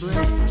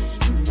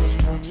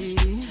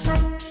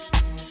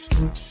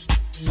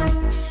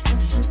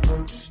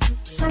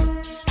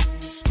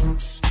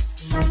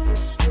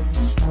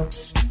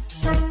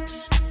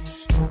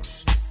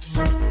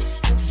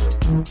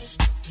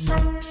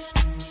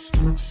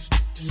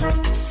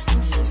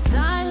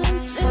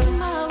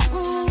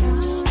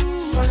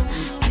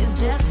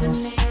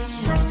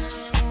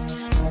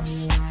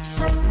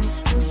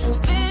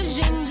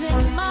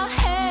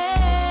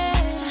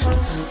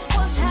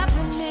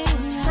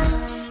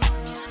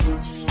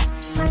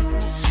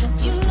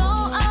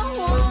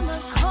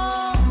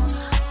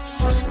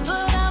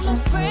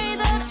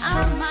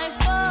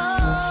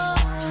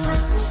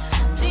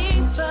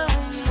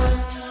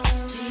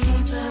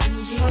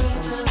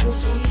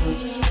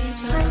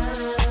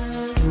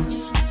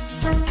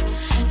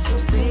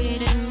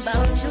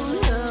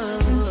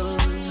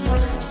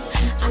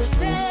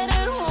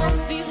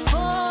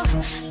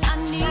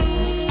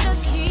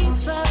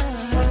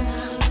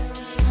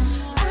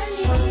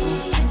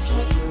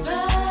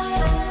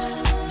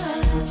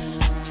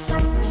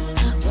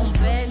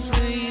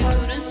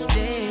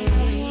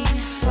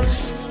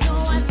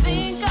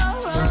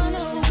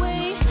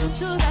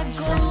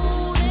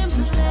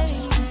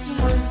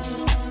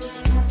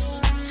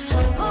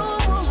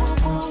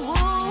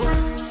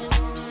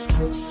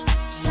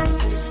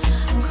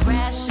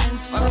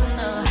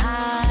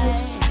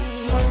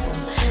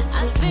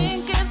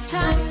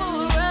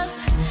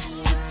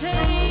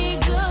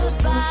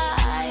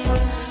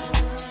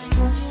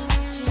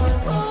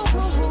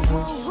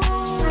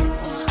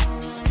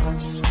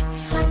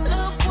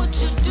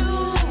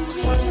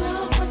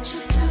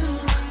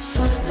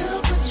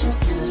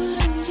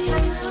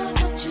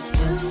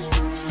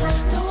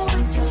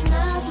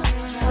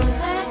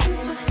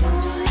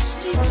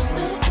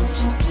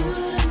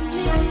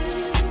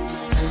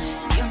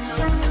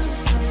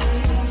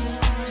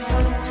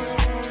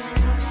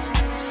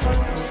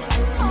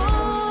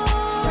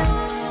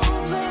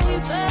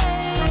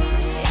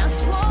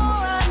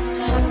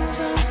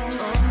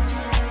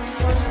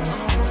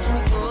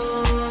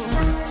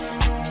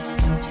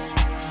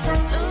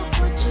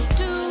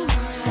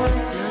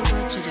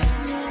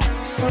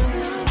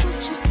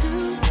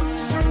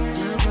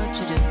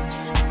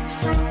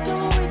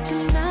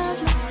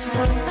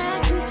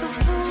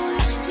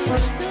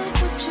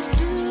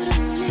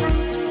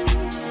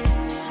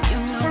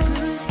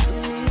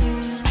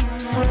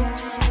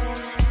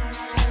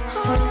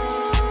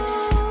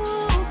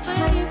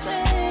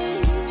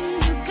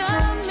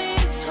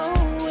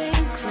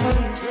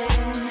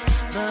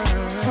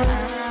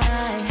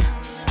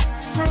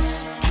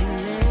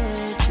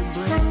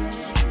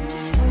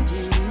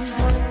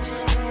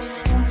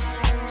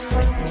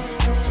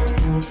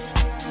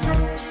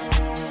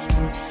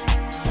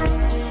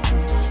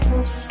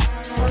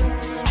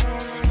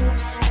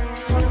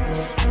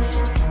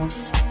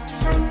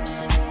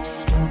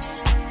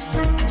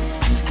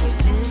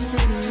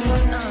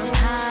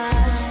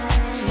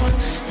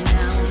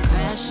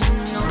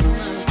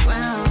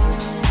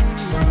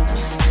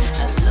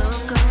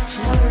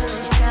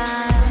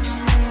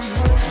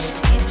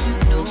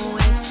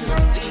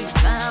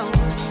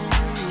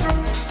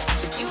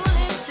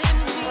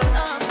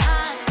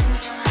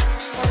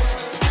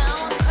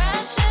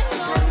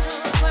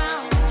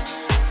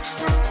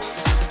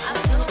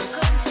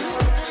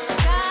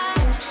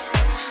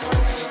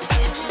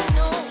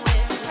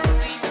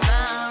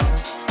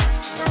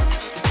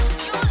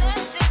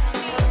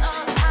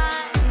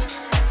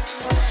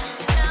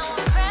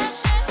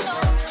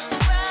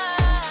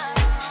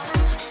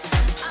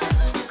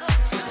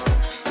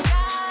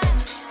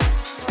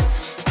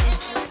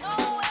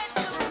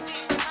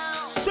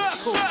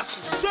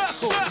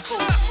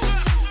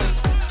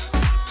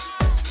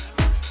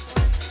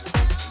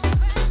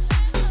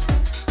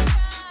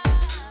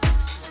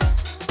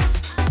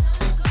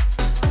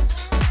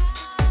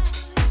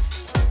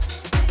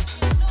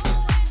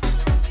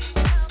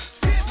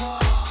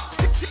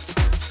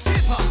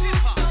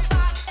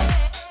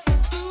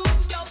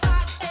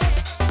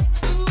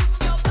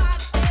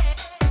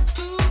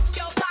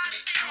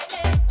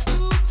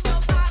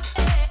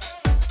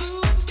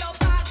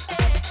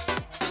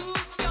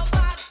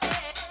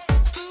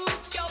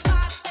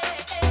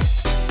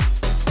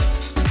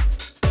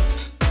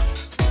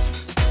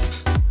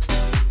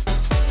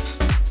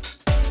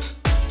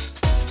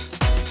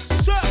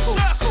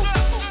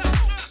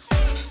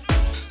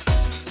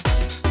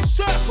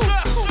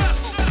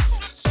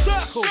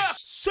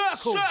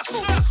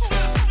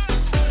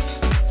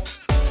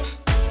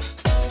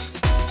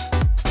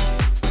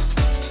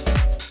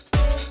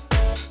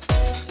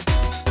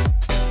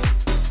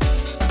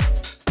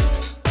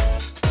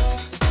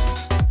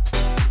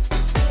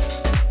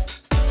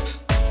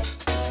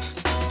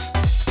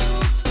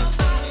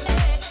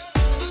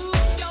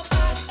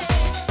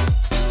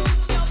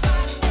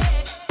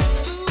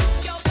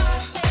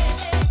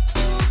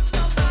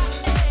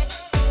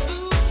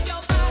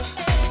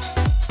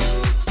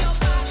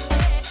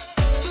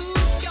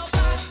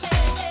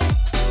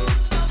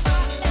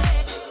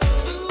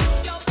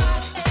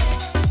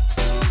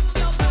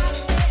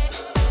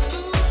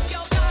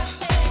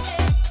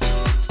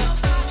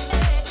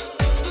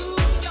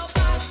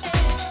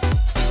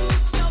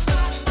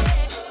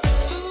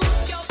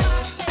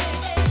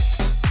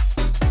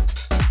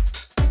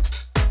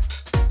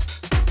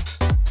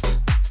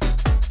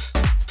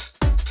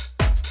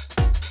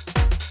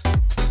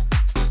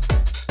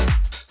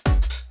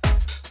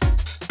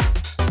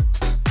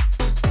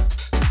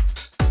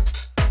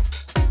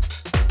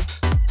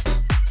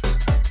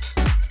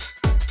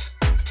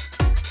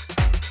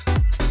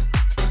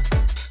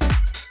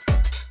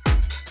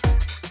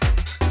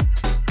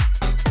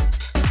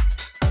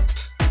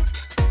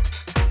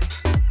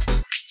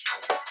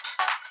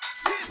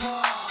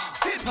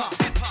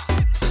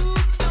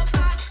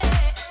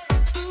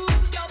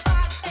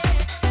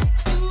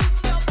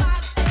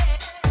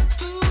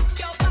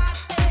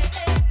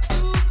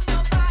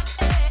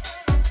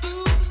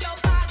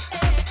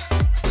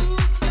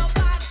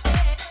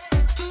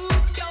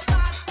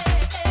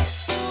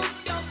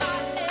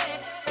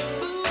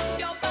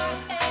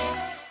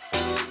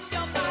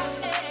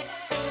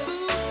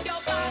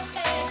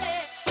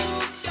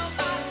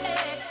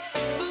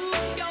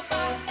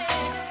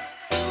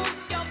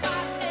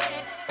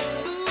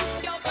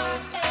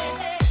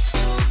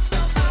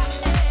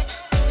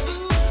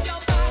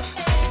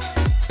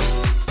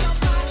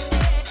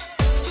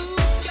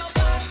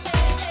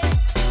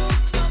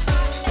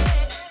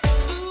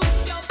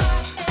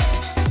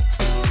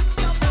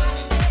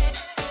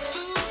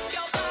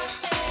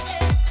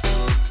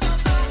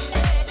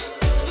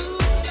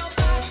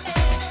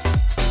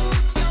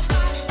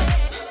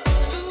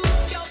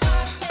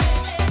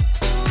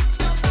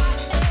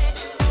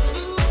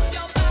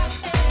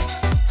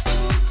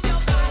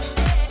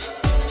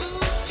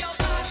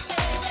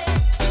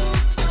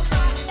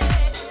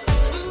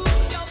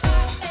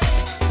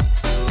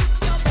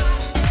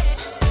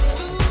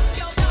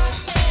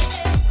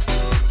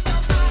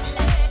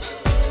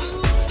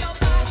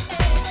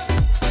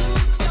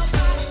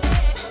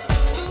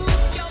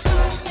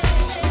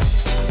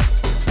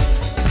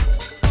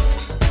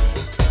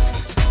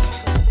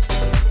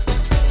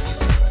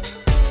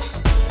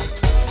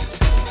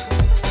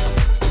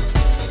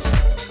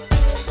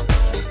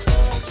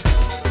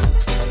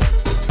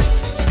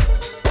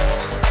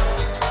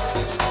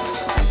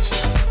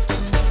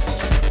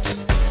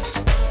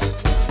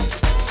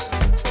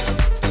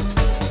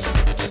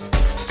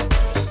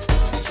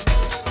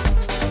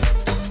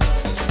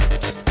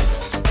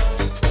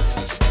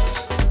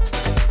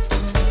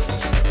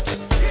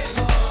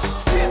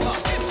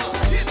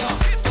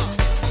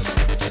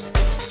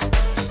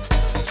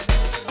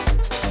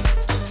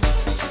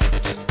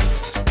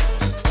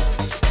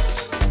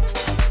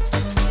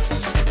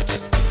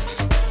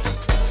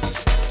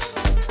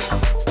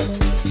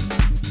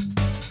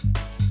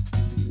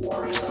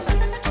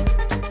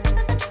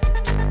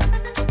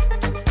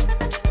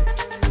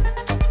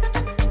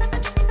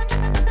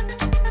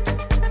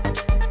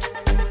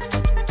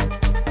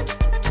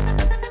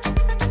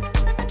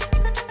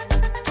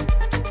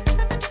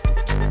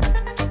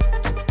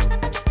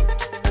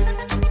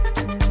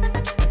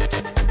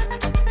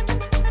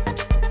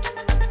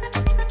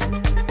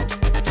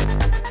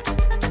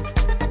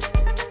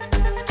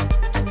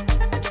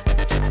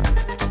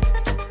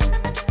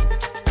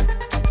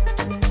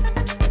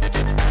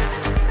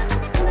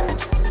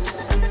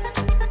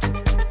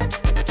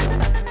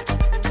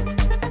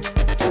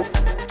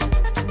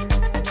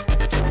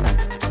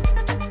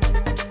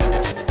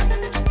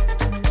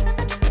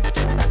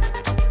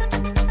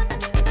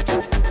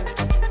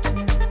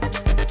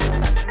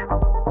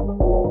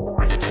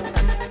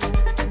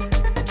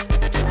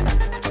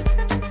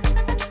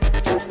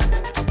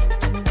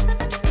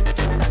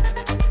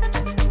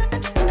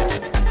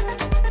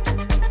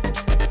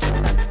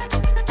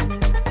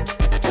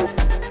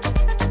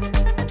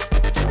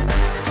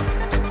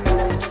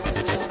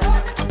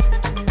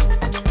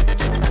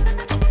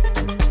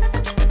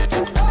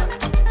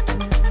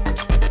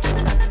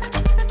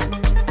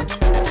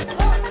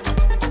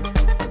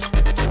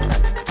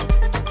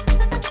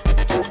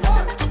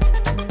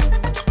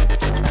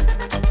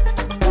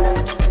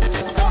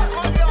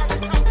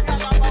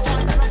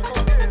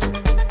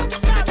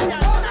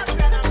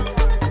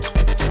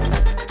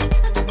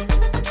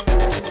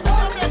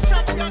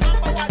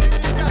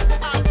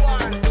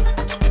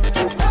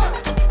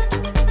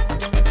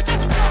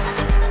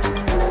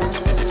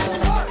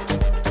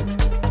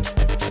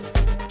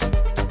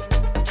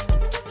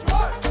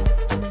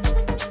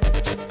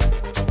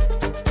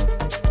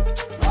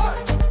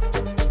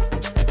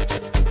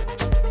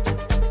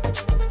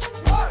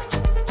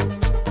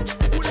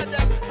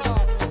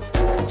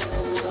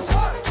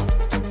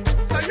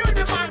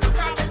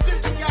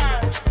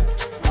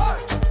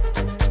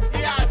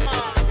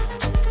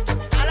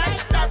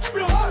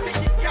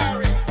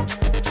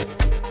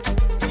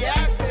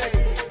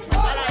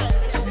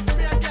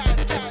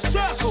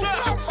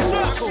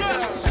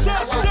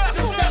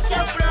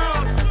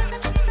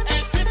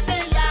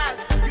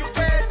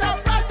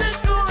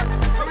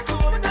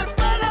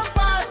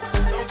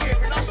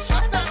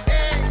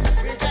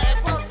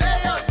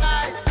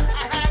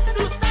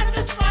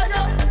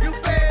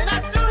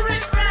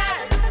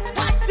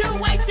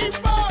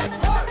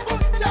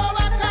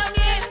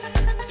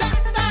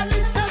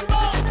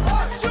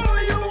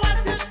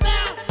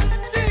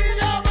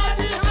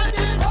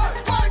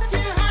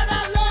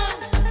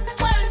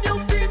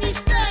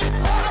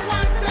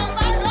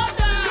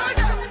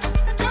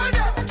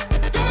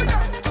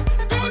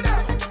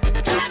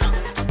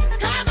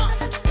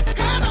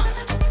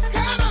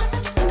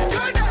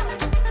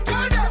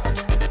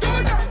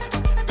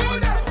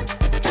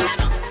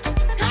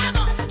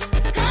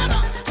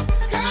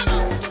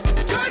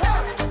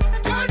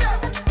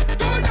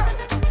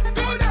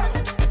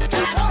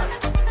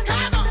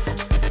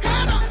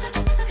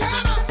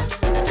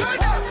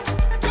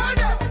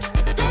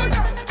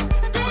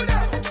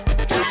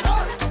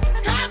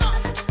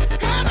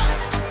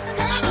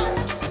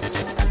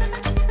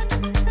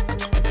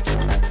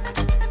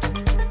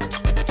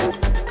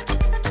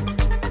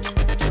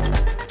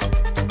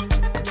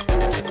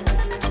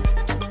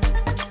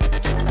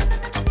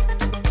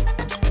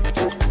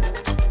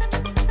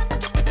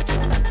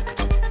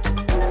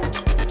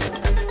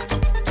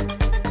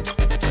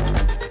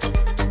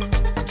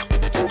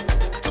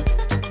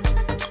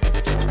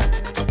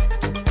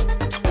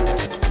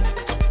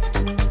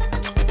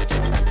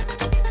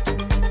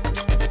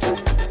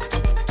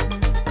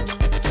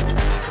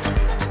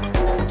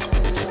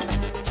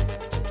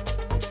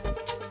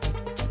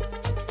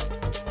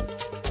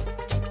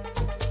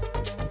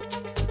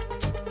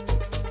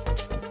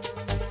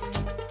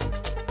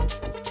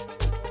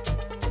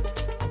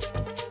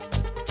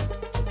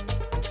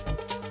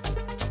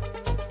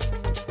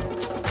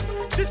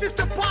This is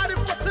the party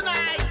for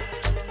tonight.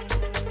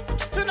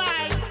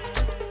 Tonight,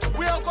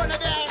 we are gonna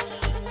dance.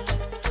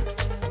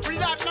 We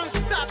not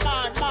non-stop,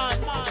 man.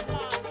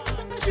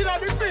 This is not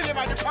the feeling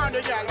of the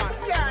party, girl, man.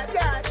 Yeah.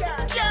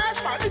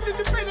 Yes, man, this is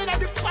the feeling of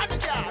the party,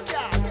 girl.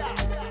 Yeah.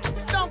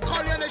 Don't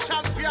call you the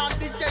champion,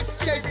 DJ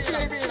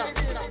Symphony.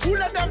 Who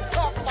let them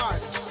talk, man?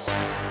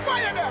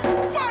 Fire them,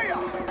 fire!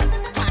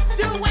 What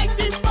you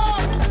waiting for?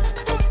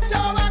 Put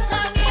your back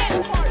on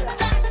it.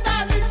 Just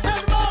a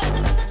little more.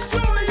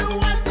 Show you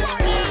what you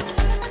got.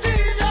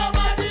 Feel your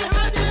body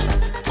hunting.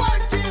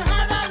 Working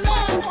hard and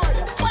long.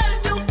 When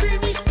you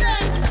finish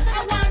that, I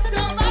want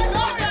your back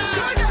on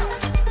it.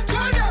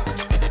 Go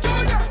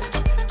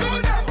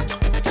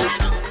down.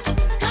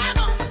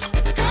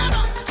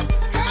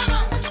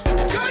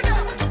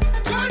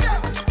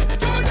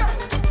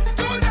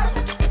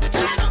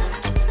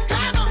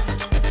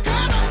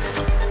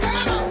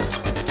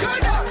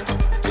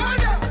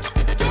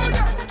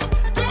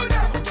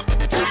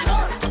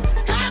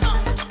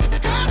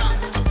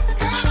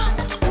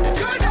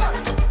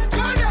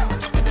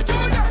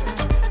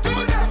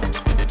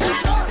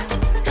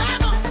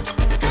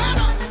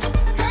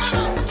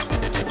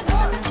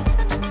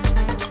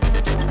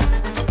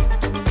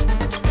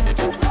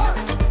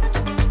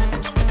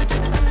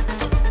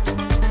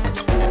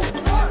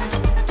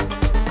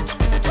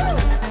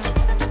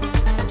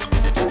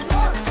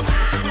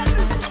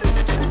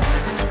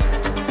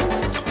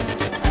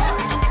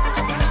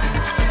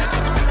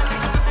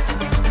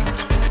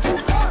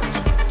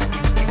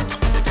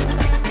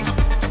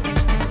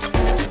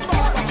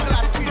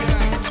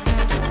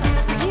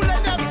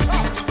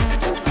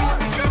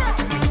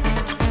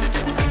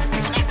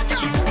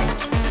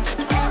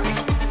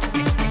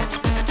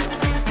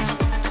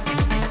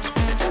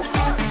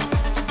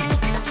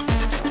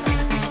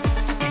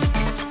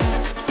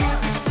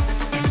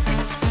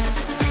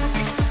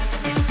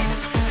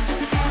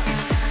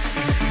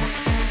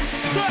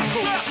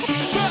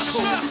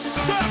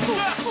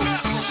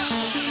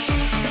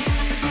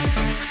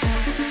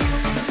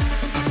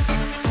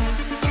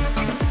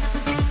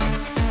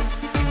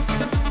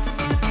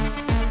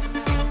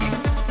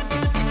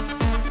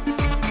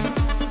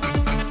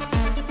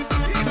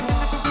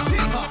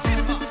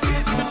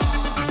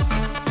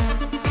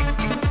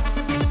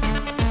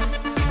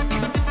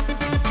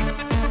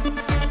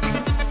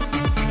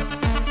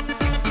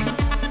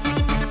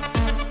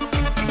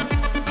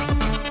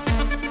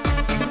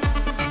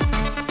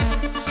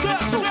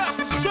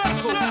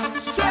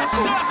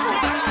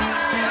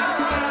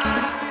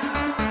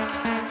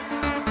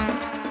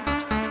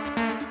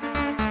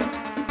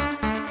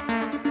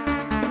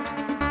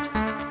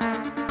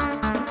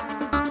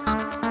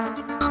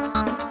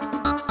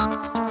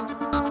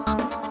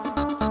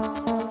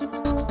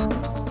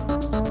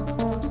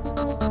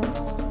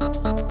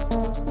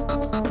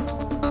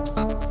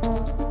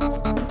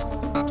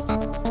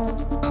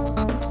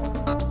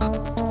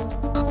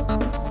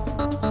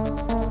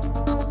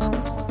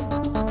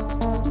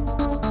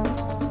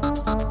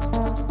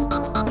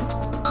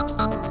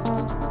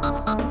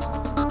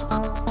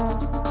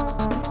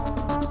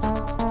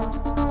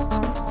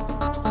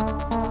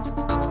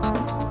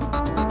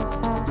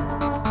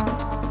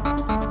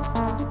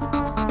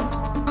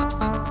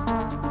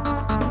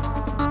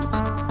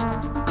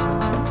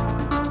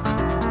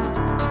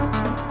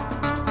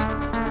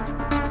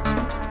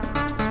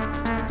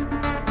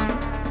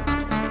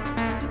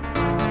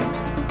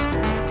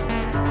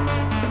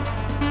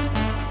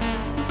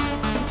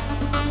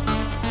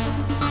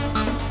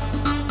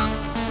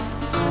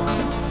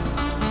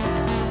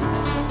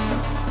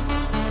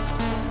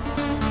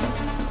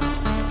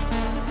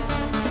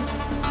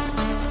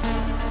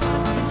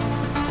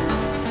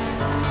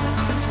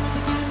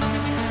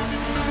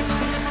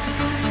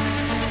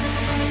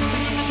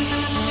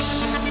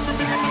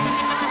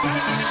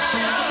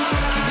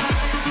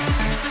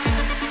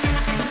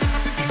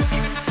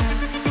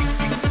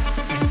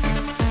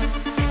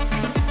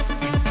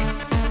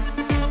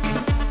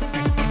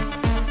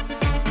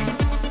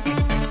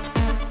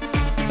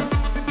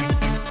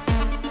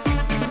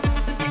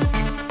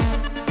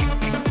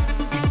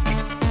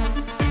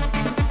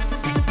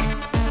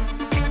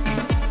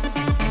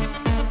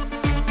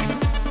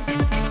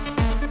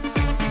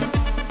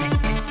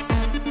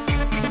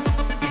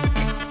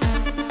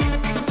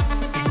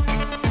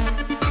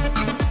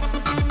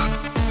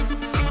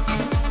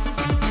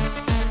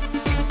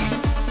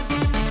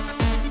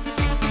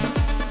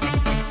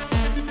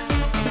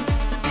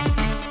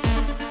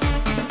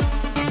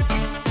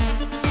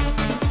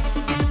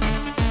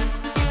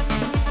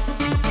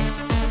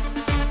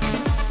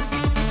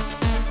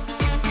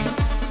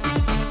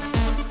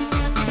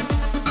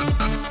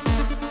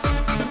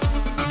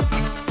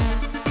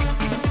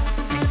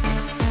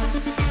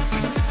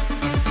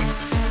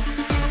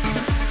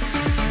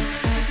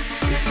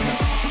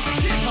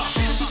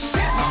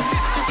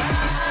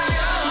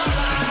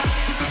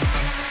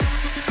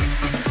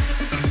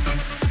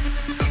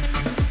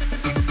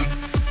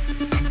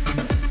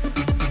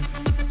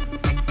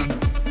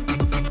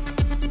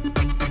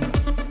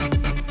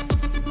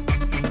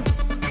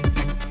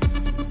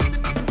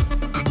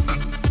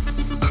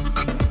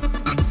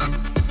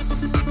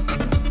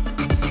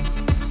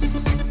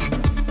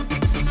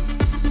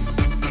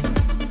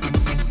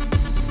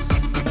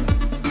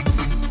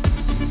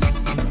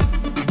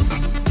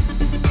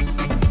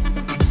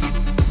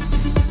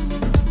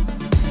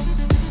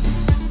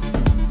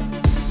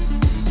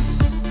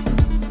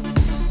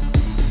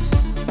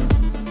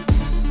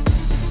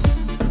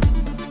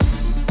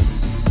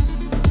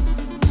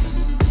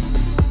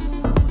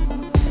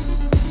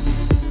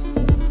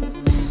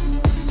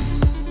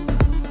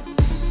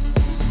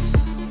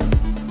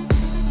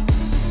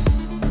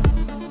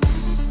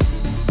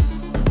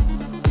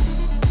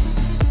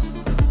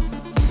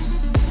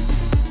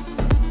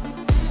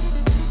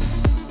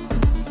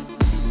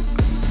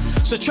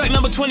 So track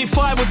number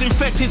 25 was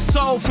Infected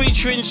Soul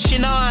featuring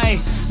Shinai,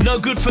 No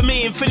Good For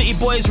Me, Infinity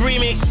Boys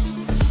remix.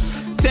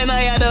 Then I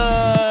had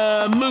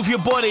a Move Your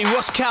Body,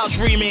 Ross Couch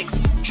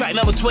remix, track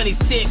number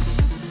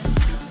 26.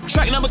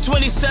 Track number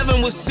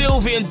 27 was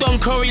Sylvie and Don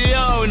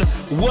Corleone,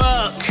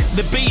 Work,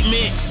 the beat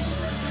mix.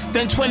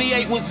 Then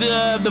 28 was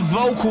the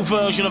vocal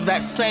version of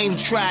that same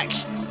track.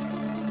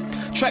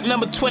 Track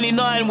number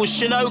 29 was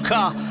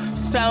Shinoka,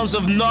 Sounds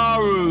of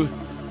Naru.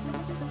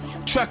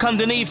 Track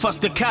underneath us,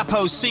 The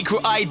Capo,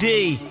 Secret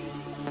ID.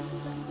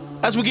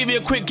 As we give you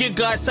a quick gig,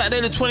 guys,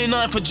 Saturday the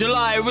 29th of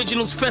July,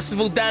 Originals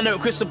Festival down there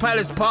at Crystal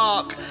Palace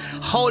Park.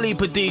 Whole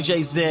heap of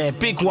DJs there,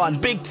 big one,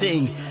 big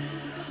ting.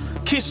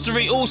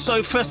 History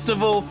also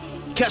festival.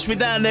 Catch me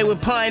down there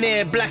with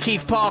Pioneer,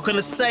 Blackheath Park on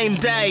the same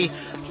day.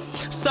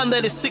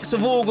 Sunday the 6th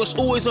of August,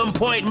 Always On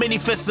Point Mini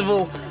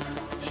Festival.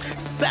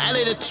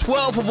 Saturday the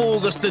 12th of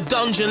August, the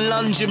Dungeon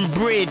Lungeon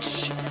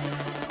Bridge.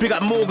 Big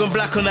up Morgan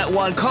Black on that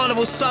one.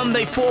 Carnival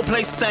Sunday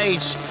 4-play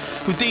stage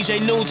with DJ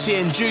Naughty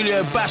and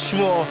Julio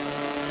Bashmore.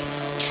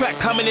 Track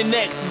coming in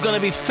next is going to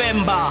be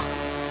Femba.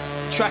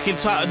 Track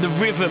entitled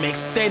The Rhythm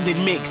Extended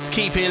Mix.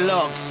 Keep it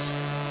locked.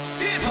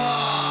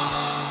 Tippa!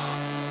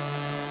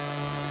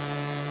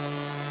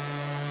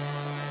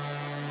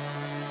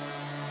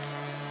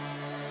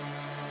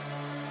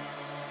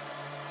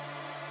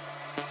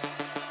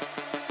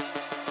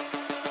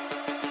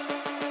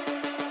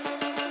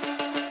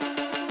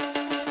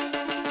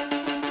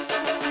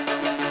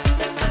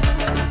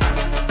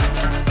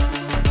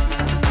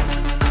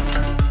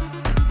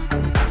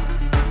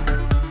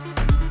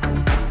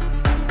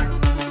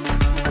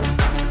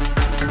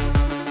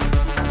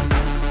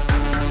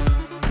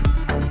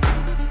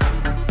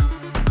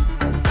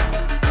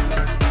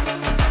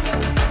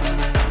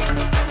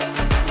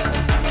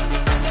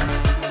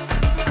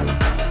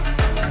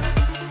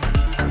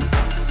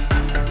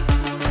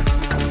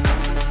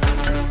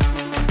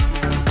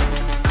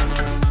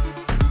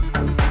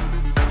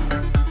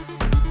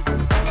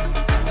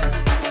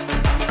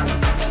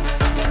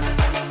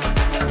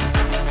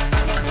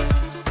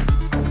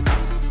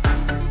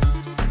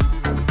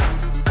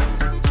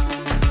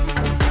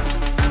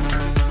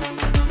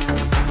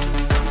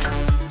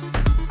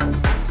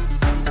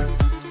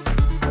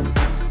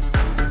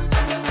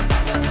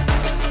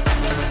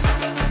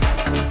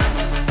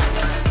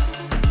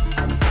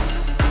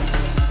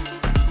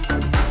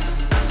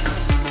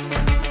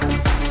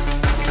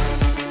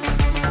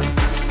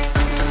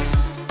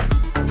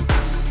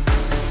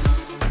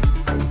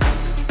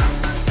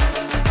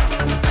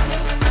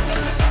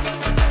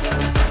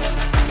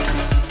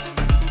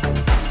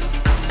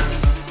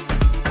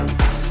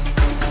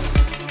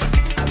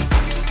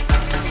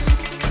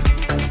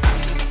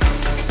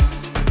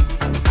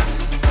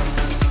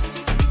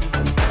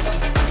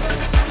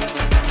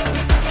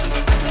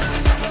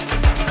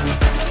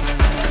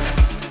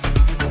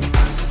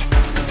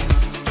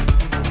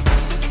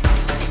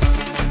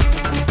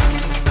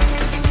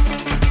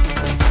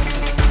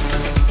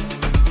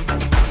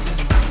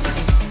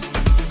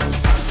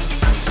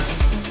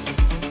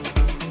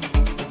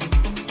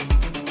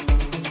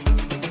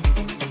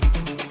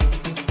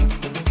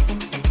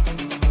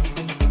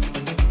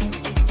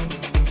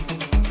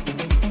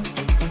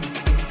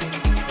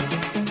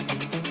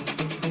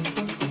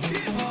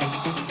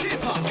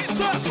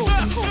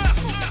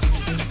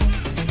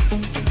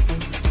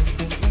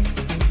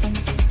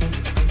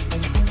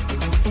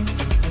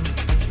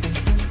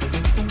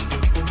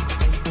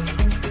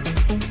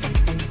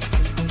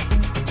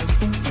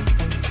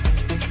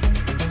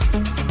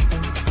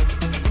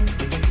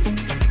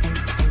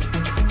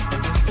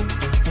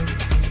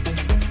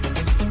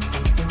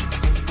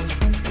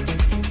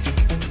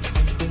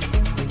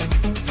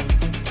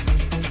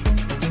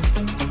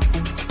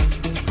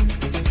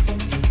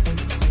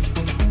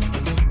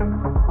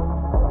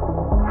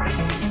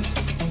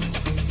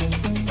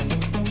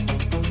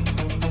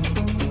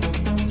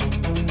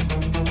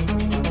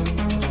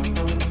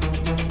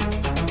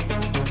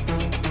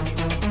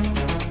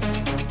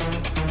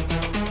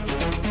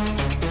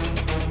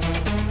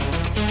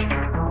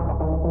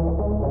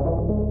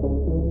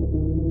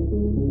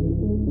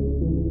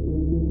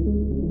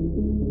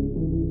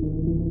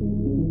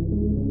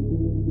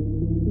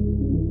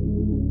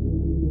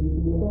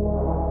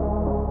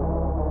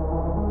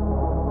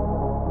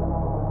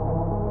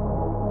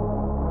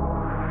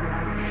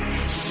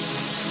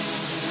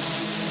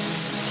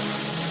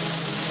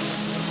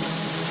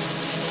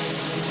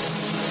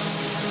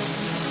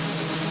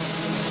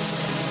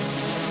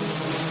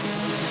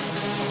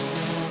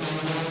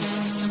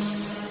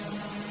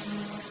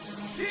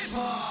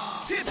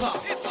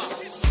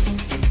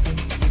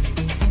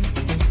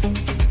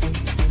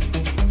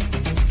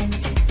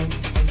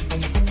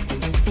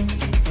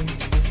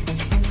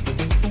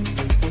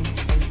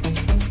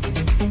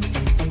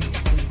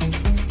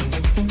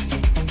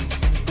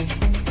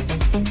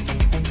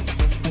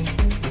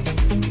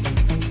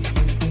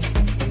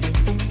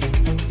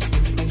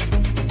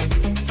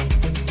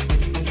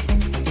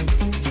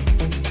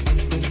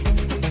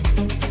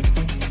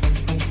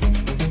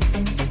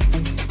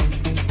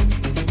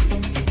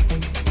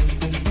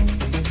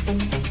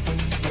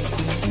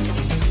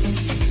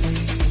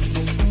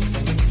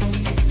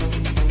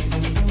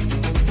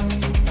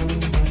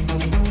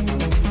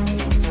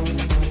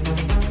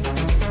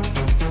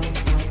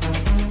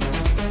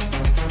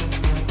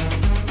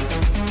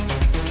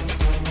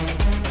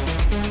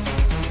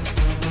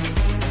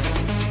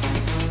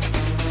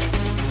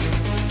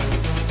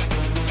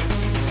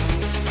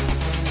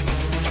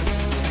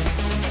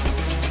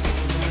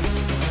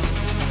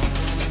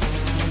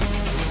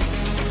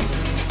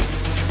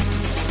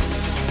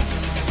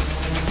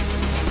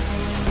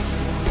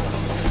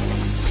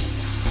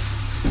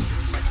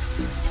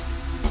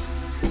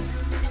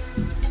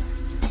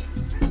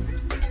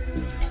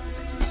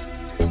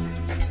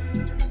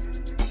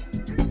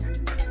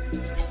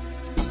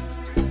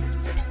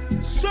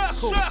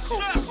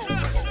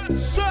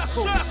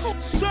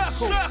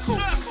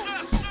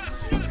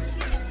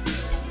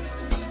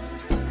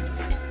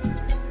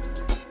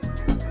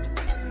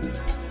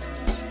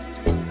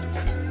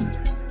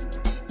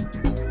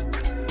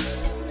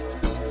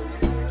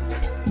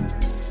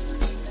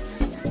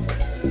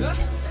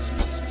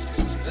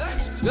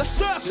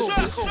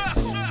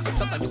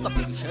 Saka nyuka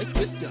baby shake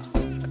it ya.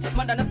 Atis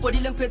mandana spori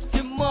lang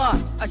petima.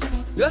 Ash,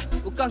 yeah,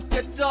 ukang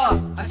keta.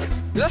 Ash,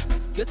 yeah,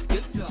 gets.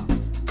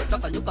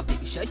 Saka nyuka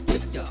baby shake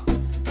it ya.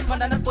 Atis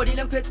mandana spori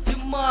lang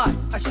petima.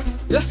 Ash,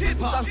 yeah,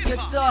 ukang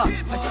keta.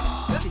 Ash,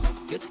 yeah,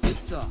 gets.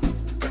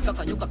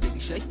 Saka nyuka baby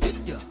shake it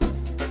ya.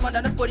 Atis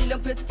mandana spori lang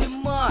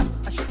petima.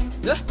 Ash,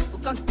 yeah,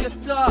 ukang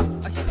keta.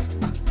 Ash,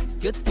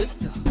 gets.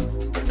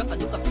 Saka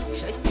nyuka baby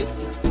shake it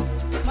ya.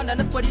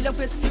 Mandana spori lang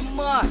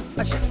petima.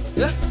 Ash,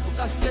 yeah,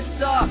 ukang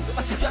keta.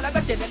 Atjala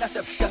gadele na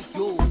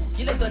sepshanyo.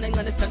 Gile dona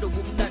ngane stando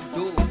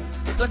bumnado.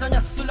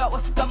 Dona sula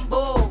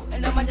oskambo.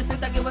 Ena manya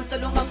sentage wa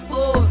talungang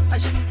po.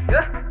 Ash,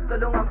 yeah,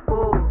 talungang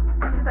po.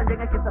 Sita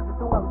jenga kita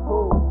tungang po.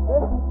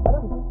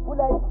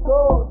 Mulai ko.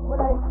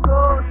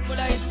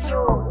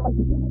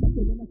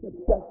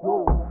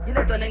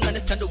 Gile dona ngane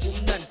stando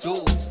bumnado.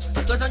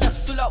 Dona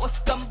sula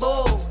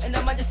oskambo. Ena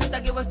manya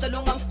sentage wa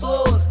talungang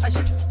po. Ash,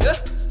 yeah,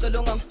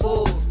 talungang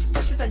po.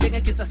 Sita jenga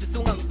kita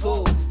sungang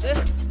po.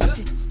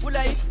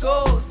 Mulai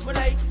ko.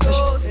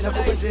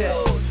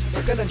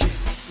 Ngicela nje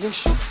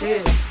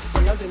ngishude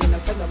uyazi mina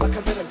ngithanda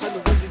amakhamera ngithanda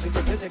ukwenza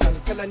izinto zenzeka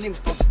ngicela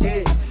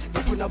ningiposte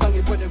ngifuna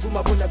bangibone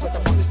kumabona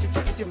kodwa funa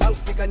isiphithiphithi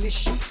mangifika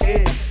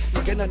nishude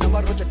ngingena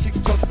noma Roger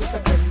TikTok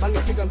Instagram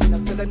mangifika mina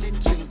ngicela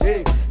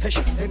nintrende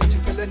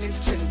ngicela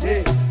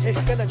nintrende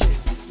ngicela nje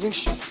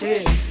ngishude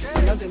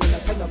uyazi mina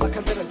ngithanda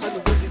amakhamera ngithanda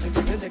ukwenza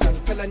izinto zenzeka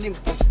ngicela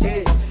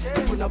ningiposte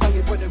ngifuna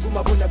bangibone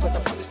kumabona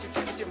kodwa funa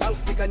isiphithiphithi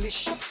mangifika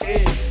nishude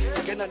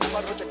ngingena noma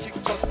Roger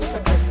TikTok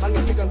Instagram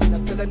mangifika mina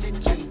ngicela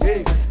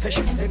nintrende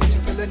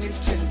ngicela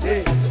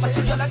nintrende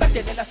Atjala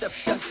gadele na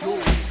sepshanyo.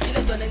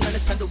 Gile dona ngane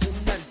stando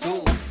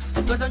bumnando.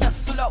 Dona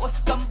sula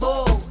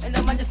oskambo.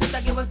 Ena manya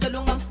sentage wa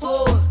talungang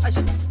po. Ash,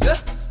 yeah,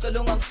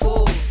 talungang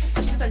po.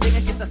 Sita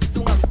jenga kita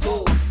sungang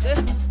po.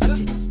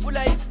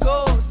 Mulai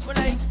ko.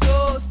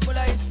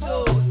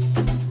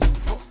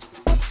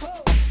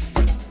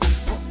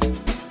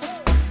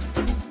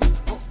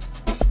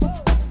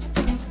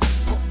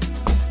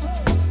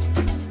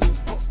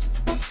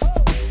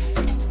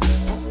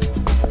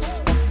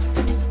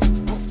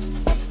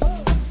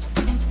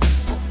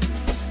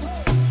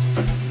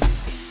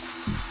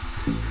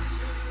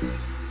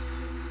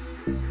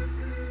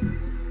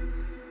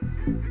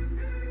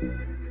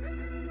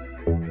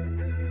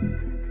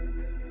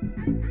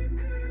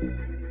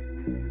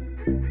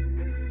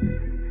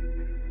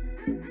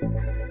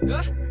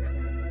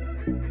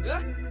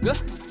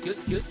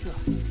 Gets.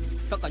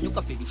 Saka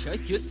nyuka baby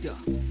shake it ya.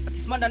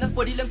 Atis mandana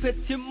spori lang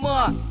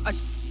petima. Ash,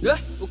 yeah,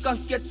 ukang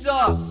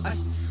keta. Ash,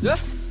 yeah,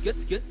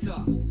 gets.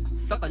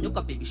 Saka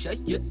nyuka baby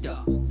shake it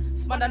ya.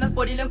 Atis mandana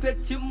spori lang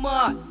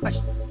petima. Ash,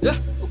 yeah,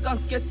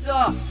 ukang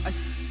keta. Ash,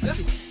 yeah,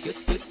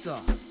 gets.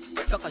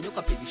 Saka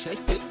nyuka baby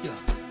shake it ya.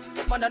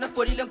 Atis mandana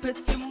spori lang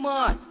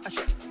petima. Ash,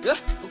 yeah,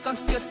 ukang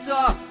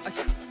keta. Ash,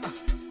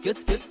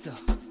 gets.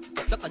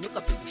 Saka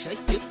nyuka baby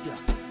shake it ya.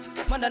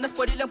 Mandana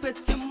spori lang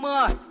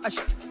petima. Ash,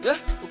 yeah,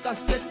 ukang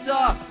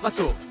keta.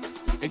 Asmato,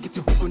 engithi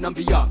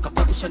hukunambia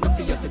kapakusha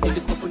napia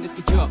tadilis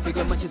kopunesikija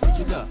fika manches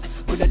bitula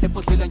kula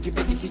lepo phela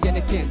ngibeke hiyana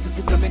again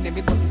sisibramene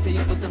mibonise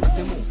yinto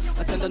ngasemu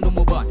athanda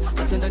nomoba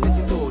athanda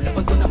nezinto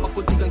labantwana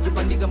makotika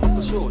ngibanika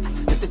makushona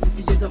lete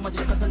sisiyenza manje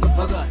sikhatha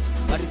nophakathi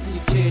arithi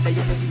ikela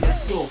yena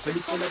ngineso phela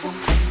itshela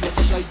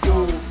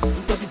bomnyatshayo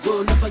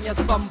intobizo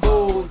labanyazi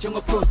bambo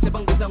njengopro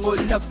sebangeza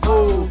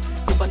ngolapho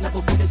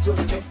sibanabo phela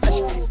sonje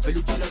phela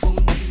itshela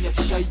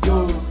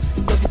bomnyatshayo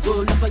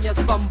intobizo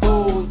labanyazi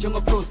bambo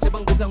njengopro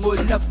sebangeza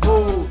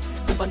ngolapho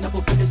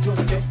sibanabo phela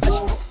sonje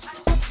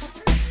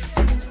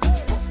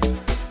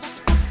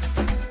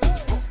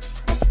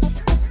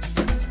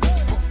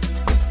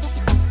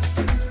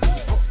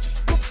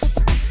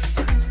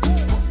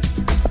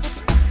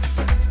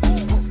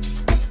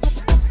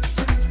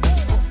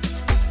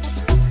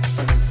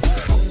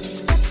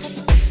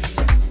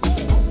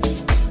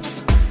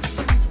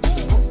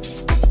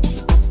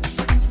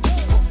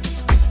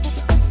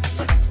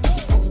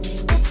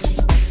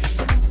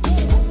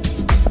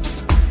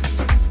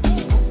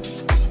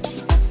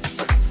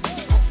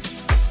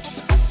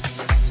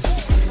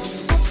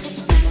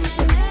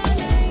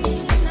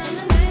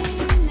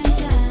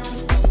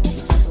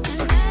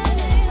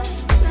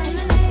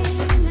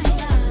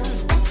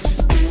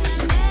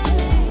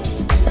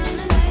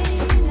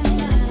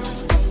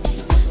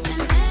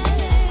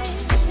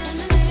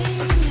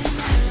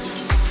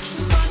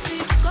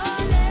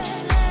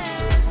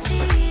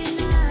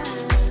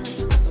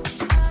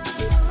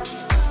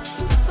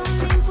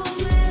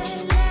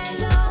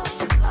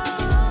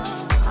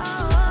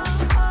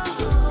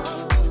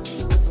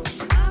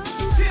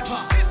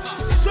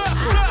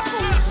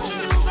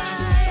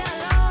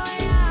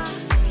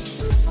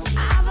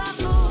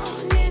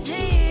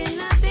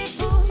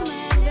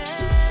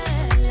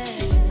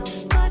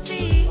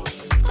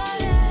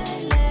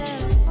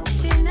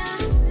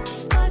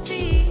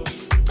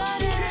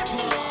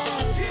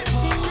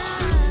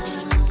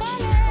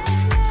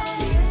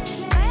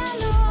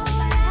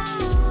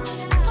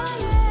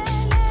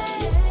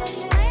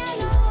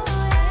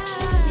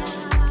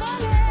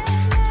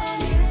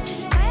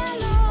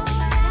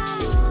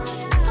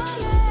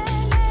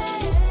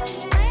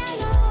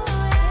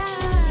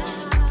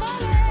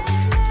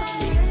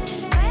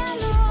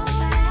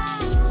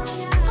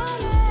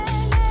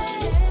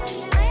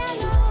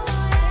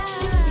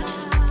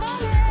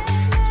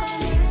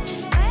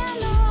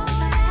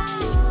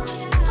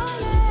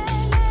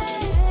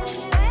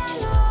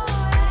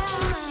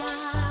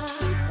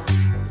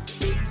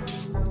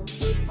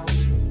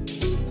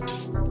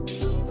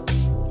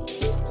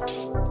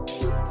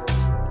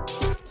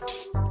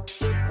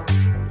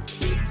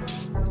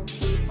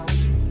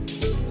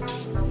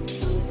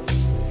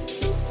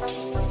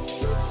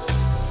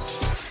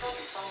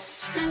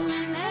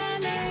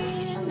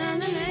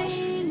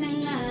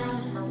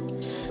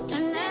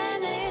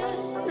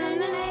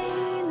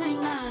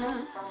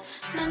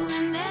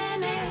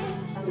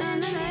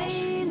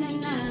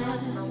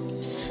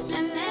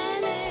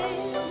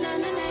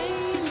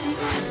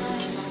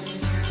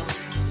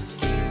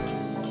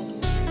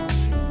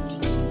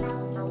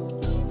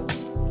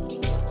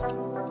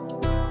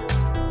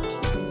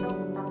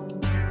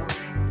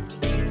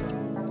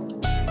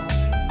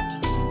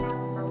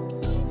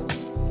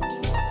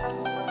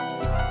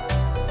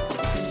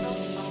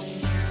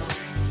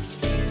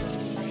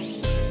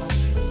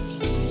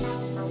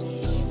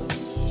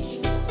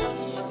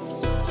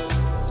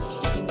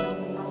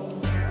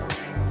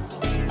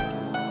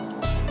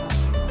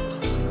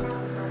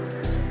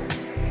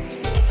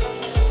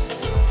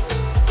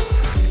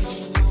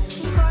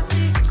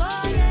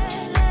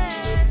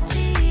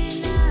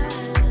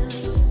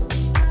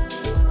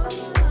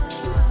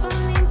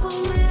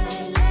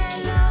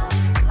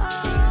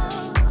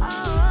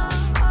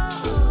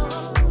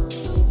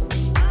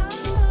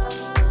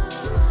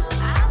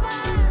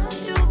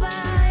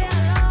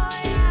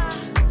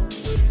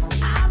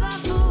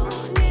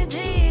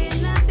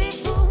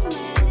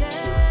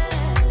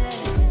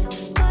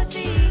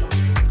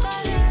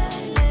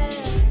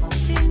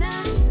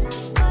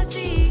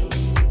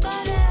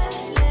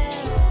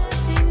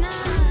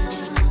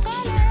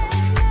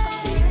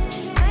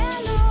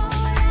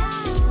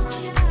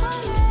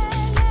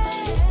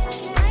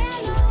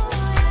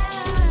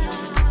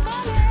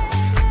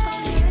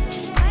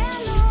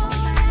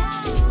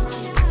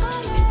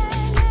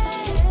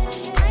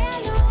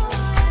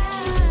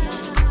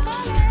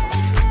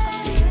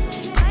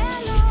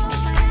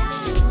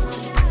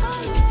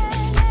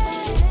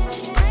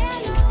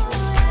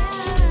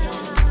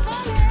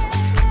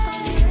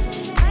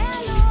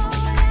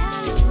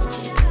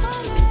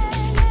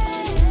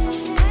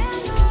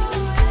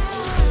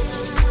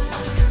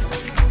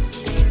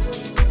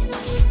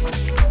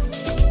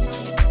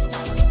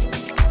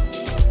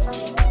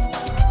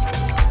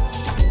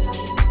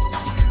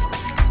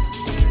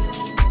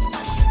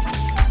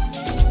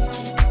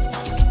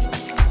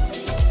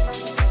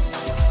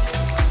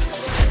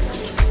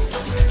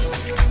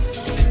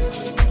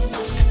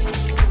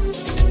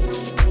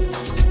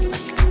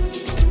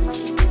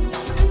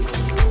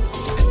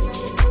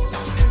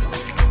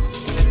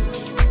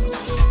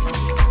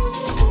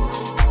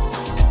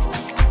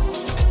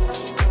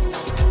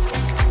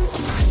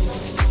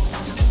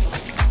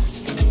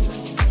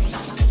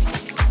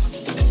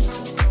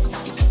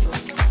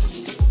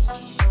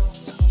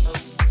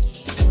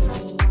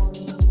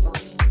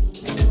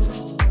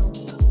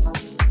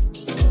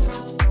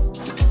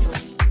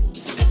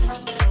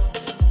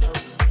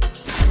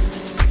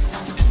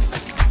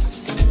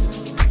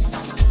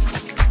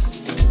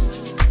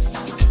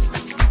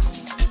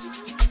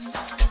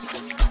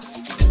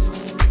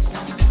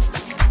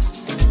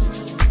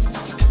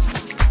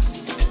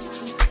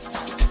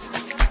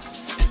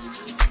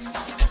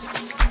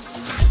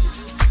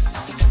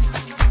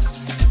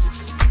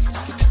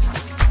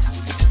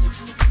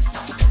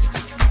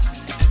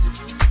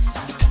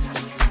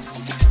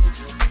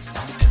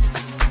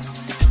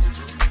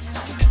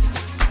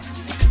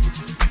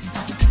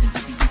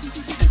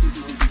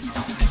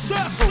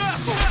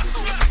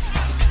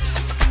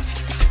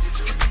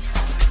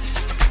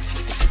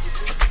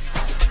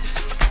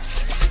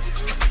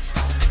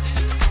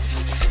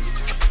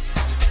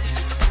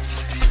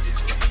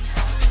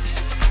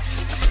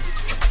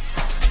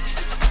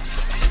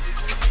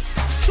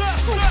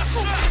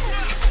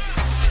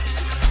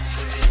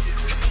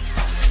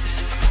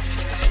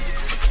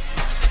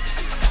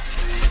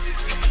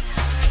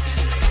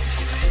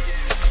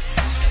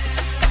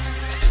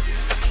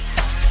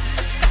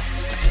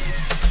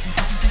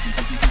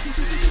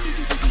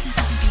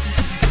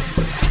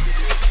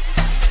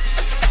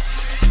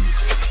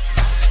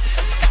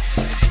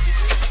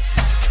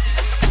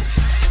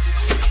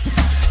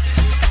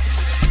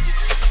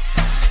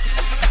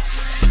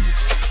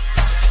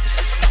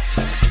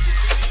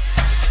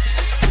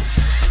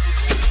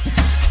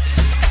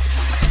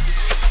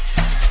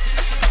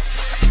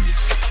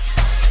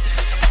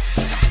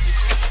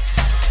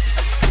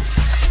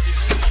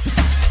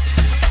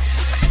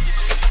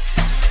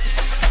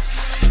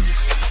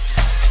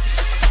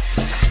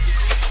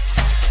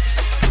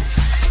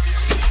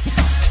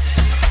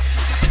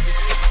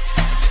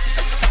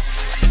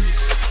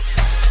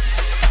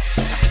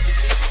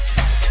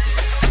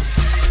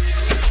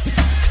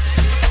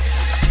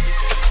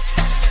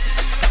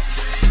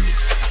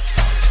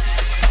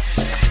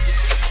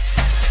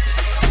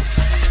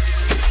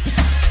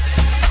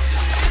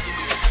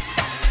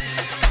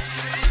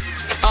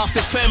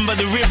Mark Defember,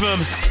 The Rhythm.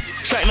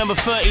 Track number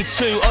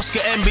 32, Oscar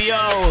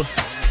MBO.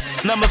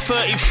 Number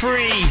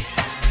 33,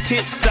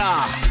 Tipstar,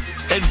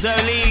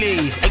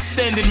 Exolili,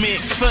 Extended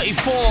Mix.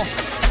 34,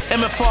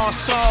 MFR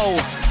Soul,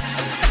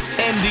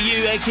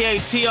 MDU, aka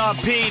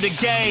TRP, The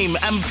Game,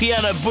 and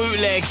Piano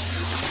Bootleg.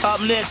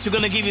 Up next, we're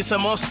gonna give you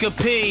some Oscar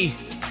P.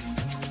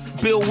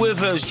 Bill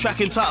Withers,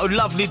 track entitled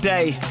Lovely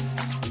Day.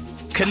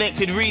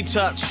 Connected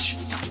Retouch.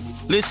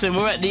 Listen,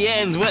 we're at the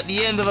end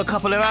of a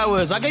couple of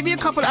hours. I gave you a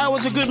couple of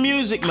hours of good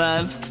music,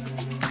 man.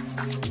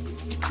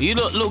 You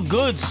look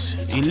good.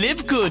 You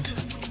live good.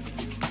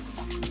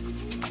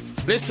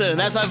 Listen,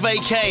 as I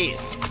vacate,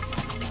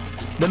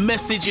 the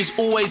message is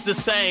always the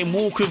same.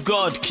 Walk with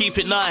God, keep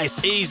it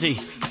nice, easy.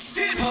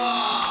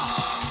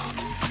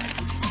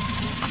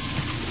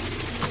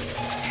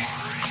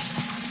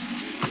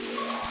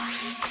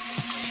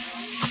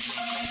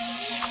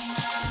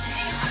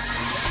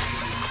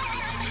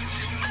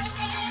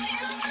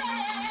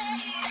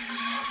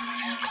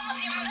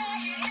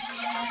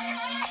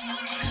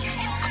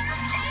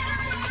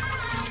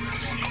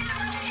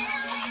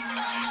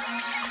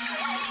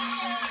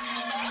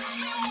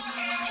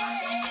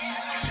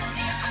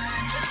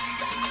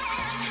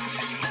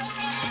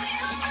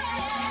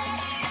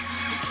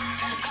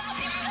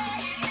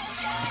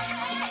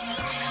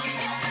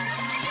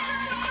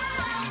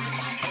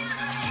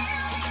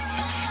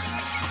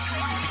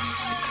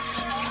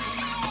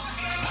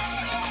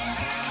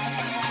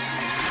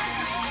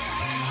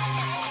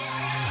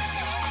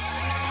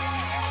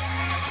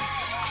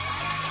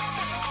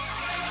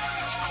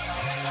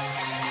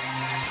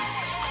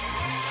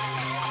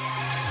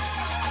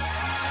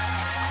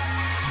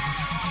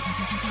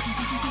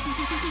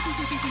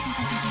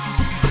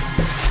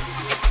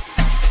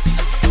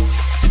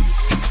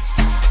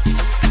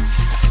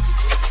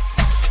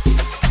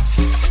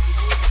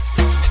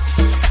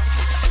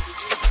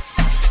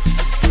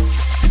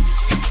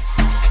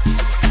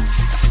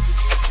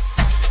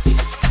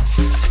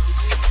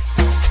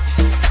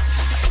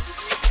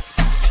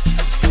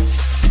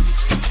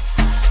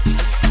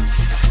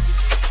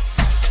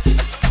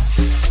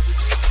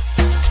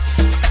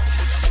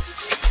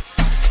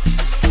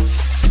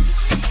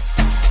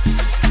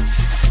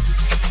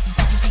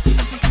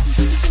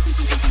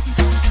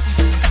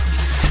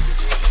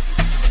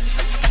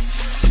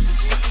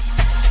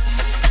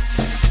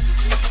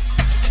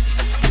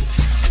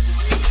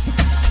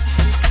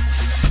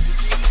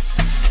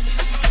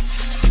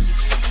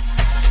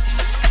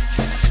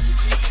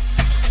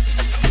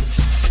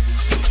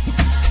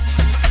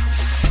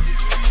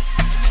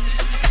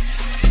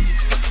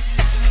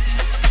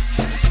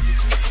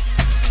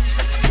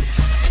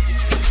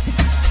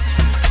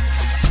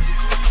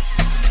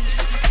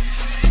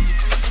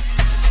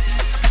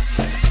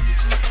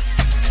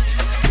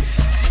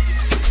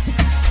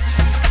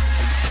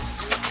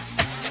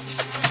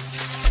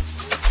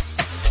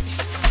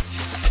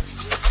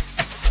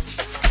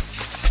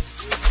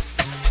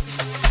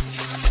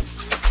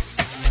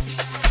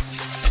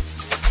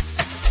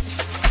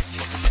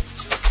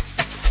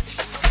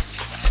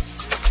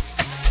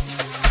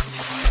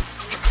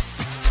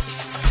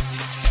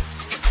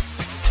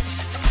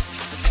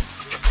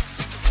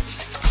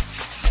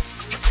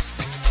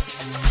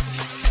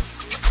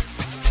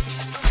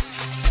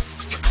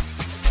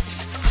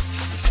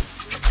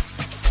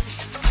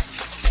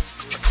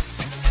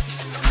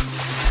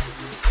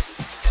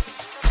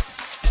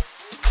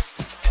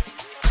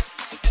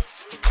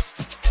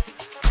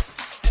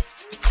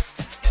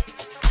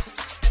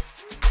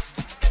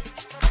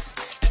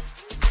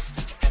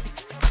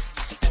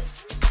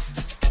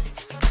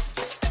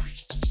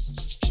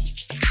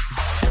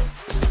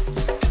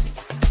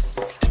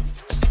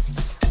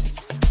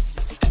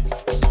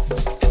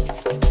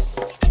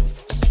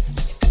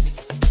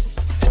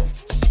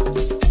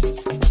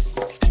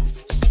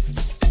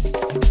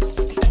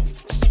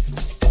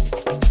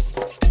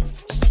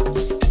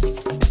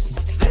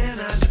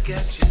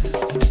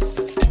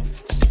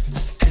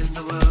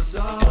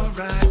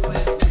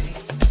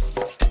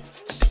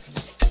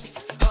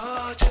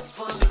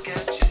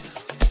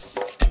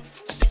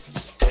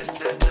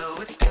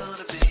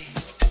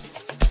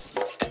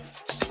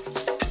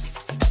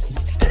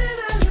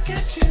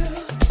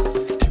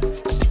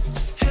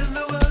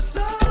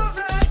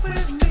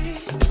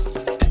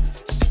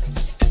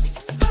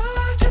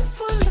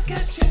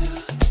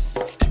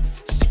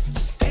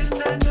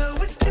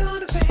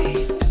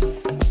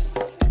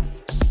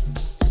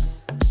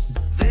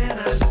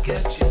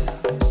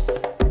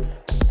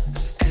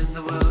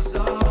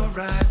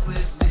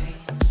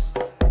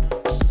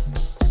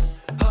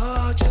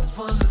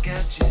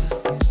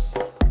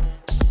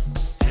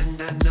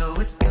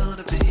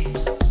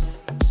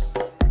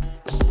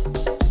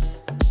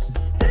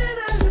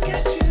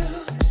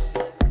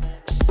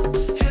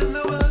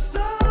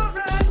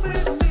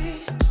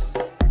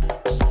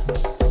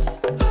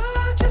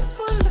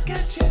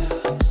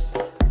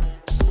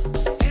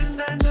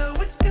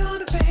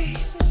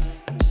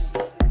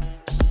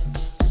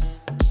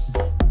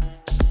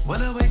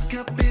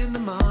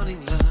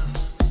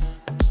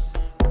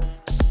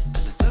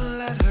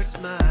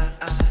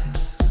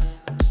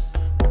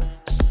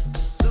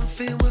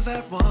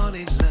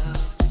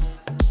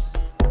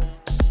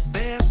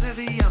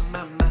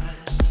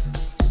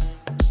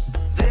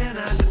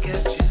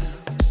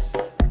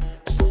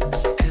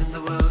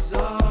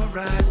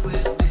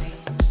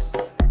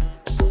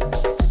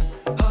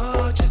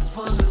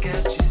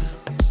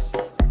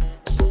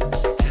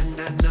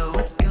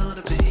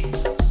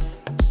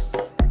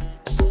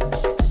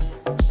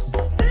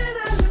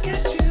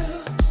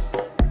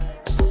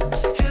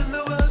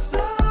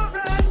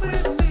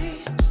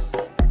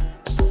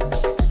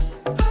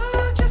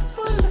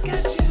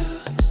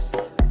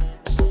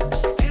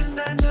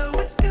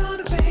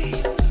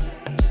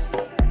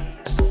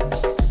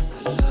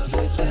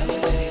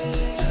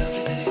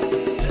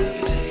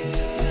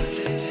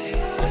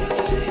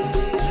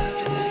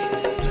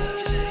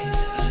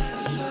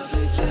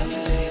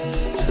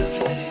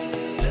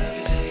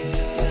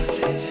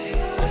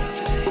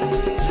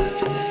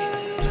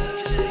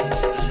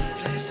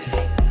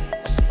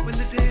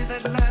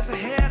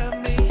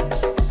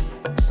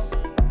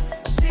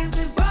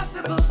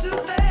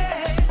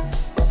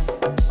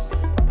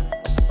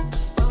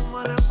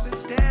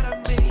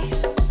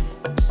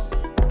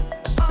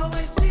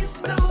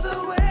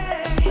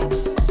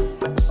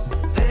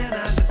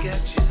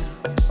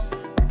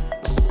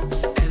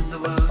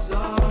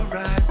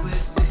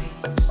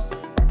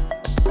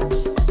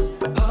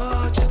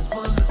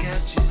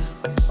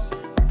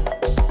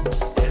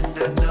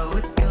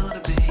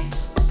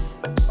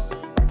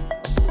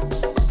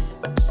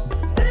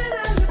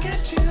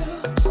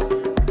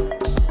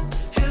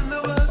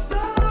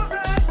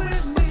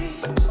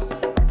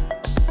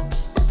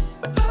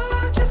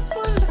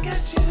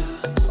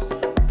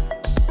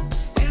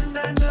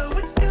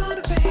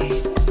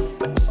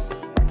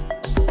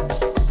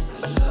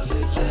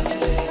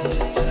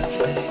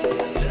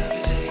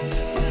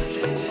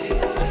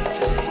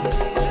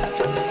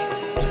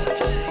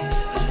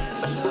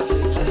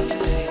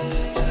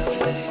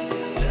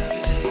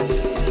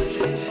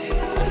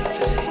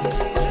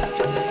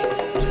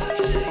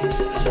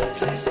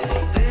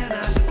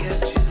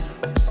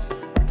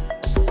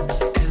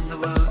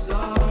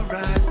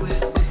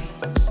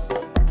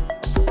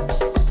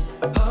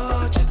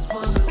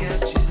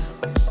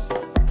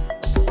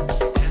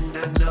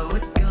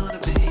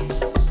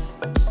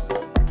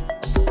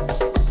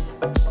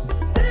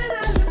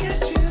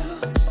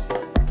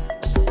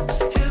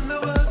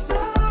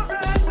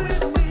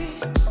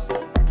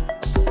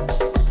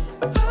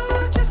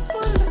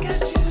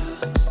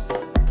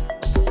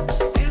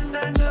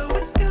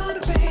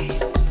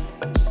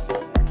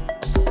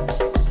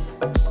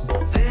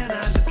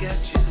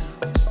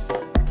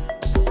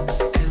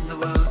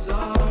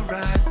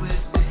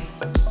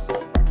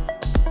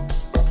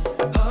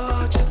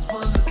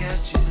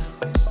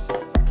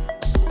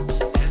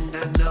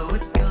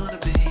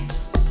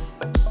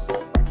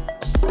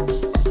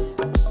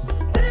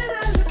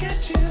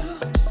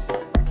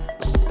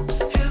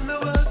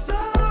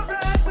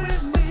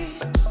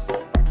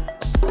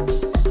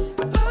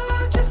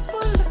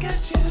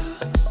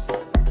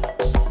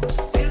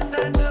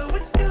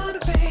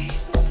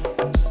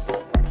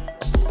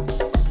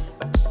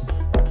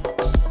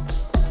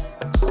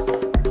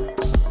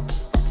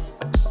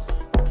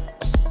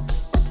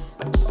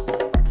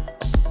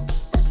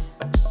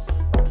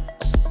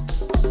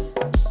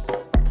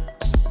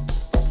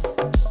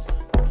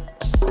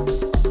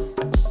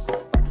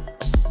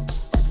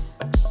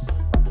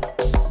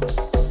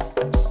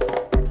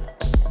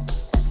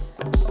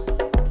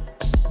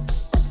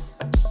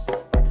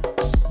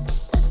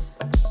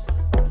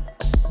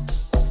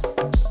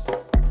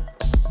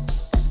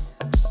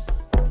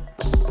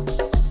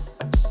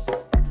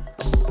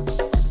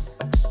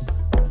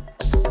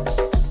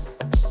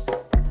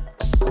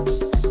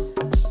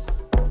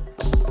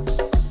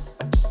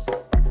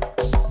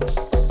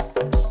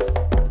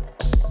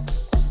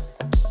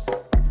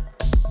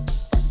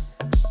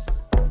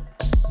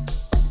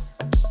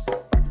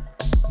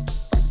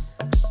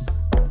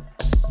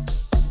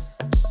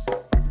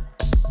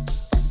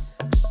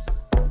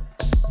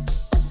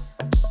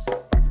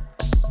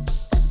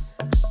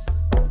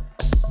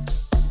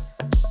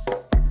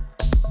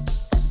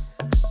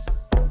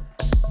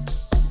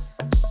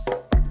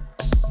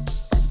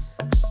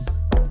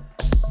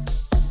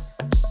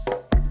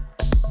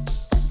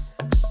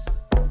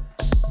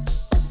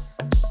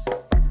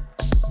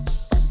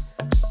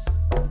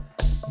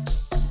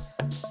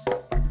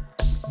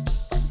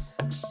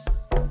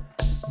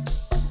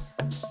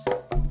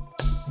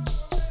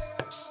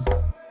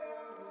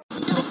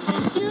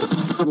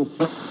 The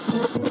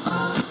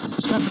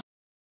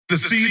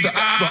C, the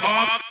I, the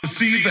R, the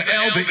C, the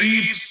L, the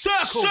E.